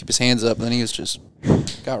could barely keep his hands up. And then he was just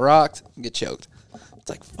got rocked and get choked. It's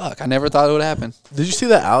like, fuck, I never thought it would happen. Did you see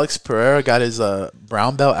that Alex Pereira got his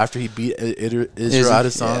brown belt after he beat Israel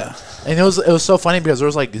Adesanya? Yeah. And it was so funny because there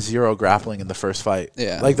was like zero grappling in the first fight.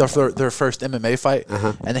 Yeah. Like their first MMA fight,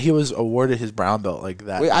 and he was awarded his brown belt like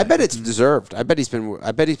that. Wait, I bet it's deserved. I bet he's been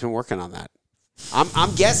working on that.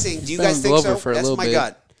 I'm guessing. Do you Been guys on think Glover so? for a That's little my bit.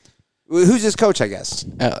 gut. Who's his coach? I guess.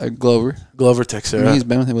 Glover. Glover I Teixeira. mean, he's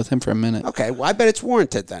been with him for a minute. Okay. Well, I bet it's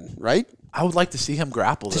warranted then, right? I would like to see him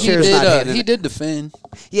grapple. Though. Teixeira's not handing He it. did defend.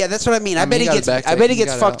 Yeah, that's what I mean. I bet he he got gets. it back I taken. bet he He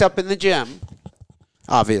gets got fucked out. up in the gym.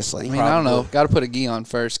 Obviously. I mean, I don't know. Got to put a gi on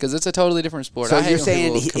first because it's a totally different sport. So I hate you're when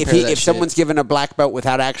saying people if compare that if shit. someone's given a black belt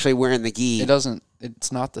without actually wearing the gi, It doesn't.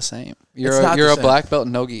 It's not the same. It's not You're the a same. black belt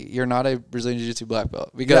no gi. You're not a Brazilian Jiu-Jitsu black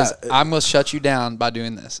belt because Yeah. I must shut you down by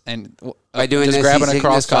doing this and by doing just this, grabbing he's a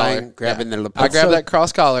cross collar, signifying, grabbing the lapel. I grab So- that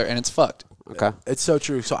cross collar and it's fucked. Okay. It's so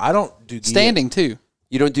true. So I don't do gi. Standing too.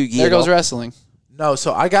 You don't do gi. There at goes all? wrestling. No,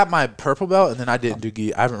 so I got my purple belt and then I didn't do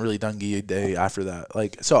gi. I haven't really done gi a day after that.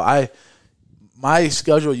 Like so my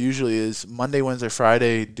schedule usually is Monday, Wednesday,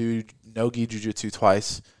 Friday, do no gi jiu-jitsu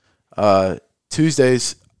twice.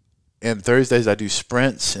 Tuesdays and Thursdays I do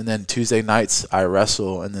sprints, and then Tuesday nights I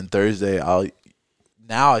wrestle, and then Thursday I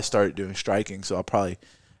started doing striking, so I'll probably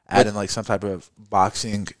add in like some type of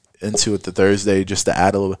boxing into it the Thursday just to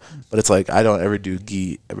add a little bit. But it's like I don't ever do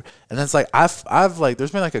gi ever. And then it's like I've like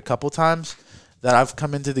there's been like a couple times that I've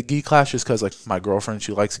come into the gi class just because like my girlfriend,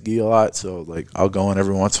 she likes gi a lot, so like I'll go in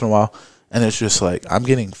every once in a while, and it's just like I'm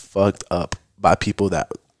getting fucked up by people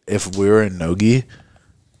that if we were in no gi,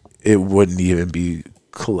 it wouldn't even be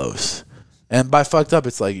close. And by fucked up,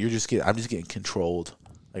 it's like I'm just getting controlled.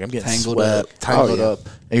 Like I'm getting tangled up,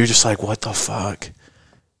 and you're just like, what the fuck?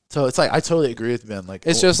 So it's like I totally agree with Ben. Like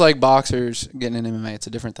It's just like boxers getting in MMA. It's a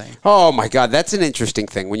different thing. Oh my God, that's an interesting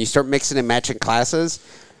thing. When you start mixing and matching classes,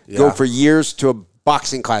 Go Yeah. for years to a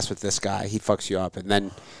boxing class with this guy. He fucks you up. And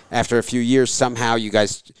then after a few years, somehow you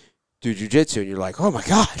guys do jiu-jitsu, and you're like, oh, my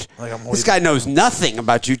God. Like, this guy knows nothing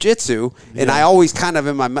about jiu-jitsu. And I always kind of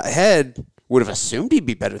in my head would have assumed he'd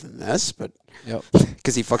be better than this, but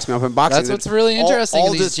because he fucks me up in boxing. That's what's really interesting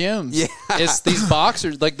in these this- gyms. Yeah. It's these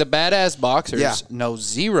boxers, like the badass boxers know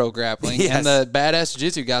zero grappling, and the badass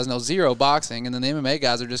jiu-jitsu guys know zero boxing, and then the MMA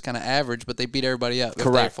guys are just kind of average, but they beat everybody up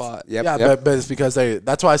Correct. if they fought. Yep, Yeah, yep. but it's because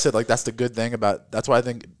that's why I said, like, that's the good thing about, that's why I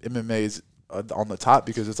think MMA is on the top,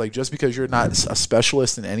 because it's like, just because you're not a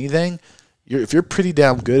specialist in anything, if you're pretty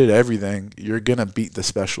damn good at everything, you're going to beat the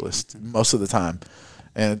specialist most of the time.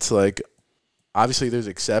 And it's like, obviously there's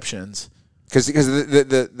exceptions. Because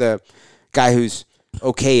the guy who's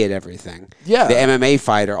okay at everything, Yeah. the MMA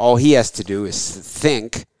fighter, all he has to do is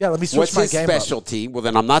think. Yeah, let me switch what's my his game up. specialty? Well,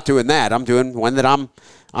 then I'm not doing that. I'm doing one that I'm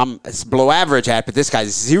below average at, but this guy's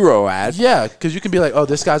zero at. Yeah, because you can be like, oh,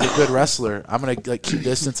 this guy's a good wrestler. I'm going to like keep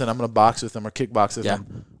distance and I'm going to box with him or kickbox with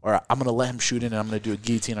him. Or I'm going to let him shoot in and I'm going to do a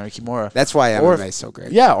guillotine or a kimura. That's why Or MMA is so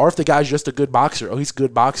great. Yeah, or if the guy's just a good boxer. Oh, he's a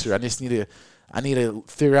good boxer. I need to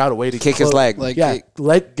figure out a way to Kick his leg. Like,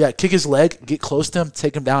 kick his leg, get close to him,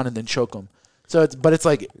 take him down, and then choke him. So it's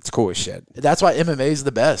like, It's cool as shit. that's why MMA is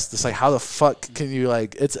the best. It's like, how the fuck can you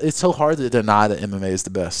like? It's so hard to deny that MMA is the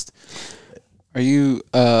best. Are you?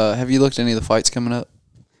 Have you looked at any of the fights coming up?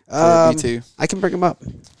 For B2? I can bring him up.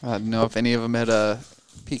 I don't know if any of them had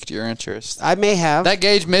piqued your interest. I may have. That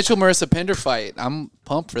Gage Mitchell Marissa Pender fight, I'm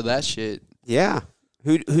pumped for that shit. Yeah.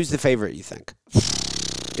 Who's the favorite, you think?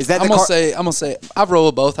 Is that I'm the gonna say I've rolled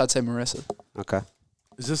with both. I'd say Marissa. Okay.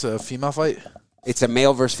 Is this a female fight? It's a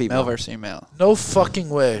male versus female. Male versus female. No fucking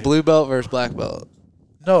way. Blue belt versus black belt.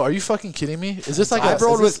 No, are you fucking kidding me? Is this like I've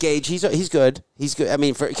rolled with Gage. He's good. He's good. I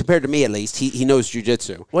mean, compared to me at least, he knows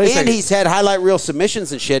jiu-jitsu. Wait a And second. he's had highlight reel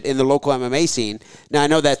submissions and shit in the local MMA scene. Now, I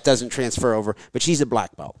know that doesn't transfer over, but she's a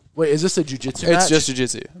black belt. Wait, is this a jiu-jitsu It's match? just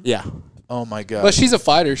jiu-jitsu. Yeah. Oh my god. But she's a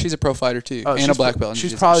fighter. She's a pro fighter too, Oh, and she's a black pro- belt. in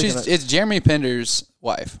she's jiu-jitsu. probably gonna- It's Jeremy Pender's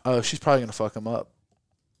wife. Oh, she's probably gonna fuck him up.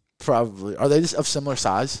 Probably. Are they just of similar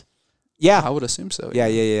size? Yeah. I would assume so. Yeah.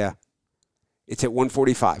 It's at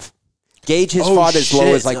 145. Gage has Oh, fought as low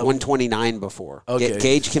shit. as like 129 before. Okay.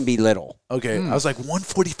 Gage can be little. Okay, I was like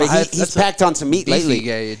 145. But he's packed on some meat Beefy lately.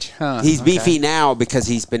 Gage. Huh, He's okay. beefy now because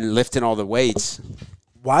he's been lifting all the weights.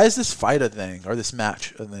 Why is this fight a thing or this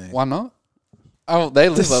match a thing? Why not? Oh, they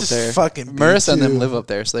live This up is there. fucking Marissa and them B2. live up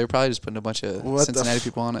there, so they were probably just putting a bunch of What the Cincinnati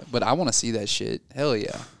people on it. But I want to see that shit. Hell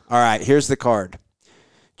yeah. All right, here's the card.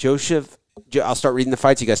 I'll start reading the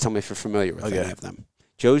fights. You guys tell me if you're familiar with Okay. any of them.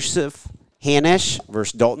 Joseph Hanish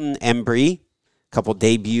versus Dalton Embry, couple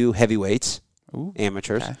debut heavyweights,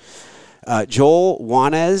 amateurs. Okay. Joel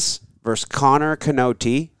Wanez versus Connor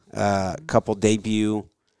Canoti, couple debut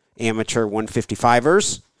amateur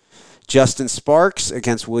 155ers. Justin Sparks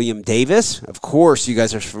against William Davis. Of course, you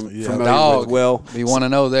guys are familiar Dog. with Will. Be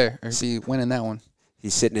 1-0 there. Or be winning that one.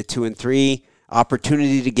 He's sitting at 2-3.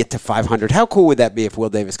 Opportunity to get to 500. How cool would that be if Will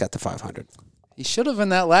Davis got to 500? He should have in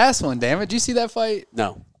that last one, damn it. Did you see that fight?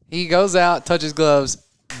 No. He goes out, touches gloves,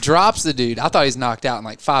 drops the dude. I thought he's knocked out in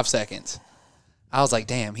like 5 seconds. I was like,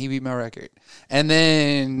 damn, he beat my record. And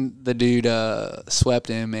then the dude swept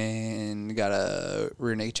him and got a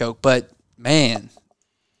rear naked choke. But, man,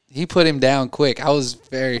 he put him down quick. I was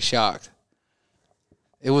very shocked.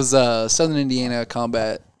 It was Southern Indiana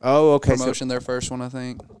Combat Oh, okay. Promotion, their first one, I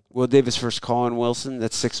think. Will Davis versus Colin Wilson.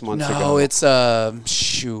 That's 6 months ago. No, it's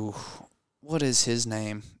what is his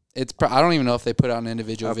name? It's I don't even know if they put out an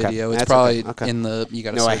individual Okay. video. It's That's probably okay. Okay. in the you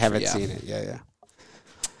got to. No, I haven't seen it. Yeah.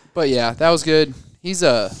 But yeah, that was good. He's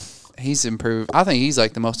improved. I think he's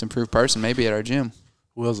like the most improved person maybe at our gym.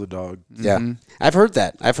 Will's a dog. Yeah. Mm-hmm. I've heard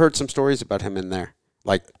that. I've heard some stories about him in there.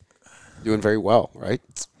 Like, doing very well, right?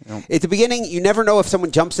 Yep. At the beginning, you never know if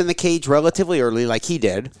someone jumps in the cage relatively early like he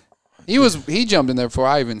did. He jumped in there before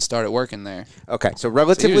I even started working there. Okay, so So he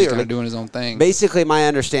relatively was kind early. of doing his own thing. Basically, my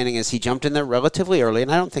understanding is he jumped in there relatively early,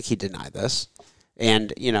 and I don't think he denied this.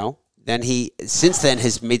 And, then since then,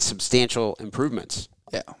 has made substantial improvements.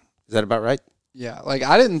 Yeah. Is that about right? Yeah, like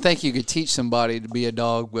I didn't think you could teach somebody to be a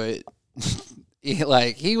dog, but he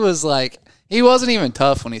wasn't even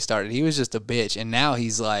tough when he started. He was just a bitch, and now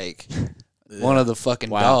he's like one of the fucking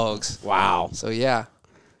dogs. Wow. So yeah,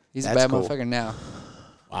 he's That's a bad cool. motherfucker now.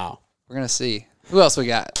 Wow. We're gonna see who else we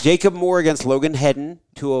got. Jacob Moore against Logan Hedden,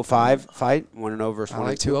 205 fight, 1-0 versus I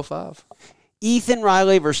like 205. Ethan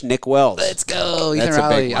Riley versus Nick Wells. Let's go, Ethan That's a big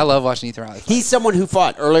Riley. one. I love watching Ethan Riley fight. He's someone who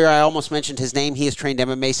fought. Earlier, I almost mentioned his name. He has trained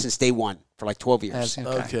MMA since day one for like 12 years.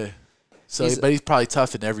 Okay. So, He's- but he's probably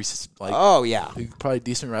tough in every like. Oh, yeah. Probably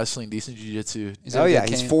decent wrestling, decent jiu-jitsu. He's Oh, a yeah. good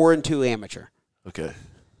He's camp. 4-2 amateur. Okay.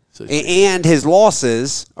 So And his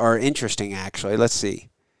losses are interesting, actually. Let's see.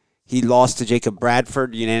 He lost to Jacob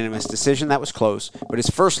Bradford, unanimous decision. That was close. But his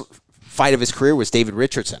first fight of his career was David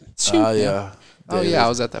Richardson. yeah. Oh, yeah, I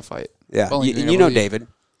was at that fight. Yeah, Bowling Green, you I know believe. David.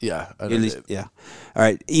 Yeah. I At know least, Dave. yeah. All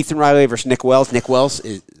right, Ethan Riley versus Nick Wells. Nick Wells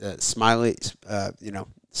is Smiley. I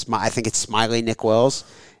think it's Smiley. Nick Wells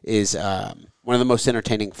is one of the most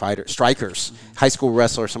entertaining strikers. High school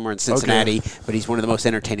wrestler somewhere in Cincinnati, but he's one of the most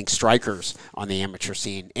entertaining strikers on the amateur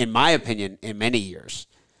scene, in my opinion, in many years.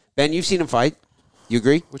 Ben, you've seen him fight. You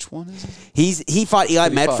agree? Which one is it? He fought Eli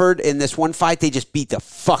Who'd he Medford in this one fight. They just beat the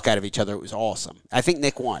fuck out of each other. It was awesome. I think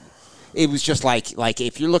Nick won. It was just like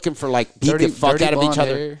if you're looking for beat the fuck out of each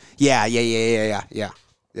other. Hair. Yeah. Here,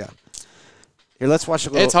 let's watch a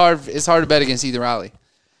little. It's hard to bet against either Riley.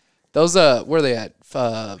 Those where are they at?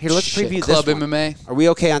 Here, let's preview Club this one. MMA. Are we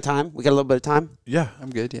okay on time? We got a little bit of time. Yeah. I'm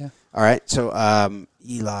good. Yeah. All right. So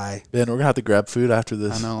Eli, Ben, we're gonna have to grab food after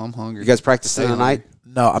this. I know. I'm hungry. you guys practicing Stay tonight?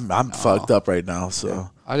 No, I'm fucked up right now. So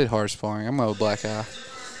I did hard sparring. I'm a black eye.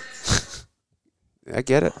 I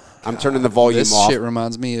get it. I'm turning the volume This off. shit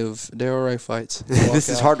reminds me of Daryl Ray fights. This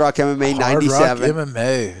is Hard Rock MMA Hard Rock 97.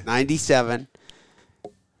 MMA. 97.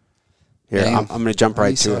 Here, Damn. I'm going to jump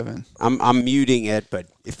right to it. 97. I'm muting it, but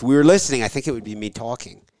if we were listening, I think it would be me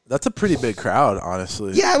talking. That's a pretty big crowd,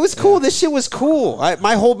 honestly. Yeah, it was cool. This shit was cool.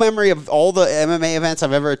 My whole memory of all the MMA events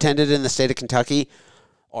I've ever attended in the state of Kentucky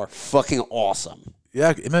are fucking awesome.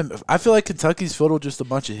 Yeah, I feel like Kentucky's filled with just a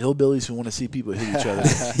bunch of hillbillies who want to see people hit each other.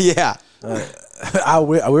 Yeah.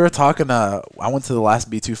 We were talking. I went to the last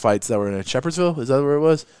B2 fights that were in Shepherdsville. Is that where it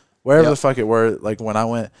was? Wherever the fuck it were. Like when I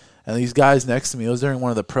went, and these guys next to me, it was during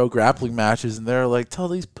one of the pro grappling matches, and they're like, "Tell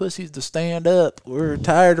these pussies to stand up. We're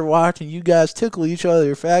tired of watching you guys tickle each other,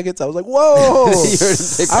 you faggots." I was like, "Whoa!"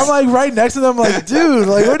 I'm like right next to them, like, "Dude,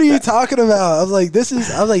 like, what are you talking about?" I was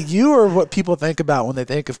like, you are what people think about when they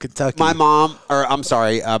think of Kentucky." My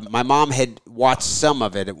mom had watched some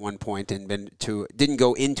of it at one point and didn't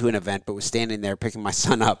go into an event, but was standing there picking my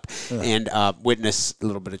son up and witnessed a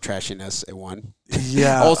little bit of trashiness at one.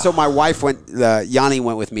 Yeah. Also, my wife Yanni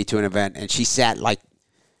went with me to an event, and she sat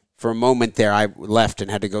for a moment there. I left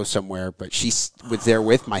and had to go somewhere, but she was there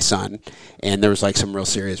with my son, and there was some real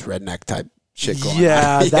serious redneck type shit going on.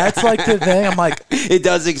 Yeah, that's like the thing. I'm like, it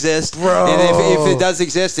does exist, bro. And if it does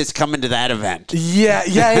exist, it's coming to that event. Yeah,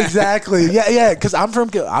 exactly. Yeah, because I'm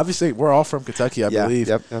obviously, we're all from Kentucky, I believe.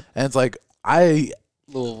 Yep. And it's like,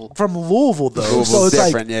 Louisville. from Louisville, though. Louisville's so it's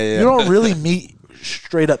different, like, yeah. you don't really meet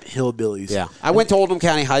straight up hillbillies. Yeah, I went to Oldham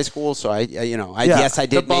County High School, so yes, I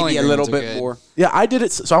did Bowling maybe a little greens are bit good. more. Yeah, I did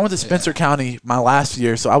it. So I went to Spencer County my last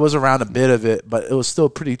year, so I was around a bit of it, but it was still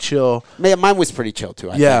pretty chill. Man, mine was pretty chill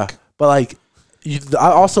too. I think. But like, I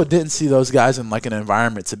also didn't see those guys in like an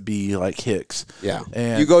environment to be like Hicks. Yeah.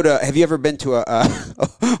 And Have you ever been to a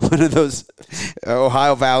one of those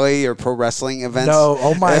Ohio Valley or pro wrestling events? No.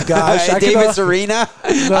 Oh my gosh. At Davis Arena?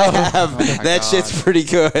 I have. That shit's pretty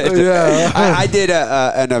good. Yeah. I did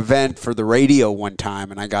an event for the radio one time,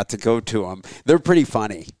 and I got to go to them. They're pretty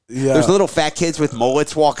funny. Yeah. There's little fat kids with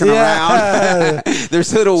mullets walking Yeah. around.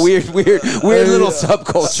 There's little weird little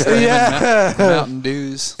subculture. Yeah. Mountain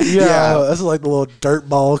Dews. Yeah. That's like the little dirt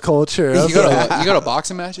ball culture. You go to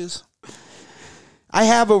boxing matches? I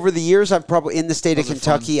have over the years. I've probably in the state of Those are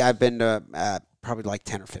Kentucky. I've been to probably like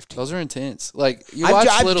 10 or 15. Those are intense. Like you watch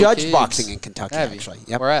I've little judged kids. boxing in Kentucky Have you? actually.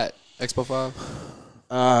 Yep. Where at? Expo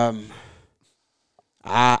 5?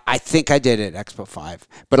 I think I did at Expo 5.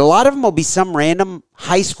 But a lot of them will be some random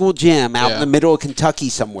high school gym out in the middle of Kentucky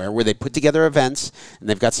somewhere where they put together events and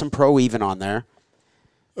they've got some pro even on there.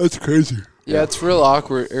 That's crazy. Yeah, it's real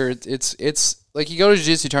awkward. Or it's like you go to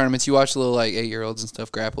jiu-jitsu tournaments, you watch little like 8-year-olds and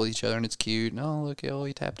stuff grapple each other, and it's cute. No, look,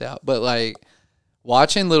 he tapped out. But like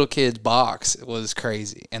watching little kids box was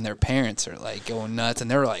crazy, and their parents are like going nuts, and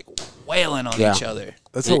they're like wailing on each other.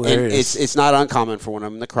 That's And hilarious. it's not uncommon for one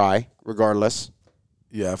of them to cry, regardless.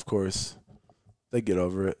 Yeah, of course. They get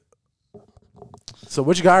over it. So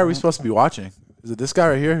which guy are we supposed to be watching? Is it this guy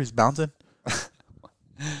right here who's bouncing?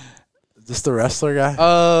 Is this the wrestler guy?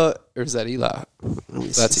 Or is that Eli?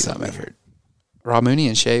 That's Eli something. Medford. Rob Mooney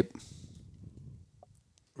in shape.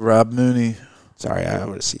 Rob Mooney. Sorry, I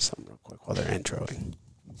want to see something real quick while they're introing.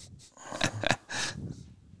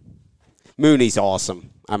 Mooney's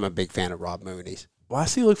awesome. I'm a big fan of Rob Mooney's. Why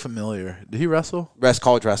does he look familiar? Did he wrestle?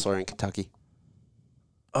 College wrestler in Kentucky.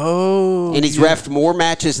 Oh. And he's refed more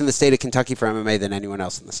matches in the state of Kentucky for MMA than anyone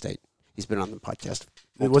else in the state. He's been on the podcast.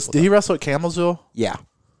 Did he wrestle at Camelsville? Yeah.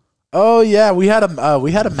 Oh yeah, we had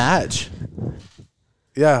a match.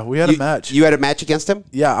 Yeah, we had a match. You had a match against him?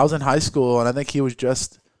 Yeah, I was in high school, and I think he was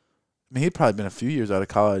just mean, he'd probably been a few years out of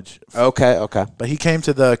college. Okay. But he came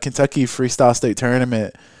to the Kentucky Freestyle State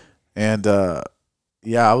Tournament, and I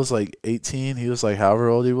was like 18. He was like however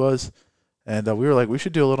old he was, and we were like, we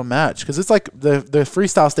should do a little match because it's like the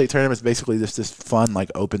Freestyle State Tournament is basically just this fun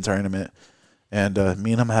like open tournament, and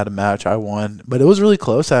me and him had a match. I won, but it was really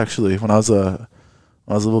close actually. When I was a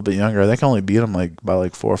little bit younger, I think I only beat him like by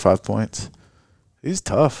like 4 or 5 points. He's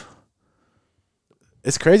tough.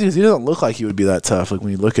 It's crazy because he doesn't look like he would be that tough. Like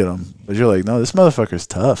when you look at him, but you're like, no, this motherfucker's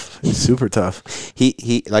tough. He's super tough.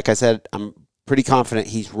 He like I said, I'm pretty confident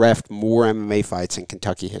he's reffed more MMA fights in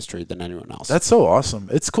Kentucky history than anyone else. That's so awesome.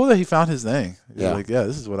 It's cool that he found his thing. He's Yeah. like, yeah,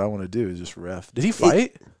 this is what I want to do is just ref. Did he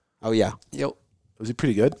fight? Oh yeah. Yep. Was he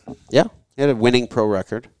pretty good? Yeah. He had a winning pro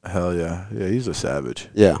record. Hell yeah. Yeah, he's a savage.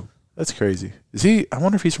 Yeah. That's crazy. Is he? I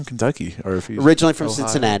wonder if he's from Kentucky or if he's Originally from Ohio.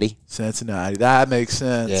 Cincinnati. Cincinnati. That makes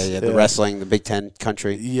sense. Yeah. The wrestling, the Big Ten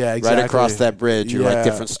country. Yeah, exactly. Right across that bridge, you're like, Yeah.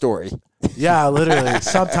 different story. Yeah, literally.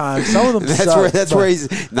 Sometimes some of them. That's where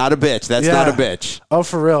he's not a bitch. That's Yeah. not a bitch. Oh,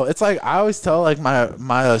 for real. It's like I always tell like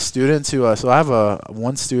my students who so I have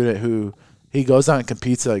one student who he goes out and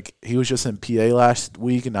competes. Like he was just in PA last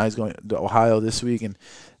week and now he's going to Ohio this week, and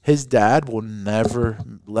his dad will never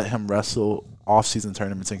let him wrestle off-season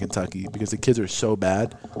tournaments in Kentucky because the kids are so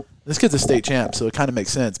bad. This kid's a state champ, so it kind of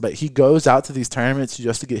makes sense. But he goes out to these tournaments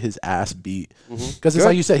just to get his ass beat. Because it's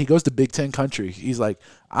like you said, he goes to Big Ten country. He's like,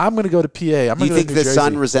 I'm going to go to PA. Do you think the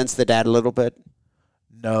son resents the dad a little bit?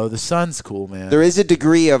 No, the son's cool, man. There is a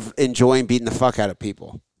degree of enjoying beating the fuck out of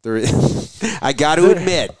people. There is. I got to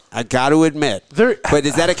admit. But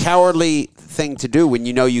is that a cowardly thing to do when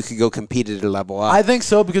you know you could go compete at a level up? I think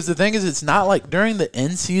so, because the thing is, it's not like during the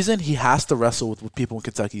end season, he has to wrestle with people in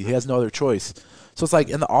Kentucky. He has no other choice. So it's like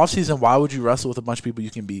in the off season, why would you wrestle with a bunch of people you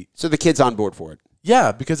can beat? So the kid's on board for it.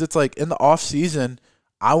 Yeah, because it's like in the off season,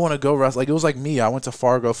 I want to go wrestle. Like it was like me. I went to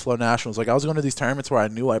Fargo Flow Nationals. Like I was going to these tournaments where I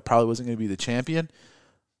knew I probably wasn't going to be the champion,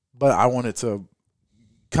 but I wanted to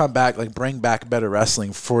come back, like bring back better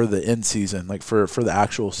wrestling for the end season, like for the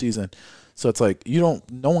actual season. So it's like no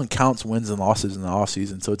one counts wins and losses in the off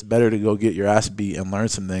season. So it's better to go get your ass beat and learn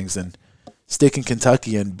some things than stick in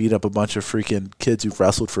Kentucky and beat up a bunch of freaking kids who've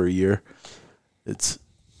wrestled for a year. It's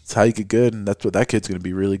how you get good, and that's what that kid's going to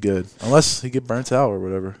be really good, unless he get burnt out or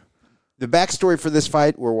whatever. The backstory for this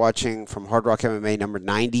fight, we're watching from Hard Rock MMA number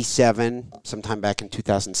 97, sometime back in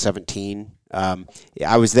 2017.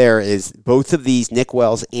 I was there. Is both of these, Nick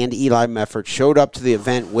Wells and Eli Mefford, showed up to the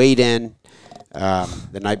event, weighed in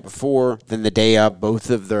the night before, then the day of. Both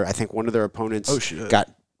of their, I think one of their opponents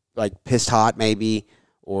got like pissed hot maybe,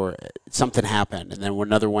 or something happened, and then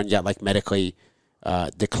another one got like medically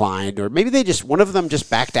declined, or maybe one of them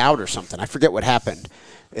just backed out or something. I forget what happened.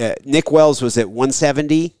 Nick Wells was at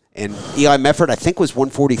 170. And Eli Mefford, I think, was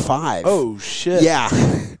 145. Oh, shit. Yeah.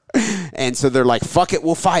 And so they're like, fuck it,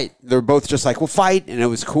 we'll fight. They're both just like, we'll fight. And it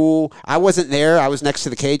was cool. I wasn't there. I was next to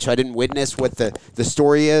the cage, so I didn't witness what the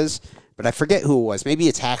story is. But I forget who it was. Maybe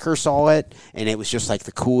it's Hacker saw it, and it was just like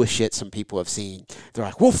the coolest shit some people have seen. They're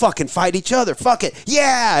like, we'll fucking fight each other. Fuck it.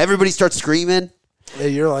 Yeah. Everybody starts screaming. Yeah,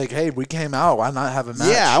 you're like, hey, we came out. Why not have a match?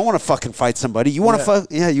 Yeah, I want to fucking fight somebody. You want to fight?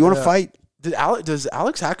 Yeah, you want to fight? Does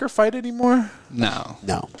Alex Hacker fight anymore? No.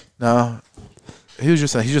 He's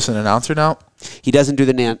just an announcer now. He doesn't do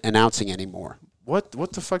the announcing anymore. What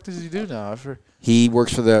the fuck does he do now? He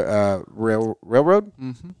works for the railroad.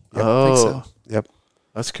 Mm-hmm. Yep. Oh, I think so. Yep.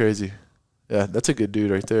 That's crazy. Yeah, that's a good dude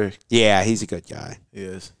right there. Yeah, he's a good guy. He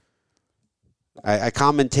is. I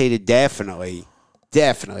commentated definitely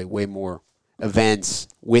way more events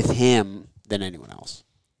with him than anyone else.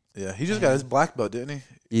 Yeah, he just got his black belt, didn't he?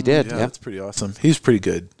 He did. Yeah, Yeah. that's pretty awesome. He's pretty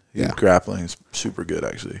good. He's Yeah. grappling is super good,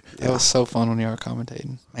 actually. It was so fun when you were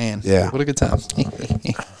commentating. Man, Yeah. what a good time.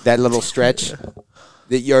 That little stretch.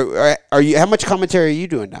 Are you? How much commentary are you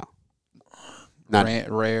doing now? None.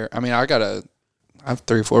 Rare. I mean, I have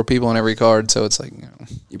 3 or 4 people on every card, so it's like,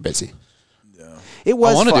 You're busy. Yeah. It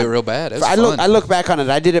was. I want to fun. do it real bad. It was I fun. look back on it.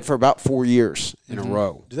 I did it for about 4 years in a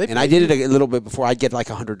row, Do they and pay I did you? it a little bit before. I'd get like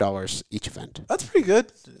 $100 each event. That's pretty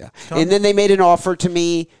good. Yeah. And then they made an offer to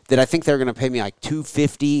me that I think they're going to pay me like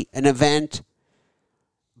 $250 an event,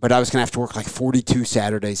 but I was going to have to work like 42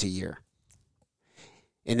 Saturdays a year,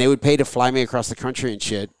 and they would pay to fly me across the country and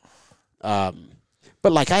shit. But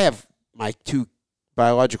like I have my 2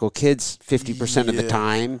 biological kids 50% of the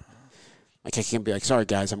time. Like I can't be like, sorry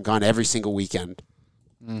guys, I'm gone every single weekend.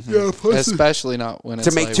 Mm-hmm. Yeah, especially not when it's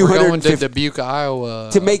To make like, we're going to 250 Dubuque, Iowa.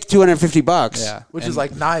 To make $250. Yeah. Which and is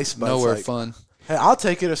like nice, but nowhere it's like, fun. hey, I'll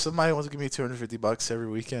take it if somebody wants to give me $250 every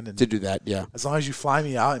weekend, and To do that, yeah. as long as you fly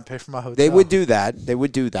me out and pay for my hotel. They would do that.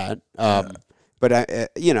 But,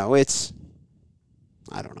 it's,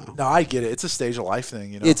 I don't know. No, I get it. It's a stage of life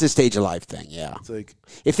thing, you know. It's a stage of life thing, yeah. It's like,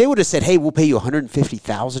 If they would have said, hey, we'll pay you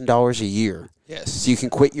 $150,000 a year Yes. so you can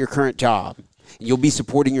quit your current job and you'll be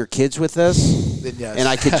supporting your kids with this, then yes. and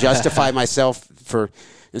I could justify myself for,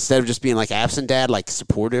 instead of just being like absent dad, like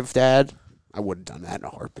supportive dad, I would have done that in a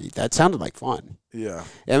heartbeat. That sounded like fun. yeah.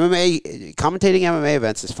 Commentating MMA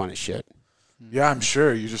events is fun as shit. Yeah, I'm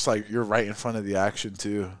sure. You're just like, you're right in front of the action,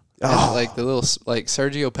 too. And like the little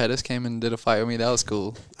Sergio Pettis came and did a fight with me. That was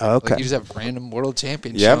cool. Okay. Like you just have random world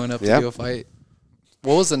champions Yep, showing up yep. to do a fight.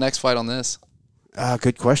 What was the next fight on this?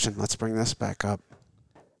 Good question. Let's bring this back up.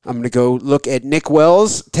 I'm going to go look at Nick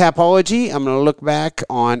Wells' Tapology. I'm going to look back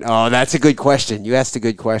on... Oh, that's a good question. You asked a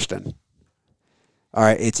good question. All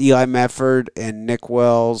right, it's Eli Medford and Nick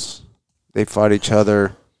Wells. They fought each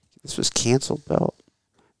other. This was canceled bout.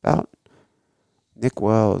 Nick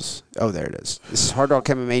Wells. Oh, there it is. This is Hard Rock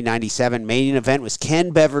MMA 97. Main event was Ken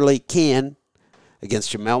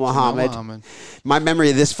against Jamel Muhammad. My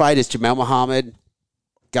memory of this fight is Jamel Muhammad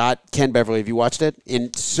got Ken Beverly. Have you watched it?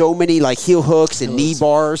 In so many like heel hooks and knee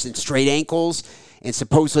bars and straight ankles, and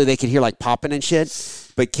supposedly they could hear like popping and shit.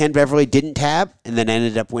 But Ken Beverly didn't tap and then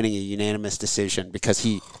ended up winning a unanimous decision because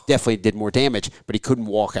he definitely did more damage, but he couldn't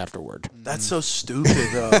walk afterward. That's so stupid,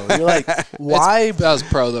 though. You're like, why? That was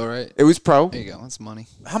pro though, right? It was pro. There you go. That's money.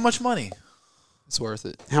 How much money? It's worth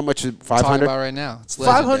it. How much is Talking 500? about right now. It's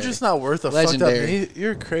legendary. 500 is not worth a Legendary. fucked up knee.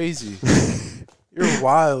 You're crazy. You're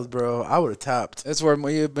wild, bro. I would have tapped. That's where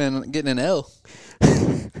you've been getting an L.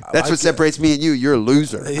 That's what separates me and you. You're a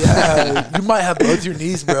loser. Yeah, you might have both your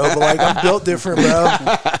knees, bro, but like I'm built different, bro.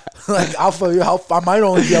 Like I might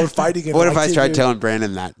only be able to fight again. What if I tried telling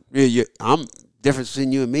Brandon that? I'm difference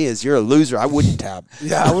between you and me is you're a loser. I wouldn't tap.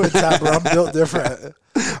 Yeah, I wouldn't tap, bro. I'm built different.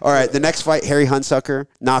 All right, the next fight, Harry Hunsucker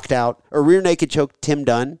knocked out or rear naked choked Tim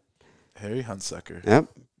Dunn. Harry Hunsucker. Yep.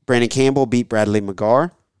 Brandon Campbell beat Bradley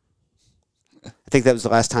McGar. I think that was the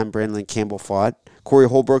last time Brandon Campbell fought. Corey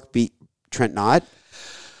Holbrook beat Trent Knott.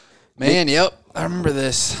 Man, yep. I remember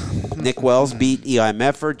this. Nick Wells beat Eli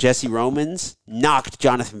Medford. Jesse Romans knocked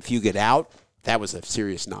Jonathan Fugit out. That was a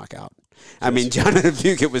serious knockout. I mean, Jonathan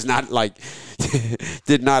Fugit was not like,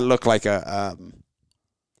 did not look like a,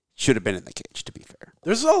 should have been in the cage, to be fair.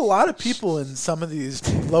 There's a lot of people in some of these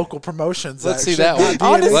local promotions. Let's see that one.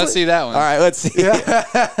 Honestly. Let's see that one. All right, let's see.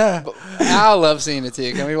 I love seeing it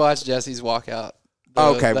too. Can we watch Jesse's walkout?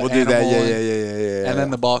 Okay, we'll do that. Yeah. And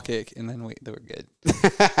then the ball kick, and then they were good.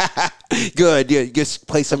 Good. Yeah, just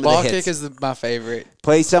play some of the Ball hits. kick is my favorite.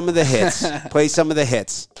 Play some of the hits. Play some of the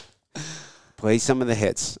hits. Play some of the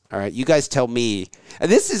hits. All right, you guys tell me. And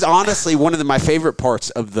this is honestly one of my favorite parts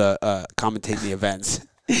of the commentating the events.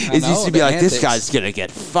 It used to be like, this guy's going to get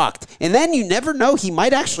fucked. And then you never know. He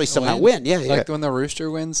might actually somehow win. Yeah, Like when the Rooster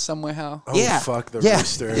wins somehow. Oh, yeah. fuck the Yeah.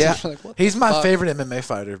 Rooster. Yeah. Like, what He's the my fuck? favorite MMA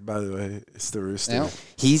fighter, by the way. It's the Rooster. Yeah.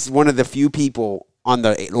 He's one of the few people on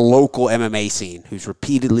the local MMA scene who's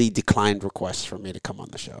repeatedly declined requests for me to come on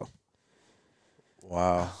the show.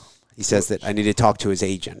 Wow. He says that I need to talk to his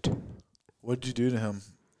agent. What'd you do to him?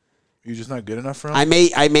 You just not good enough for him?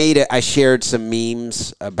 I shared some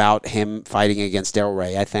memes about him fighting against Del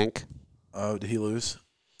Rey, I think. Oh, did he lose?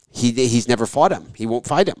 He's never fought him. He won't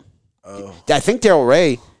fight him. Oh. I think Del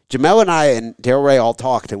Rey, Jamel and I and Del Rey all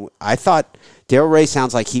talked, and I thought Del Rey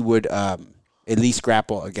sounds like he would at least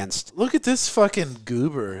grapple against. Look at this fucking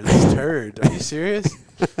goober, this turd. Are you serious?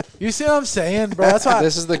 You see what I'm saying, bro? That's why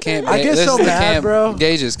This is the camp. I get this so is the mad, camp bro.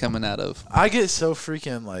 Gage is coming out of. I get so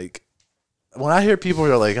freaking like when I hear people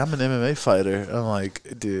who are like, I'm an MMA fighter, I'm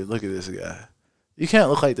like, dude, look at this guy. You can't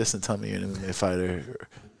look like this and tell me you're an MMA fighter.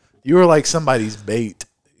 You were like somebody's bait.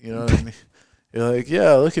 You know what I mean? You're like,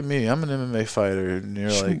 yeah, look at me. I'm an MMA fighter. And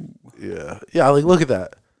you're like, yeah. Yeah, like, look at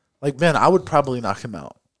that. Like, man, I would probably knock him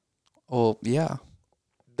out. Well, yeah.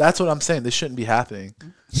 That's what I'm saying. This shouldn't be happening.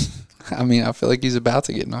 I mean, I feel like he's about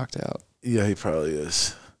to get knocked out. Yeah, he probably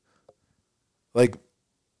is. Like,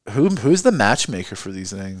 who's the matchmaker for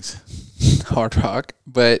these things? Hard Rock,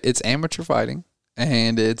 but it's amateur fighting,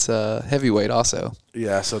 and it's heavyweight also.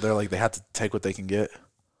 Yeah, so they're like, they have to take what they can get.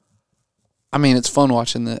 I mean, it's fun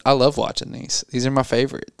watching I love watching these. These are my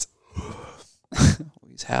favorites.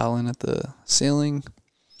 He's howling at the ceiling.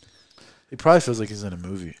 He probably feels like he's in a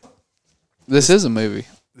movie. This is a movie.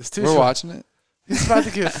 This dude's We're watching it. He's about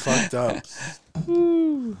to get fucked up.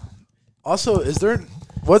 Also, is there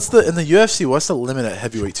what's the in the UFC? What's the limit at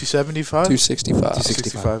heavyweight? 275. 265.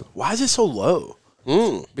 265. Why is it so low?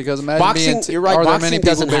 Because imagine Boxing, you're right. Are there Boxing many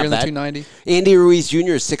people doesn't bigger have than that. 290? Andy Ruiz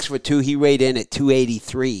Jr. is 6'2". He weighed in at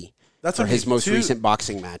 283 That's for what his most recent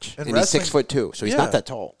boxing match, in and he's wrestling- 6'2", so he's yeah. not that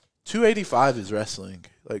tall. 285 is wrestling.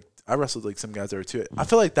 Like I wrestled like some guys that were 280. I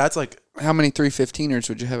feel like that's like How many 315ers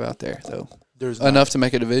would you have out there though? there's Enough to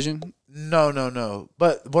make a division? No.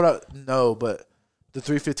 But but the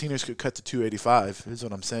 315ers could cut to 285 is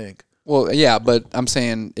what I'm saying. Well, yeah, but I'm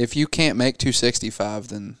saying if you can't make 265,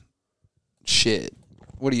 then shit.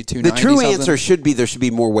 What are you, 290? The true answer should be there should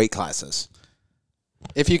be more weight classes.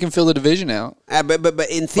 If you can fill the division out. But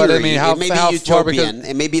in theory, I mean, how it may be far? utopian.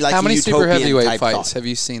 It may be like how many super utopian heavyweight type fights thought. have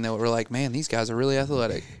you seen that were like, man, these guys are really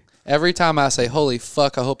athletic? Every time I say, holy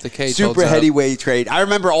fuck, I hope the cage holds Super up. heavyweight trade. I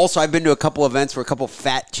remember also I've been to a couple events where a couple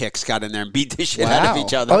fat chicks got in there and beat the shit out of Wow.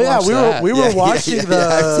 each other. Oh yeah, watched we were that. we were watching the.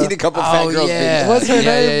 I've seen a couple fat girls. yeah. What's her Yeah,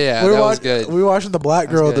 name? yeah, We were that was good. We were watching the black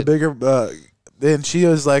That was girl, the good. bigger. And she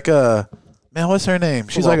was like, man, what's her name?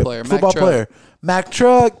 She's Football like player, a Mac football Truck. player. Mac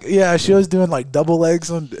Truck. Yeah, she was doing like double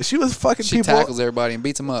legs on. She was fucking She people. tackles everybody and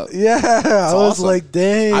beats them up. Yeah, I was awesome. like,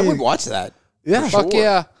 dang. I would watch that. Yeah, Fuck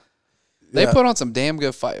yeah. They Yeah. put on some damn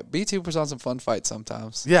good fight. BT puts on some fun fights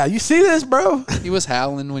sometimes. Yeah, you see this, bro? He was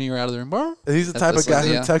howling when you were out of the room. Bro. He's the That's type of just guy like,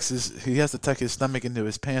 who yeah. tucks he has to tuck his stomach into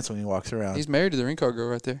his pants when he walks around. He's married to the ring card girl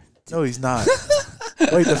right there. No, he's not.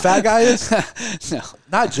 Wait, the fat guy is? No.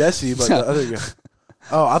 Not Jesse, but the other guy.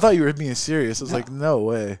 Oh, I thought you were being serious. I was like, no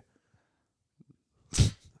way.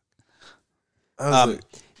 I was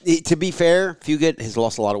like, To be fair, Fugit has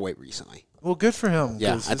lost a lot of weight recently. well, good for him.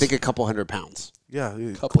 Yeah, 'cause I think a couple 100 pounds. yeah,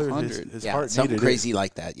 he Couple cleared hundred. His Yeah, heart something needed crazy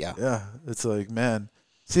like that. Yeah. it. Yeah, it's like, man.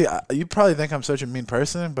 See, you probably think I'm such a mean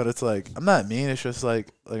person, but it's like I'm not mean. It's just like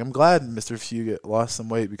I'm glad Mr. Fugit lost some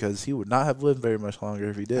weight because he would not have lived very much longer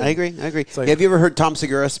if he did. I agree. like- Have you ever heard Tom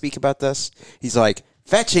Segura speak about this? He's like,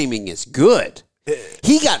 fat shaming is good.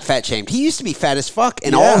 He got fat shamed. He used to be fat as fuck,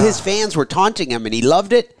 and all Yeah. his fans were taunting him, and he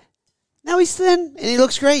loved it. Now he's thin, and he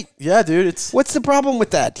looks great. Yeah, dude. It's What's the problem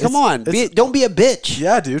with that? Come on. it's- Don't be a bitch.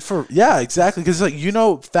 yeah, dude. Exactly. Because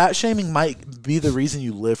like fat shaming might be the reason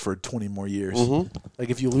you live for 20 more years. Like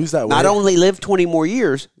if you lose that weight, Not only live 20 more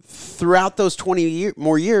years, throughout those 20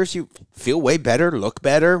 more years, you feel way better, look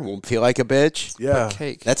better, won't feel like a bitch. yeah,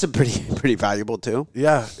 Cake. That's a pretty valuable, too.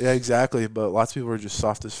 yeah, exactly. But lots of people are just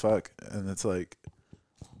soft as fuck, and it's like,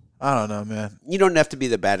 I don't know, man. You don't have to be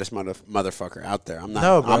the baddest motherfucker out there. I'm not.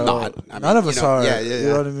 No, bro. I'm not. I mean, None of us you know, are. Yeah, You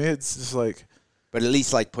know what I mean? It's just like But at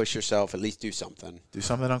least like push yourself. At least do something. do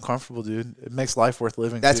something uncomfortable, dude. It makes life worth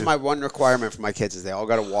living. That's too. my one requirement for my kids is they all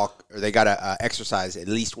got to walk or they got to exercise at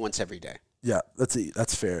least once every day. Yeah,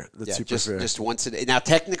 that's fair. That's Yeah, super fair. just once a day. Now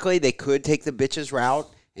technically they could take the bitches route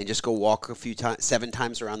and just go walk a few times, 7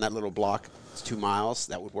 times around that little block. It's 2 miles.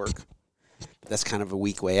 That would work. But that's kind of a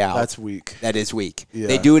weak way out. That's weak. That is weak. Yeah.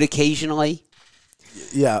 They do it occasionally.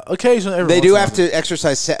 Yeah, occasionally. Every They once do in a have while. to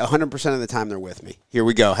exercise 100% of the time they're with me. Here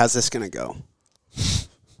we go. How's this going to go?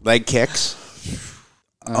 Leg kicks.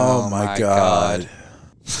 Oh my god.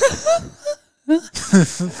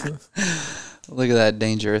 Look at that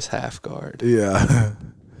dangerous half guard. Yeah.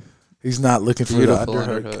 He's not looking for Beautiful the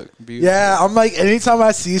underhook. underhook. Beautiful. Yeah, I'm like, anytime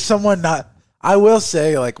I see someone not, I will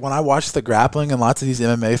say, like, when I watch the grappling and lots of these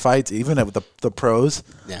MMA fights, even with the pros,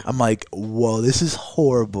 Yeah. I'm like, whoa, this is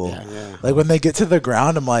horrible. Yeah. Like, when they get to the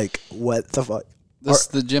ground, I'm like, what the fuck? This is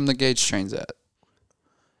the gym that Gage trains at.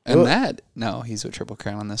 And Well- no, he's a Triple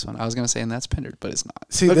Crown on this one. I was going to say, and that's Pendard, but it's not.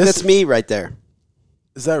 See, Look, this that's me right there.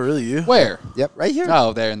 is that really you? Where? Yep, right here.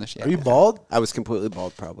 Oh, there in the shit. Are you bald? I was completely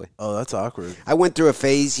bald probably. Oh, that's awkward. I went through a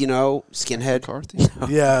phase, skinhead. McCarthy?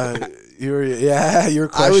 Yeah, you were. Yeah, you were.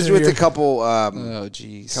 I was questioning with your- a couple Oh,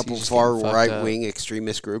 jeez. couple He's just far getting fucked right up. wing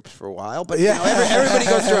extremist groups for a while, but Yeah.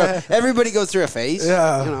 everybody goes through a phase.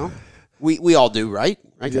 Yeah. We all do, right?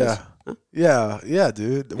 Right, guys? Yeah,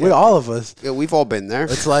 dude. We all of us. Yeah, we've all been there.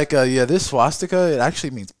 It's like, this swastika, it actually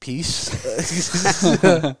means peace.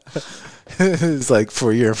 It's like,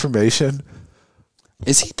 for your information.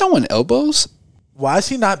 Is he throwing elbows? Why is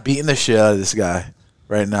he not beating the shit out of this guy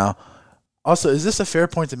right now? Also, is this a fair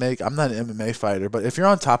point to make? I'm not an MMA fighter, but if you're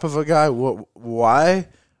on top of a guy, why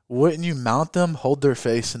wouldn't you mount them, hold their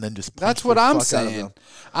face, and then just punch That's what the I'm fuck out of saying. them?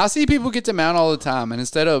 I see people get to mount all the time, and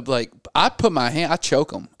instead of like, I put my hand, I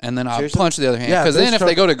choke them, and then I Seriously? punch the other hand. Yeah, Because those then if choke-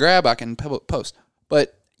 they go to grab, I can post.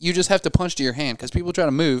 But you just have to punch to your hand because people try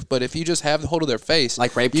to move. But if you just have the hold of their face,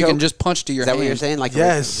 Like rape you choke? can just punch to your Is that hand. what you're saying? Like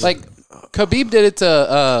Yes. Like Khabib did it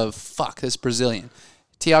to this Brazilian,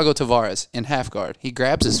 Thiago Tavares in half guard. He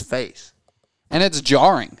grabs his face, and it's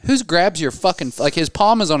jarring. Who grabs your fucking like his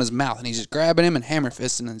palm is on his mouth, and he's just grabbing him and hammer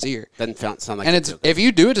fisting in his ear. Doesn't sound like And you it's do. if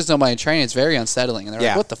you do it to somebody in training, it's very unsettling, and they're Yeah.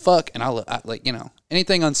 like, "What the fuck?" And I like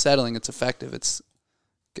anything unsettling, it's effective. It's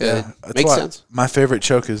good. That's Makes why sense. My favorite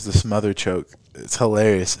choke is the smother choke. It's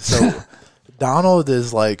hilarious. So Donald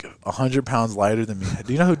is like 100 pounds lighter than me.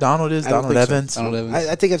 Do you know who Donald is? I don't Donald think so. Evans. Donald Evans.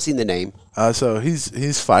 I think I've seen the name. So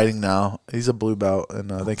he's fighting now. He's a blue belt,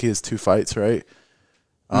 and I think he has 2 fights, right?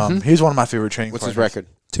 He's one of my favorite training. What's his partners. record?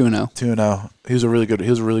 2-0. 2-0. He was a really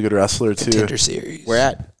good wrestler too. Contender series.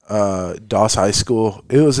 Where at? Doss High School.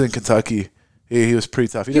 It was in Kentucky. He was pretty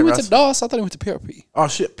tough. He went to Doss. I thought he went to PRP. Oh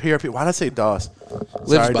shit, PRP. Why did I say Doss?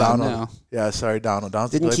 Lives Sorry, by him Donald. now. Yeah, sorry, Donald.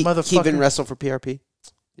 Donald's Didn't like, Keevan motherfucker. wrestle for PRP?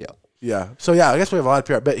 Yeah. Yeah. So yeah, I guess we have a lot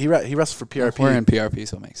of PRP. But he wrestled for PRP. We're in PRP,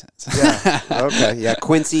 so it makes sense. Yeah. Okay, yeah.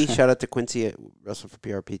 Quincy, shout out to Quincy. Wrestled for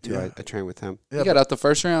PRP too. Yeah. I trained with him. He got out the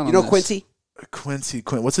first round. You know on this. Quincy? Quincy.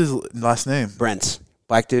 What's his last name? Brents,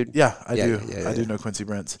 black dude. Yeah, I Yeah, do. yeah, I do yeah. know Quincy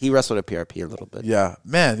Brents. He wrestled at PRP a little bit. Yeah,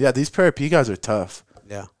 man. Yeah, these PRP guys are tough.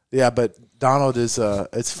 Yeah. Yeah, but Donald is.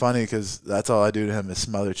 It's funny because that's all I do to him is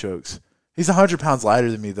smother chokes. He's 100 pounds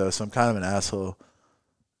lighter than me though, so I'm kind of an asshole.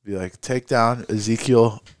 Be like, take down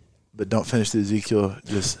Ezekiel, but don't finish the Ezekiel.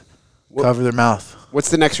 Just cover their mouth. What's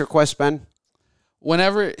the next request, Ben?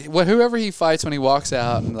 Whoever he fights when he walks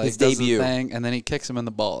out and like His does debut. the thing, and then he kicks him in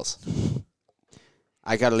the balls.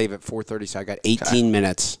 I got to leave at 4:30, so I got 18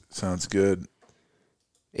 minutes. Sounds good.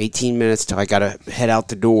 18 minutes till I got to head out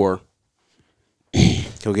the door.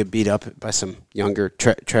 Go get beat up by some younger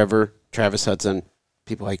Trevor, Travis Hudson,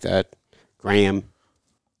 people like that. Graham.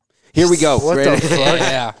 Here we go. What Brandon. the fuck?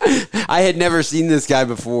 Yeah. I had never seen this guy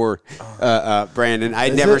before, Brandon.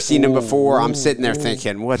 I'd Is never it? seen him before. I'm sitting there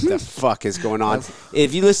thinking, what the fuck is going on?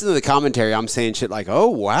 If you listen to the commentary, I'm saying shit like, oh,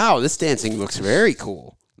 wow, this dancing looks very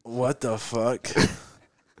cool. What the fuck?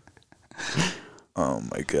 Oh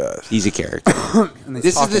my god. He's a character. And he's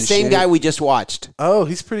This is talking the same shit. guy we just watched. Oh,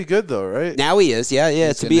 he's pretty good though, right? Now he is. Yeah.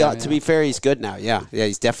 He's To good be now, to yeah. be fair, he's good now. Yeah.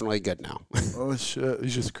 He's definitely good now. Oh shit,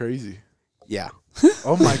 he's just crazy. Yeah.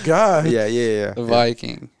 Oh my god. Yeah. The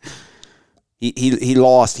Viking. He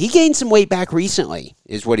lost. He gained some weight back recently,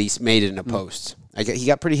 is what he's made in a post. He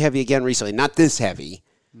got pretty heavy again recently. Not this heavy.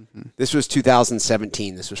 This was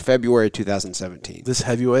 2017. This was February 2017. This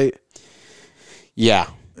heavyweight. Yeah.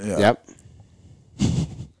 Yeah. Yep.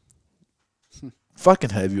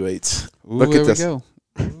 Fucking heavyweights. Ooh, Look at there this.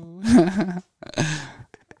 We go.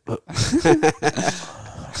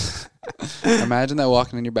 Imagine that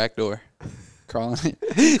walking in your back door, crawling.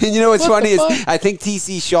 And you know what's What funny the is fuck? I think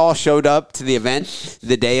TC Shaw showed up to the event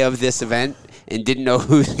the day of this event and didn't know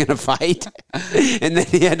who was going to fight, and then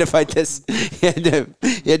he had to fight this. He had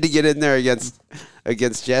to get in there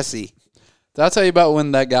against Jesse. Did I tell you about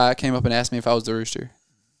when that guy came up and asked me if I was the rooster?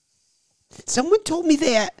 Someone told me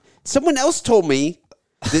that. Someone else told me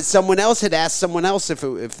that someone else had asked someone else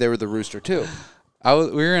if they were the rooster too. We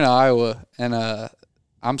were in Iowa, and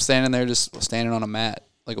I'm standing there just standing on a mat,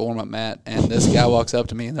 like a warm-up mat, and this guy walks up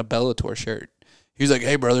to me in a Bellator shirt. He's like,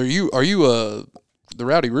 "Hey, brother, are you the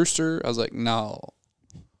Rowdy Rooster?" I was like, "No,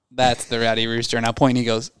 that's the Rowdy Rooster." And I point, and he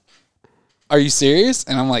goes, "Are you serious?"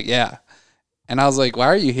 And I'm like, "Yeah." And I was like, "Why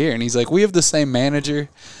are you here?" And he's like, "We have the same manager,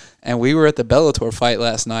 and we were at the Bellator fight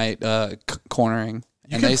last night, cornering,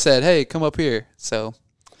 and they said, 'Hey, come up here.'" So,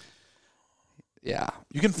 yeah.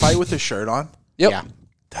 You can fight with a shirt on. Yep. Yeah.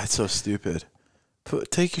 That's so stupid.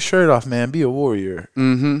 Take your shirt off, man. Be a warrior.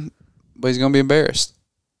 Mm-hmm. But he's gonna be embarrassed.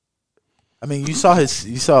 I mean,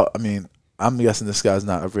 I mean, I'm guessing this guy's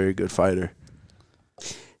not a very good fighter.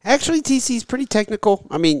 Actually, TC's pretty technical.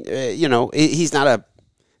 I mean, he's not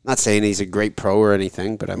saying he's a great pro or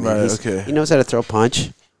anything, but I mean, Right, okay. he knows how to throw a punch.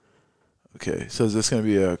 Okay, so is this going to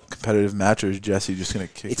be a competitive match, or is Jesse just going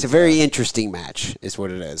to kick? It's a his very ass? interesting match, is what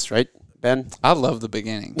it is, right, Ben? I love the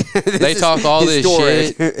beginning. This They is talk all this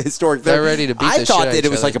historic- shit. Historic. They're ready to beat I the thought shit out that of it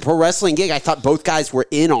each was like a other. pro wrestling gig. I thought both guys were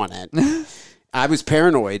in on it. I was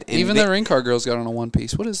paranoid. And Even the ring car girls got on a one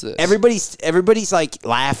piece. What is this? everybody's like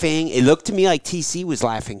laughing. It looked to me like TC was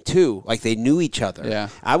laughing too, like they knew each other. Yeah.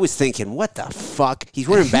 I was thinking, what the fuck? He's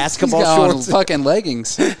wearing He's basketball got on shorts. fucking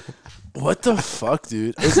leggings. What the fuck,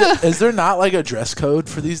 dude? Is there not like a dress code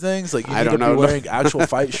for these things? Like you I need don't to know. be wearing actual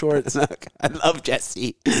fight shorts. Look, I love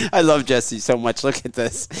Jesse. I love Jesse so much. Look at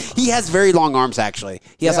this. He has very long arms, actually.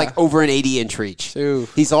 He has Yeah. like over an 80-inch reach. Ooh.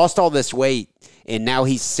 He's lost all this weight, and now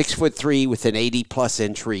he's 6'3" with an 80+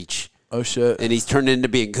 inch reach. Oh shit! And he's turned into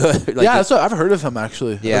being good. Like, Yeah, that's what I've heard of him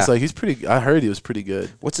actually. Yeah. It's like he's pretty. I heard he was pretty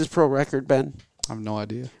good. what's his pro record, Ben? I have no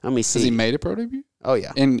idea. Let me see. Has he made a pro debut? Oh,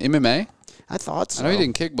 yeah. In MMA? I thought so. I know he did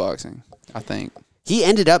in kickboxing, I think. He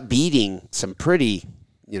ended up beating some pretty,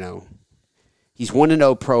 he's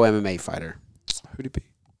 1-0 pro MMA fighter. Who'd he beat?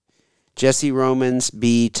 Jesse Romans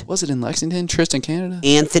beat Was it in Lexington? Tristan, Canada?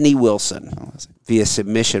 Anthony Wilson Oh, was it? via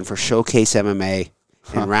submission for Showcase MMA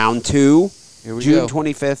in round 2, Here we June go.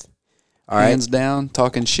 25th. All right. Hands down,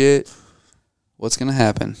 talking shit. What's going to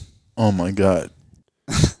happen? Oh my god.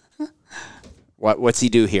 What's he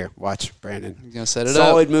do here? Watch, Brandon. He's gonna set it up.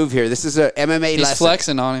 Solid move here. This is a MMA He's lesson.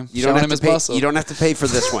 flexing on him. You showing don't him have to his pay. muscle. You don't have to pay for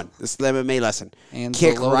this one. This is the MMA lesson. And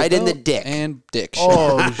Kick below right in the belt dick. and dick.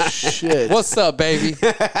 Oh shit. What's up, baby?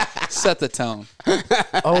 Set the tone.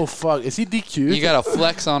 Oh fuck. Is he DQ'd? You gotta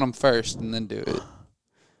flex on him first and then do it.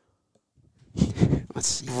 Let's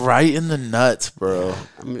see. Right in the nuts, bro.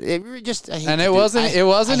 It wasn't I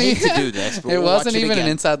hate even to do this. But it we'll wasn't watch it even an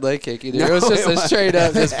again. inside leg kick either. No, it was just it a straight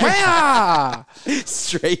up just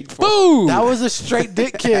straight. boom. That was a straight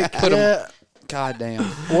dick kick. Yeah. God damn.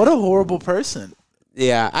 What a horrible person.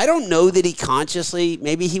 Yeah, I don't know that he consciously.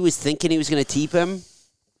 Maybe he was thinking he was going to teep him.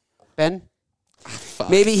 Ben. Fuck.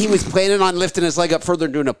 Maybe he was planning on lifting his leg up further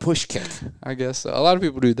and doing a push kick. I guess so. A lot of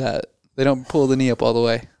people do that. They don't pull the knee up all the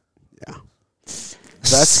way. Yeah.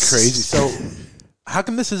 That's crazy. So, how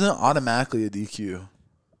come this isn't automatically a DQ?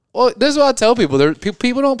 Well, this is what I tell people.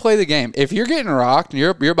 People don't play the game. If you're getting rocked and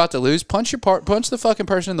you're about to lose, punch the fucking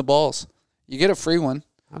person in the balls. You get a free one,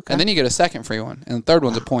 and then you get a second free one, and the third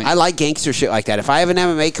one's a point. I like gangster shit like that. If I have an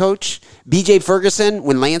MMA coach, BJ Ferguson,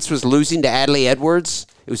 when Lance was losing to Adley Edwards,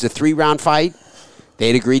 it was a 3-round fight. They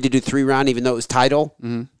had agreed to do 3-round even though it was title.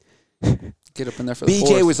 Mm-hmm. Get up in there for the BJ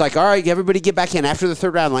fourth. was like, all right, everybody get back in. After the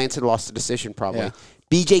 3rd round, Lance had lost the decision probably. Yeah.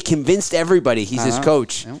 BJ convinced everybody. He's his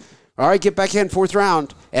coach. Yep. All right, get back in, 4th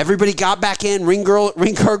round. Everybody got back in. Ring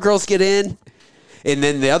car girls get in. And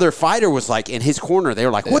then the other fighter was like, in his corner, they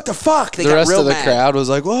were like, what the fuck? They the got rest real of the mad. crowd was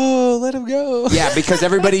like, whoa, let him go. Yeah, because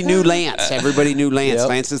everybody knew Lance. Everybody knew Lance. Yep.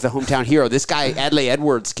 Lance is the hometown hero. This guy, Adley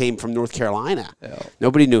Edwards, came from North Carolina. Yep.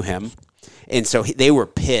 Nobody knew him. And so they were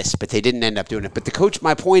pissed, but they didn't end up doing it. But the coach,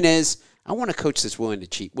 my point is, I want a coach that's willing to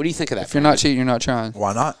cheat. What do you think of that? If you're not cheating, you're not trying.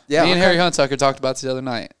 Why not? Yeah, Me and okay. Harry Hunsucker talked about this the other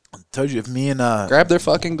night. I told you, if me and Grab their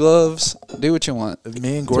fucking gloves. Do what you want. Gordon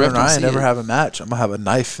and ref can Ryan see ever it. have a match, I'm gonna have a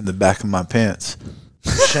knife in the back of my pants.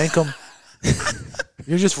 Shank them.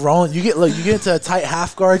 You're just rolling. You get into a tight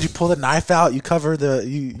half guard. You pull the knife out. You cover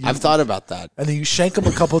the. I've thought about that. And then you shank him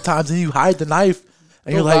a couple of times, and you hide the knife.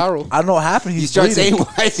 And you're Go like, viral. I don't know what happened. You He's start bleeding. saying,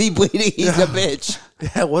 why is he bleeding? He's a bitch.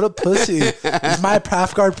 Yeah, what a pussy. Is my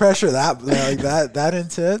half guard pressure that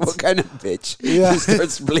intense? What kind of bitch? Yeah. He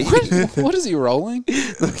starts bleeding. What is he rolling?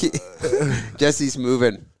 Look, Jesse's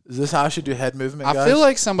moving. Is this how I should do head movement, I guys? feel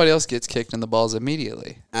like somebody else gets kicked in the balls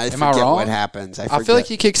immediately. Am I forget wrong? what happens. I feel like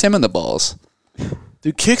he kicks him in the balls.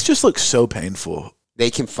 Dude, kicks just look so painful. They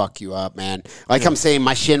can fuck you up, man. Like I'm saying,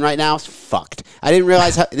 my shin right now is fucked. I didn't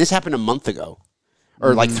realize this happened a month ago.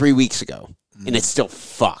 Or like 3 weeks ago. And it's still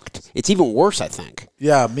fucked. It's even worse, I think.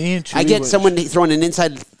 Yeah, me and Chewy I get went- someone throwing an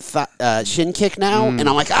inside shin kick now, and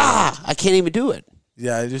I'm like, I can't even do it.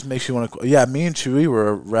 Yeah, it just makes you want to. Yeah, me and Chewy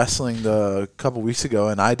were wrestling a couple weeks ago,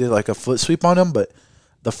 and I did like a foot sweep on him, but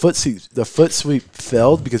the foot sweep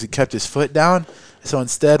failed because he kept his foot down. So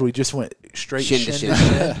instead, we just went straight Shin shin to to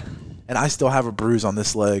shin. shin. And I still have a bruise on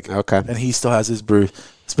this leg. Okay. And he still has his bruise.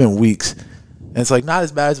 It's been weeks. And it's like not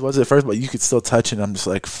as bad as it was at first, but you could still touch it. I'm just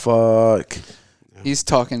like, fuck. He's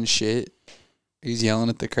talking shit. He's yelling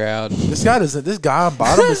at the crowd. This guy on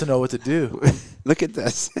bottom doesn't know what to do. Look at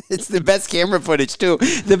this. It's the best camera footage, too.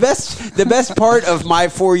 The best part of my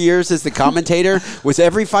 4 years as the commentator was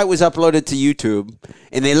every fight was uploaded to YouTube,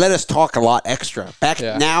 and they let us talk a lot extra.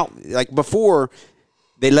 Now, like before,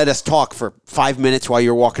 they let us talk for 5 minutes while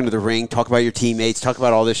you're walking to the ring, talk about your teammates, talk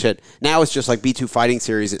about all this shit. Now it's just like B2 Fighting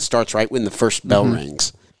Series. It starts right when the first bell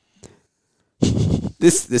rings.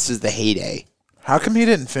 This is the heyday. How come he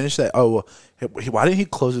didn't finish that? Oh, well, why didn't he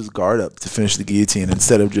close his guard up to finish the guillotine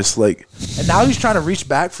instead of just like... And now he's trying to reach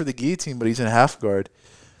back for the guillotine, but he's in half guard.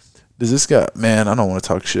 Does this guy... Man, I don't want to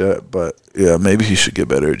talk shit, but yeah, maybe he should get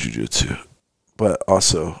better at jiu-jitsu. But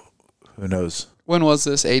also, who knows? When was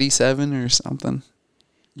this? 87 or something?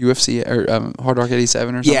 UFC or Hard Rock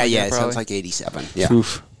 87 or something? Yeah, it probably? sounds like 87. Yeah.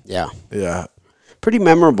 Oof. Yeah. Yeah. Pretty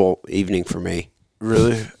memorable evening for me.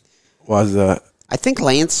 Really? Why is that? I think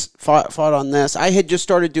Lance fought on this. I had just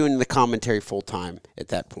started doing the commentary full time at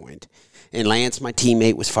that point. And Lance, my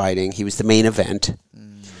teammate, was fighting. He was the main event.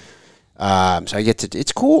 So I get to...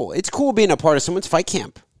 It's cool. It's cool being a part of someone's fight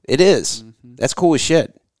camp. It is. That's cool as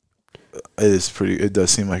shit. It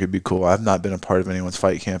does seem like it'd be cool. I've not been a part of anyone's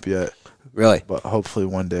fight camp yet, Really? but hopefully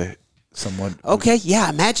one day someone... Okay, yeah.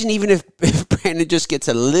 Imagine even if Brandon just gets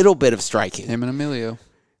a little bit of striking. Him and Emilio.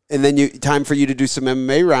 And then time for you to do some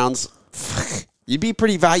MMA rounds. You'd be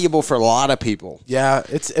pretty valuable for a lot of people. Yeah,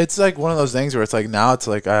 it's like one of those things where it's like now it's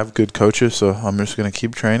like I have good coaches, so I'm just going to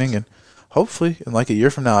keep training, and hopefully in like a year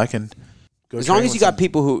from now I can go As long train as you with got some-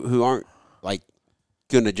 people who aren't like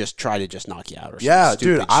going to just try to just knock you out or something. Yeah, dude,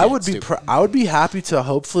 stupid I shit, would be stupid. I would be happy to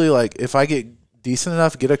hopefully like if I get decent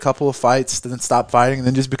enough, get a couple of fights, then stop fighting, and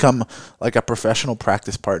then just become like a professional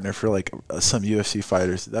practice partner for like some UFC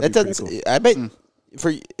fighters. That'd be pretty cool. I bet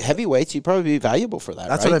for heavyweights, you'd probably be valuable for that.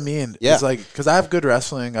 That's right? what I mean. Yeah. It's like, because I have good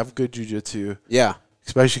wrestling, I have good jiu-jitsu. Yeah.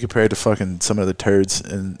 Especially compared to fucking some of the turds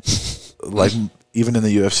and like even in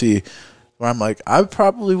the UFC, where I'm like, I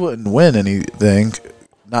probably wouldn't win anything.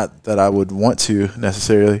 Not that I would want to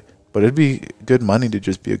necessarily, but it'd be good money to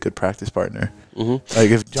just be a good practice partner. Mm-hmm. Like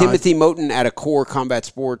if Timothy Moten at a Core Combat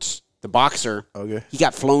Sports, the boxer, Okay. he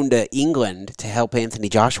got flown to England to help Anthony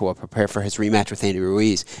Joshua prepare for his rematch with Andy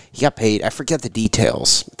Ruiz. He got paid, I forget the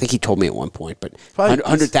details. I think he told me at one point, but Probably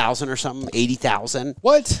 100,000 or something, 80,000.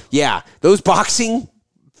 What? Yeah, those boxing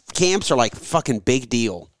camps are like fucking big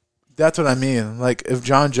deal. That's what I mean. Like if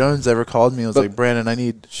John Jones ever called me and was like, Brandon, I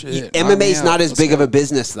need Shit. MMA's not as big of a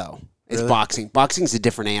business though. It's Really? boxing. Boxing's a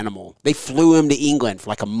different animal. They flew him to England for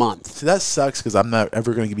like a month. See, that sucks because I'm not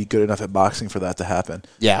ever going to be good enough at boxing for that to happen.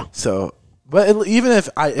 Yeah. So, but even if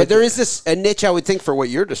I, But there is a niche, I would think, for what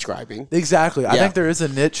you're describing. exactly, I Yeah. think there is a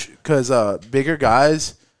niche because bigger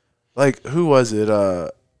guys, like who was it?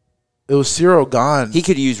 It was Cyril Gahn. He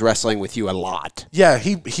could use wrestling with you a lot. Yeah,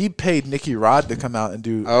 he paid Nicky Rod to come out and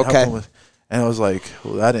do. help Okay. him with, and I was like,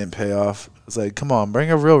 well, that didn't pay off. I was like, come on,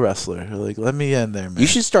 bring a real wrestler. Like, let me in there, man. You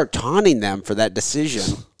should start taunting them for that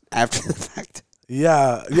decision after the fact.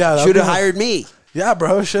 Yeah. Should have hired me. Yeah,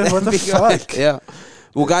 bro. Should. What the That'd be good. fuck? Yeah.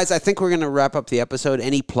 Well, guys, I think we're going to wrap up the episode.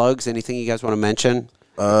 Any plugs? Anything you guys want to mention?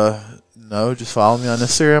 No, just follow me on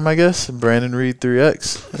Instagram, I guess. Brandon Reed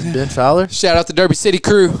 3X and Ben Fowler. Shout out to Derby City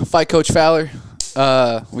crew, fight coach Fowler.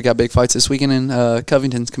 We got big fights this weekend in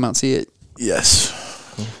Covington's. Come out and see it. Yes.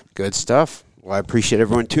 Good stuff. Well, I appreciate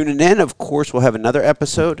everyone tuning in. Of course, we'll have another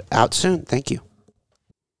episode out soon. Thank you.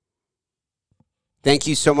 Thank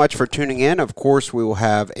you so much for tuning in. Of course, we will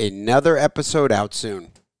have another episode out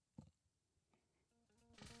soon.